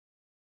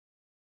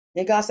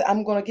 And God said,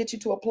 I'm going to get you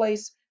to a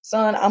place,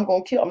 son. I'm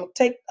going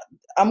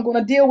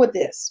to deal with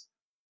this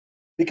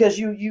because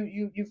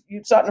you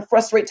starting to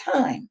frustrate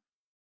time.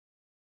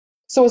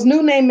 So his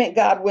new name meant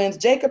God wins.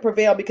 Jacob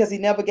prevailed because he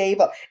never gave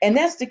up. And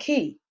that's the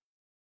key.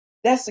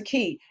 That's the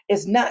key,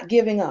 is not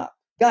giving up.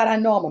 God, I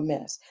know I'm a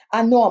mess.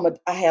 I know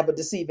I have a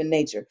deceiving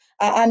nature.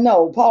 I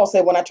know. Paul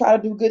said, when I try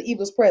to do good,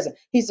 evil is present.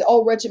 He said,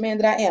 oh, wretched man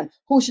that I am,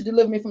 who should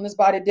deliver me from this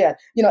body of death?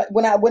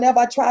 Whenever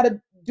I try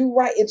to do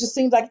right, it just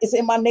seems like it's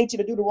in my nature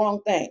to do the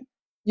wrong thing.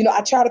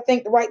 I try to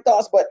think the right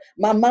thoughts, but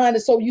my mind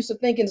is so used to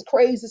thinking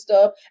crazy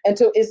stuff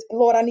until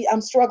Lord, I'm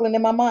struggling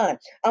in my mind.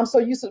 I'm so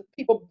used to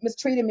people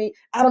mistreating me.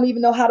 I don't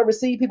even know how to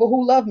receive people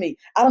who love me.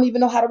 I don't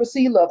even know how to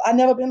receive love. I've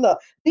never been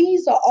loved.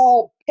 These are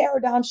all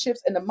paradigm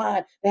shifts in the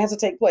mind that has to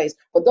take place.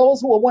 For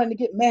those who are wanting to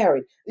get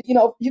married,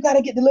 you got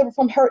to get delivered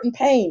from hurt and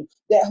pain,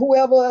 that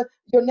whoever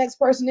your next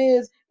person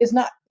is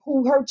not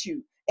who hurt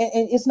you. And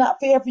it's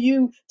not fair for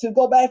you to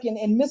go back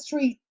and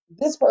mistreat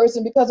this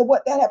person because of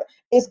what that happened.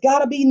 It's got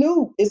to be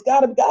new.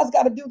 God's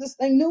got to do this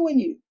thing new in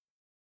you.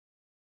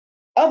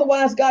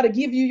 Otherwise, God will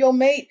give you your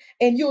mate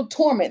and you'll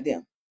torment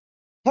them.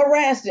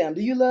 Harass them.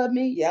 Do you love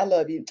me? Yeah, I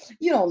love you.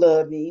 You don't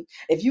love me.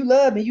 If you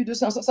love me, you do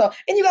something.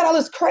 And you got all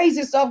this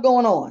crazy stuff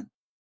going on.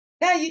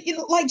 Now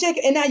you like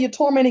Jacob, and now you're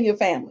tormenting your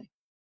family.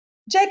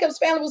 Jacob's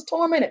family was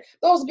tormented.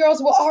 Those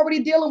girls were already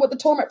dealing with the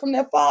torment from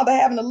their father,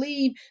 having to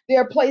leave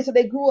their place that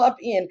they grew up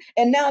in.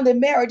 And now they're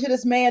married to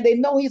this man. They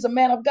know he's a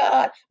man of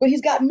God, but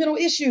he's got mental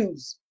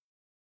issues.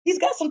 He's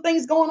got some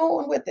things going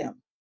on with him.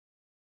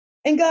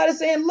 And God is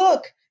saying,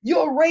 look,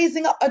 You're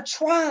raising up a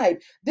tribe.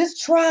 This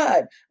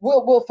tribe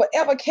will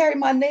forever carry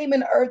my name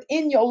in the earth.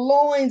 In your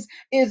loins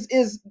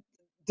is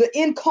the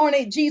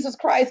incarnate Jesus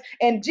Christ.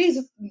 And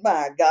Jesus,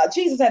 my God,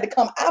 Jesus had to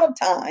come out of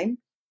time.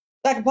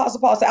 Like Apostle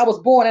Paul said, I was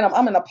born and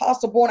I'm an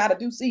apostle born out of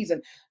due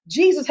season.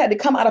 Jesus had to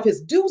come out of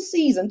his due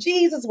season.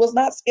 Jesus was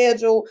not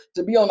scheduled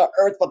to be on the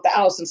earth for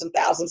thousands and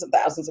thousands and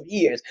thousands of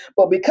years.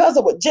 But because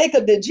of what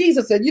Jacob did,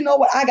 Jesus said, you know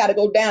what? I got to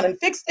go down and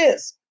fix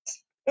this.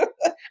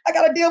 I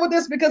got to deal with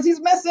this because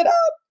he's messed it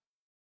up.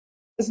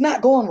 It's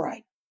not going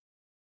right.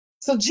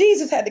 So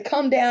Jesus had to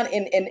come down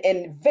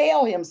and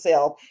veil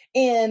himself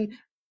in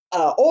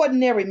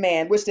ordinary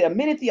man, which there are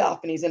many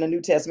theophanies in the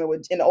New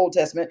Testament, in the Old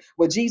Testament,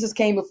 where Jesus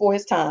came before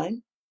his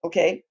time.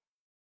 Okay.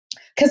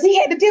 Because he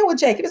had to deal with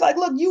Jacob. He's like,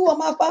 look, you are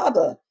my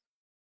father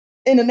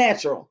in the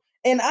natural.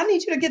 And I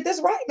need you to get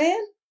this right, man.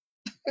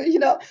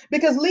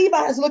 Because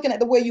Levi is looking at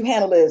the way you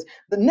handle this.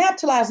 The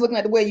Naphtali is looking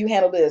at the way you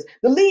handle this.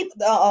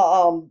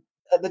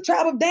 The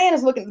tribe of Dan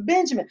is looking at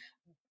Benjamin.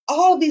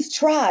 All of these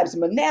tribes,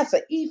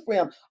 Manasseh,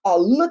 Ephraim, are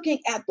looking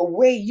at the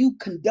way you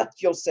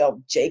conduct yourself,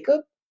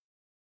 Jacob.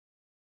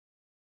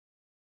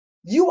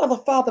 You are the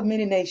father of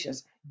many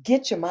nations.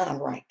 Get your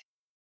mind right.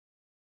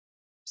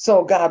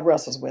 So God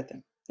wrestles with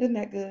him. Isn't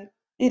that good?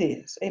 It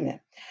is. Amen.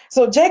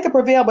 So Jacob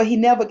prevailed, but he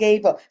never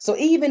gave up. So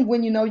even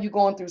when you know you're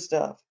going through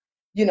stuff,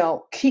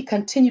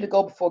 continue to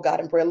go before God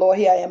and pray. Lord,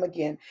 here I am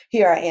again.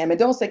 Here I am. And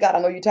don't say, God, I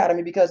know you're tired of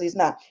me, because he's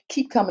not.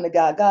 Keep coming to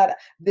God. God,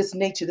 this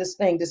nature, this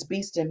thing, this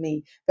beast in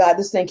me, God,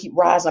 this thing keep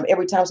rising up.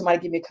 Every time somebody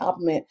give me a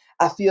compliment,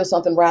 I feel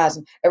something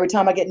rising. Every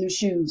time I get new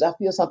shoes, I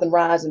feel something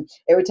rising.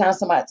 Every time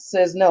somebody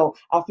says no,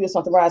 I feel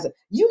something rising.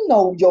 You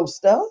know your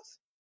stuff.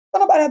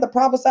 Don't nobody have to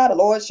prophesy. The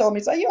Lord showed me.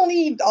 So you don't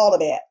need all of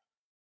that.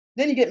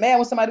 Then you get mad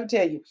when somebody will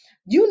tell you,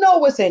 you know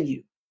what's in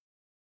you.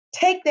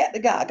 Take that to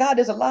God. God,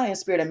 there's a lying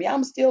spirit in me.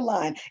 I'm still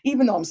lying,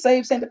 even though I'm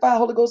saved, sanctified,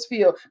 Holy Ghost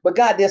filled. But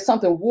God, there's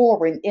something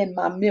warring in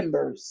my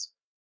members.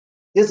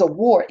 There's a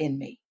war in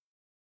me.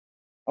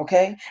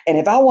 Okay. And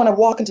if I want to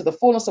walk into the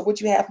fullness of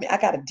what you have for me, I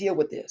got to deal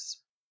with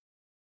this.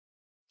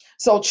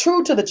 So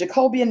true to the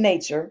Jacobian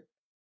nature,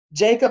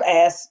 Jacob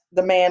asked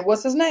the man,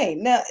 what's his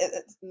name? Now,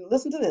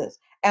 listen to this.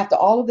 After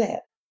all of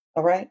that,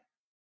 all right,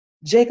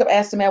 Jacob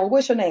asked the man, well,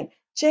 what's your name?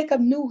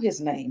 Jacob knew his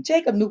name.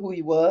 Jacob knew who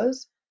he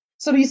was.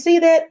 So do you see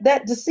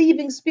that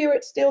deceiving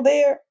spirit still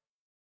there?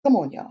 Come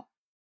on, y'all.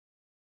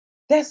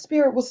 That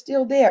spirit was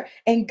still there.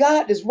 And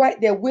God is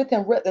right there with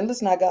him. And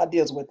listen how God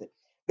deals with it.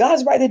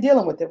 God's right there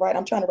dealing with it, right?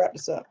 I'm trying to wrap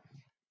this up.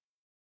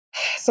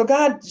 So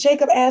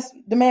Jacob asked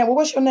the man, well,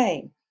 what's your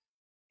name?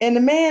 And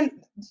the man,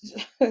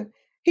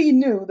 he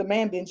knew, the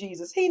man being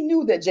Jesus, he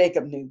knew that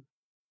Jacob knew.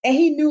 And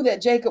he knew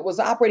that Jacob was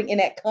operating in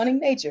that cunning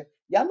nature.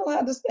 Y'all know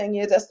how this thing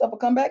is. That stuff will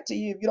come back to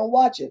you if you don't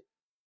watch it.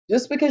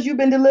 Just because you've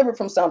been delivered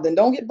from something,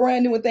 don't get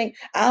brand new and think,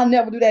 I'll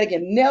never do that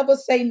again. Never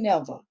say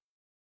never.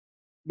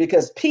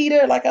 Because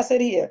Peter, like I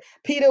said here,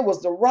 Peter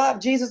was the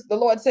rock. Jesus, the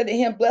Lord said to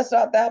him, blessed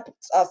art thou,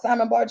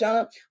 Simon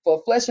Bar-Jonah,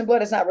 for flesh and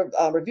blood has not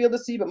revealed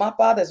this to you, but my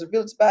Father has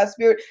revealed it by his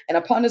Spirit. And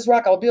upon this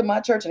rock I will build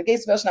my church, and the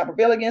gates of hell shall not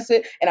prevail against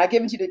it. And I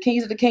give unto you the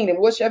keys of the kingdom,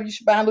 whatsoever you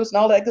should bind loose, and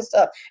all that good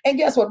stuff. And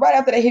guess what? Right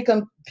after that, here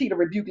comes Peter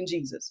rebuking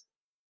Jesus.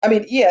 I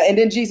mean, yeah, and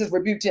then Jesus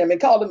rebuked him and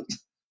called him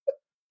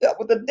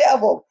with the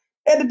devil.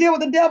 Had to deal with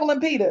the devil and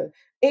Peter.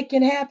 It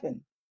can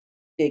happen.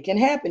 It can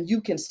happen.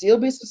 You can still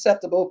be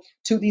susceptible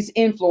to these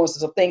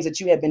influences of things that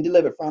you have been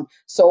delivered from.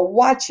 So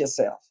watch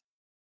yourself.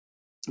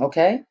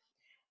 Okay.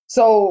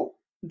 So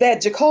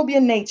that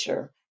Jacobian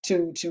nature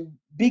to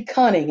be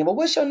cunning. And well,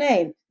 what's your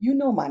name? You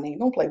know my name.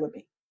 Don't play with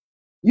me.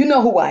 You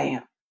know who I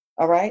am.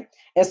 All right.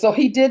 And so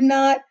he did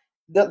not.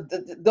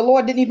 The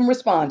Lord didn't even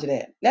respond to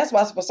that. That's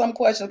why for some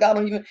questions, God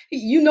don't even.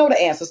 You know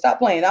the answer. Stop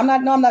playing. I'm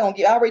not. No, I'm not gonna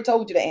give. I already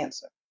told you the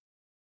answer.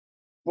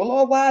 Well,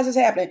 Lord, why is this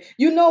happening?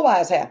 You know why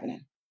it's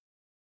happening.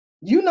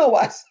 You know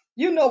why.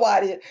 You know why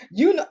it is.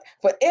 You know,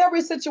 for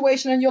every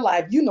situation in your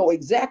life, you know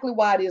exactly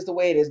why it is the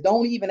way it is.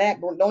 Don't even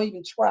act. Don't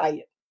even try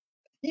it.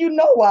 You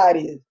know why it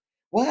is.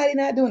 Why are they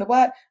not doing it?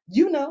 Why?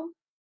 You know.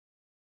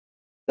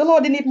 The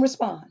Lord didn't even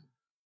respond.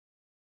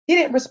 He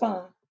didn't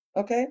respond.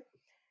 Okay.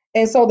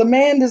 And so the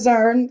man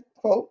discerned,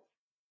 quote,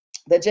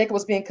 that Jacob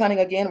was being cunning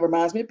again.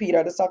 Reminds me of Peter.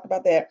 I just talked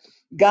about that.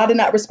 God did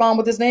not respond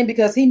with his name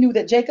because he knew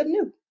that Jacob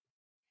knew.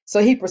 So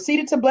he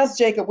proceeded to bless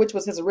Jacob, which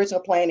was his original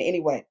plan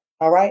anyway.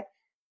 All right.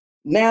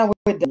 Now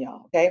we're done,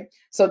 y'all. Okay.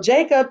 So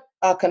Jacob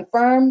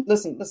confirmed.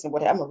 Listen,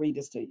 what I'm gonna read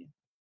this to you.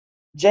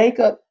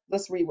 Jacob,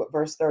 let's read what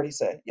verse 30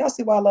 says. Y'all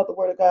see why I love the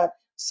word of God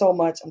so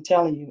much. I'm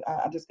telling you,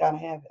 I just gotta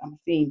have it. I'm a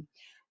fiend.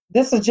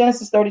 This is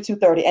Genesis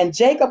 32:30. And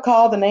Jacob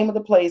called the name of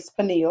the place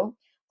Peniel,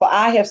 for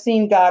I have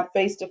seen God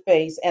face to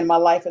face, and my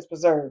life is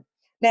preserved.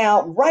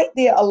 Now, right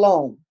there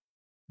alone,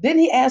 didn't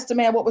he ask the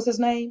man what was his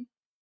name?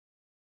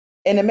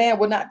 And the man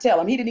would not tell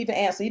him. He didn't even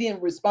answer. He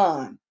didn't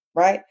respond,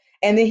 right?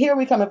 And then here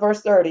we come to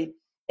verse 30,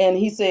 and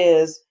he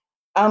says,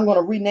 I'm going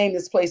to rename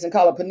this place and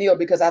call it Peniel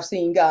because I've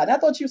seen God. And I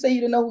thought you said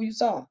you didn't know who you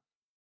saw.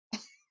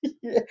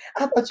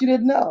 I thought you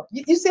didn't know.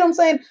 You see what I'm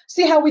saying?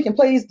 See how we can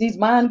play these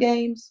mind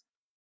games?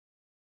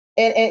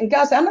 And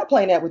God said, I'm not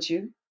playing that with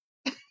you.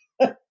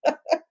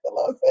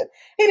 The Lord said,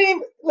 He didn't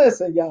even,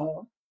 listen,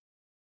 y'all.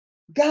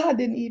 God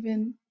didn't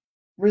even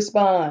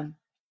respond.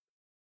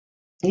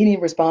 He didn't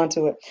even respond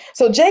to it.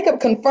 So Jacob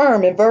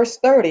confirmed in verse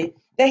 30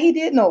 that he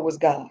did know it was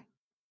God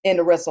in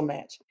the wrestle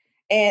match.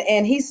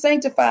 And he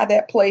sanctified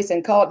that place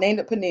and named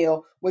it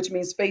Peniel, which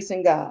means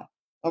facing God.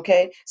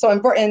 Okay. So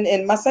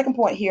in my second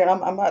point here, and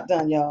I'm not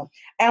done, y'all.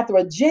 After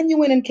a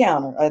genuine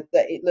encounter,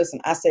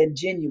 listen, I said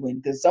genuine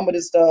because some of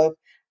this stuff,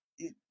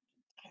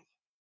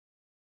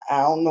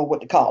 I don't know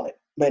what to call it,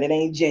 but it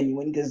ain't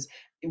genuine because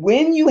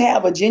when you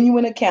have a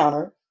genuine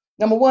encounter,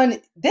 number one,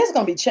 there's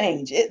going to be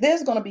change.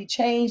 There's going to be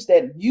change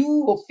that you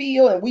will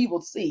feel and we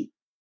will see.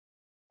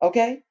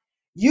 Okay?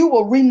 You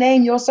will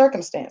rename your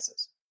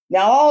circumstances.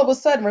 Now, all of a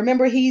sudden,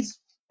 remember, he's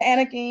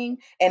panicking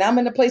and I'm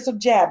in the place of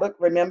Jabbok.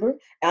 Remember,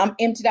 I'm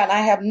emptied out and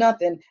I have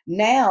nothing.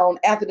 Now,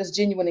 after this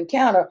genuine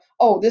encounter,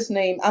 oh, this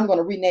name, I'm going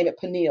to rename it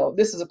Peniel.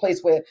 This is a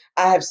place where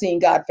I have seen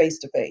God face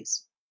to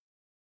face.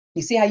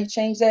 You see how you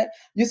change that?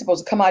 You're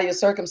supposed to come out of your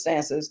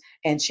circumstances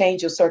and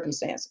change your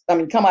circumstances. I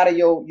mean, come out of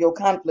your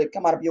conflict,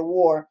 come out of your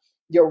war,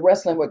 your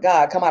wrestling with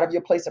God, come out of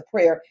your place of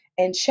prayer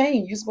and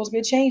change. You're supposed to be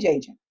a change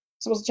agent.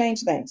 You're supposed to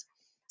change things.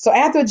 So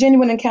after a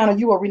genuine encounter,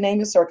 you will rename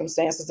your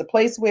circumstances. The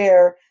place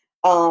where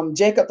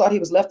Jacob thought he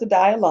was left to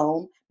die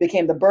alone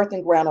became the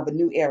birthing ground of a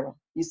new era.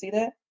 You see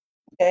that?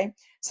 Okay.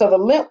 So the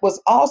limp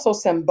was also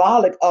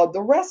symbolic of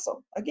the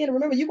wrestle. Again,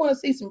 remember, you want to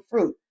see some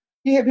fruit.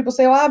 You hear people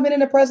say, "Oh, I've been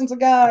in the presence of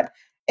God,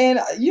 and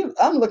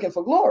I'm looking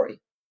for glory."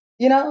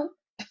 You know,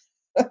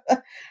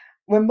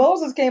 when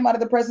Moses came out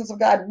of the presence of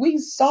God, we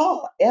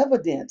saw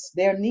evidence.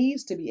 There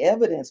needs to be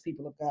evidence,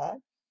 people of God.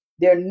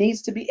 There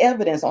needs to be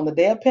evidence on the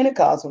day of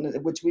Pentecost,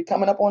 which we're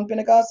coming up on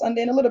Pentecost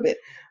Sunday in a little bit.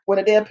 When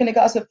the day of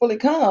Pentecost had fully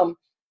come,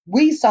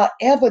 we saw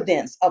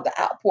evidence of the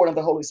outpouring of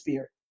the Holy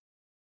Spirit.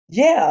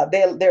 Yeah,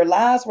 their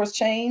lives was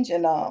changed,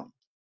 and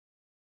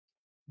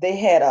they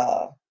had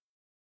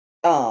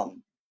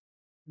um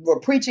were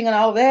preaching and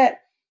all of that,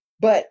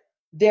 but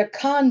their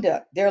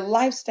conduct, their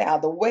lifestyle,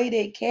 the way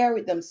they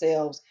carried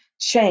themselves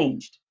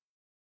changed.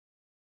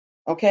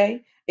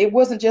 Okay, it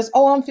wasn't just,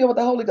 oh, I'm filled with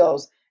the Holy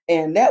Ghost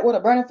and that with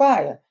a burning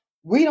fire.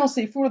 We don't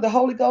see fruit of the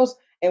Holy Ghost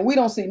and we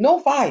don't see no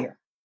fire.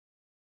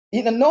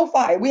 No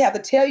fire. We have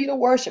to tell you to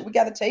worship. We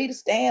got to tell you to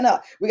stand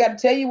up. We got to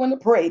tell you when to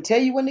pray,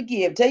 tell you when to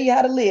give, tell you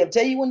how to live,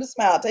 tell you when to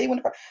smile, tell you when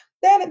to pray.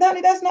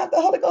 Danny, that's not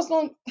the Holy Ghost.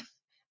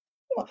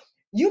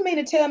 You mean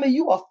to tell me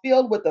you are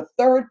filled with the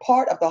third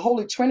part of the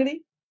Holy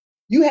Trinity?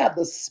 You have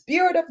the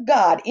Spirit of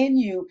God in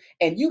you,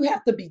 and you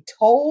have to be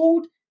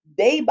told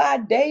day by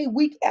day,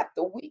 week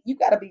after week. You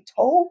got to be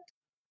told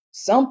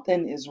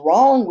something is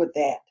wrong with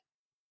that.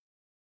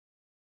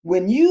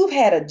 When you've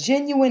had a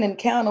genuine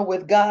encounter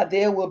with God,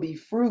 there will be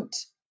fruit.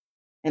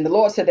 And the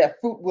Lord said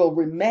that fruit will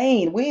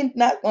remain. We're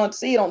not going to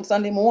see it on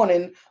Sunday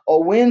morning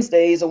or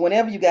Wednesdays or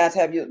whenever you guys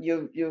have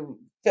your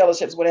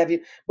fellowships, whatever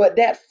you, but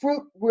that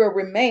fruit will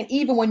remain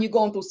even when you're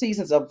going through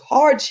seasons of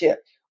hardship.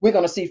 We're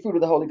going to see fruit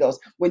of the Holy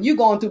Ghost. When you're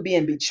going through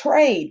being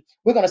betrayed,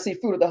 we're going to see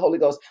fruit of the Holy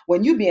Ghost.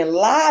 When you're being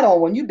lied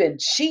on, when you've been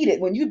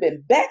cheated, when you've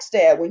been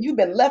backstabbed, when you've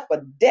been left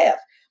for death,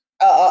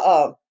 uh, uh,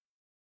 uh,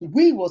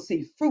 we will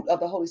see fruit of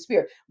the Holy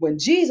Spirit. When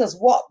Jesus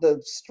walked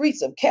the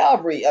streets of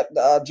Calvary,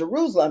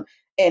 Jerusalem,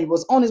 and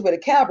was on his way to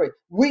Calvary,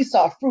 we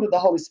saw fruit of the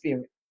Holy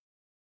Spirit.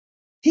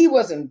 He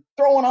wasn't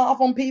throwing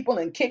off on people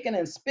and kicking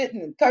and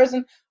spitting and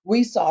cursing.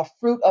 We saw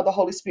fruit of the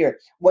Holy Spirit.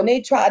 When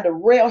they tried to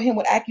rail him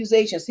with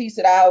accusations, he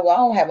said, I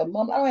don't have a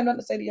mum. I don't have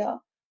nothing to say to y'all.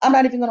 I'm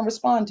not even going to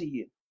respond to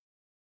you.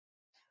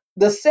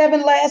 The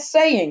 7 last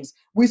sayings,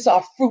 we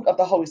saw fruit of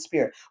the Holy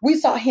Spirit. We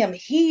saw him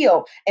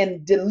heal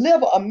and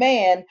deliver a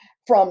man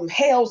from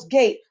hell's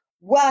gate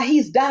while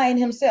he's dying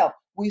himself.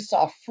 We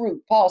saw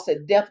fruit. Paul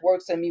said, death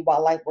works in me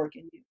while life works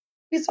in you.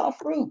 We saw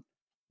fruit.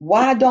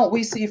 Why don't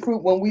we see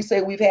fruit when we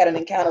say we've had an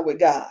encounter with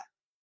God?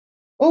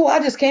 Oh, I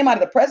just came out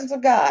of the presence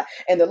of God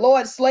and the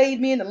Lord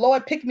slayed me and the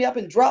Lord picked me up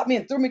and dropped me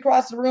and threw me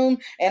across the room.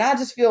 And I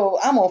just feel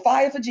I'm on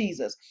fire for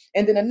Jesus.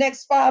 And then the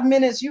next 5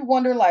 minutes, you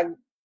wonder, like,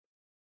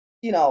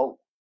 you know,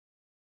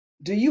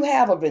 do you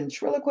have a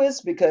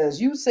ventriloquist?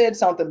 Because you said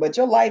something, but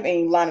your life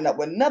ain't lining up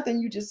with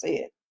nothing you just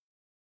said.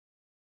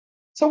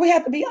 So we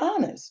have to be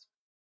honest.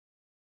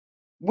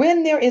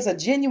 When there is a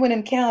genuine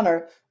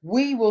encounter,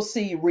 we will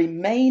see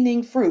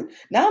remaining fruit.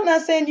 Now, I'm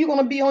not saying you're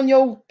going to be on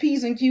your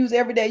P's and Q's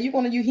every day.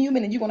 You're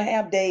human and you're going to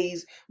have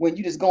days when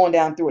you're just going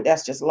down through it.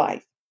 That's just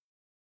life.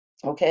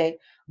 Okay.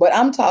 But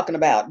I'm talking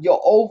about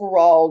your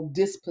overall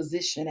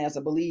disposition as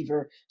a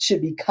believer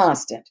should be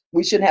constant.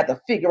 We shouldn't have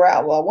to figure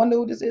out, well, I wonder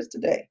who this is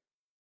today.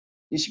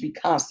 It should be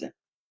constant.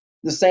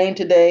 The same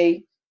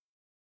today,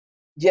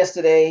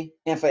 yesterday,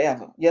 and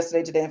forever.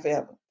 Yesterday, today, and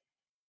forever.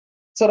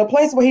 So the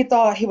place where he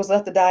thought he was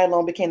left to die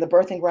alone became the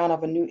birthing ground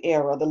of a new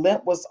era. The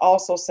limp was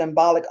also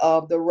symbolic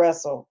of the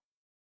wrestle.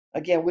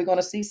 Again, we're going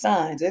to see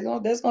signs. There's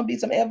going to be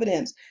some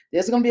evidence.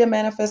 There's going to be a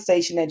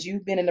manifestation that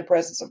you've been in the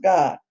presence of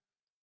God.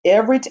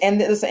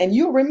 And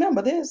you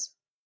remember this.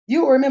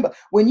 You remember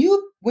when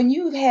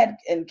you've had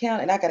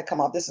encounter. And I got to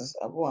come off. This is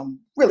well, I'm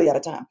really out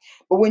of time.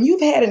 But when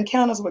you've had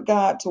encounters with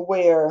God to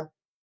where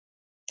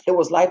It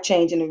was life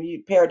changing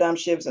and paradigm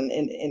shifts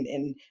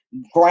and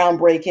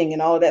groundbreaking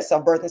and all of that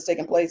stuff, birthing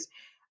taking place.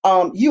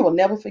 You will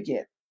never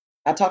forget.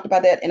 I talked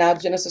about that in our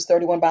Genesis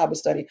 31 Bible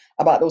study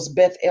about those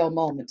Bethel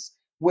moments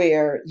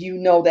where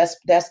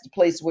that's the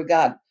place where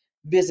God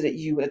visited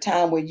you at a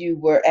time where you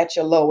were at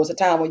your low. It was a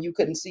time when you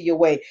couldn't see your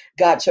way.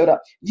 God showed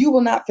up. You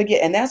will not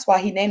forget. And that's why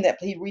he renamed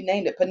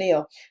it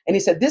Peniel. And he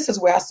said, this is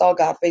where I saw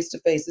God face to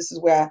face. This is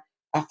where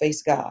I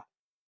faced God.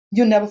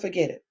 You'll never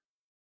forget it.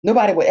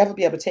 Nobody will ever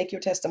be able to take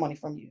your testimony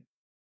from you.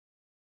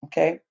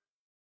 Okay.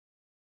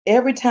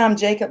 Every time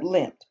Jacob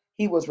limped,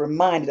 he was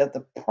reminded of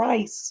the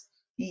price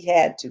he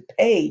had to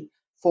pay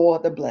for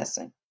the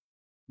blessing.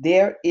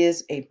 There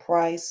is a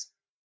price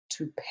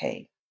to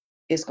pay.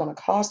 It's going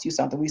to cost you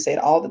something. We say it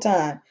all the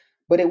time,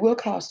 but it will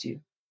cost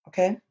you.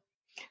 Okay.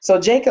 So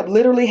Jacob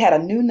literally had a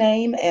new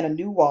name and a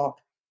new walk,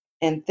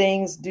 and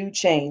things do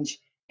change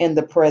in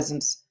the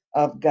presence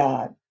of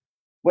God.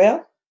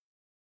 Well,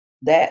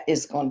 that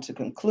is going to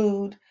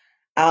conclude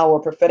our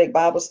prophetic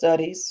Bible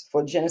studies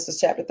for Genesis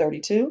chapter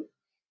 32.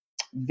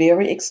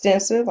 Very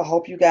extensive. I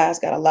hope you guys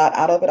got a lot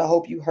out of it. I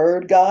hope you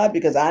heard God,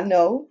 because I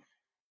know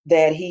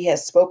that He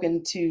has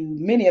spoken to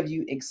many of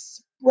you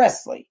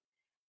expressly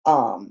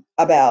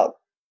about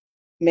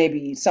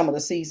maybe some of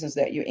the seasons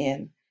that you're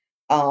in.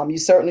 You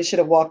certainly should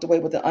have walked away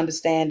with an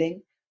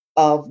understanding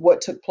of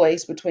what took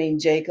place between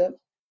Jacob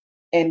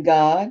and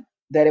God,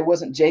 that it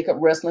wasn't Jacob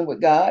wrestling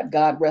with God,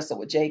 God wrestled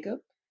with Jacob.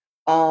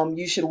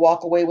 You should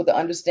walk away with the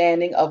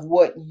understanding of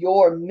what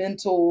your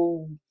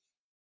mental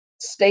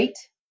state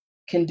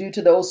can do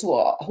to those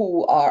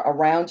who are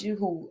around you,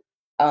 who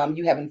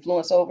you have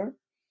influence over.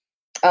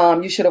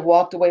 You should have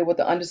walked away with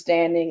the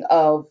understanding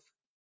of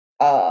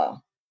uh,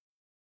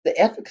 the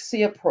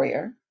efficacy of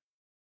prayer,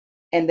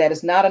 and that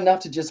it's not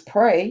enough to just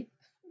pray,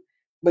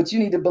 but you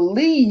need to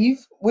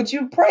believe what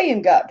you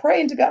praying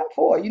to God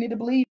for. You need to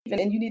believe,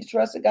 and you need to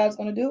trust that God's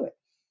going to do it.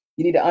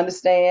 You need to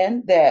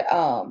understand that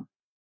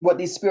what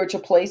these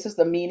spiritual places,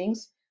 the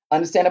meanings,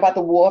 understand about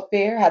the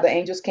warfare, how the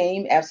angels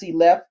came after he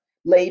left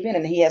Laban,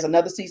 and he has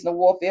another season of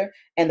warfare,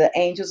 and the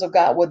angels of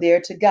God were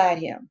there to guide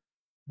him.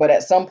 But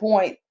at some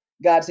point,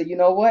 God said, you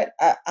know what?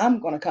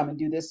 I'm going to come and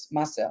do this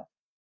myself.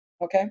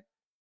 Okay?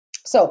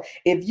 So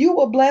if you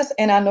were blessed,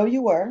 and I know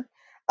you were,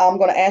 I'm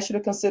going to ask you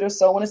to consider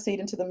sowing a seed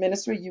into the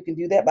ministry. You can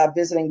do that by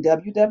visiting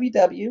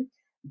www.tlcor.org.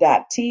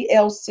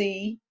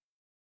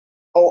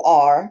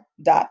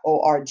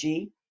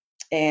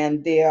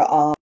 And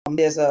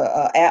there's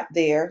a app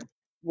there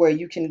where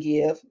you can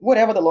give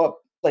whatever the Lord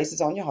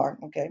places on your heart.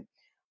 Okay.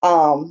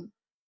 Um,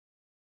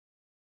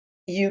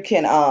 you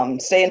can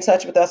stay in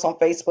touch with us on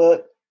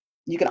Facebook.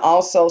 You can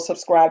also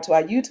subscribe to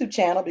our YouTube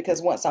channel, because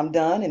once I'm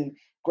done and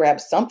grab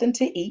something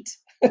to eat,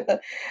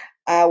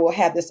 I will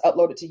have this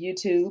uploaded to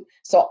YouTube.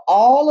 So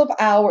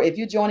if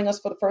you're joining us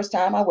for the first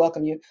time, I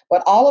welcome you.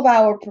 But all of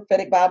our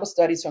prophetic Bible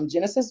studies from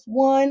Genesis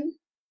 1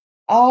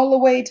 all the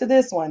way to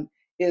this one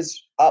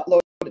is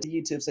uploaded to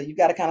YouTube. So you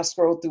got to kind of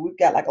scroll through. We've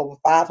got like over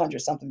 500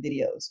 something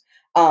videos.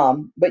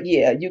 But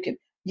yeah,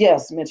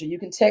 yes, Mitchell, you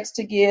can text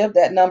to give.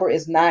 That number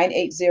is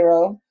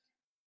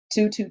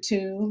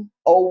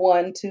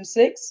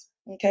 980-222-0126.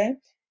 Okay.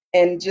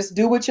 And just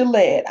do what you're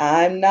led.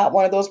 I'm not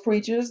one of those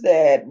preachers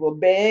that will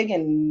beg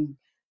and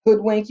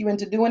hoodwink you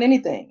into doing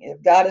anything.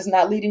 If God is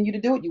not leading you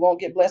to do it, you won't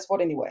get blessed for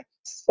it anyway.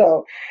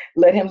 So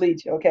let Him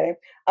lead you. Okay.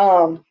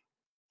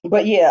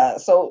 But yeah,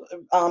 so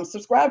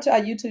subscribe to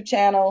our YouTube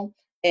channel,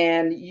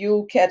 and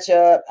you'll catch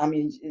up. I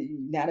mean,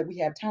 now that we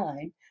have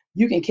time,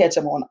 you can catch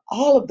up on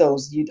all of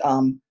those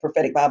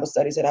prophetic Bible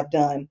studies that I've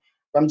done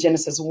from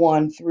Genesis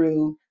 1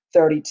 through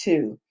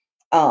 32.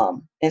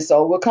 And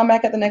so we'll come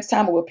back at the next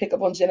time, and we'll pick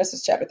up on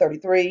Genesis chapter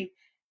 33,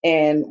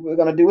 and we're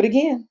going to do it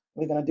again.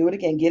 We're going to do it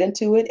again, get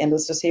into it, and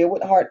let's just hear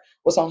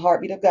what's on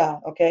heartbeat of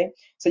God. Okay.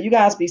 So you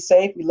guys be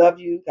safe. We love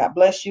you. God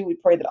bless you. We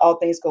pray that all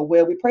things go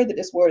well. We pray that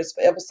this word is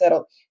forever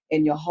settled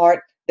in your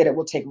heart, that it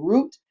will take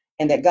root,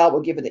 and that God will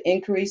give it the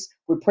increase.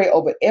 We pray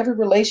over every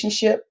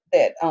relationship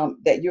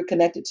that you're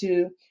connected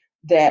to,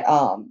 that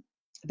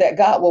that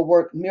God will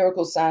work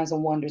miracles, signs,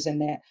 and wonders in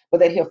that,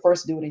 but that He'll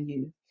first do it in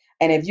you.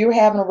 And if you're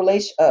having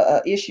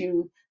a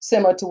issue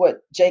similar to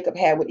what Jacob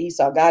had with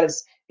Esau, God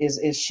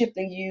is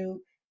shifting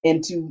you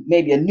into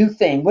maybe a new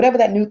thing, whatever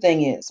that new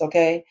thing is.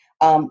 Okay,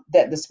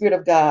 that the Spirit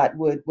of God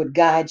would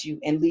guide you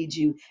and lead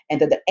you,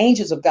 and that the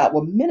angels of God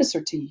will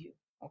minister to you.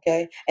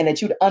 Okay, and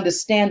that you'd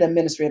understand the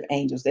ministry of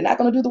angels. They're not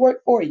going to do the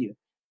work for you.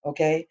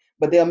 Okay,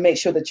 but they'll make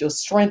sure that you're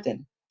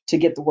strengthened to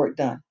get the work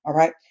done. All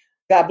right.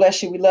 God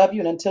bless you. We love you.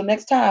 And until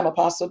next time,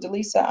 Apostle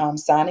Delisa, I'm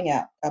signing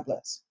out. God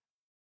bless.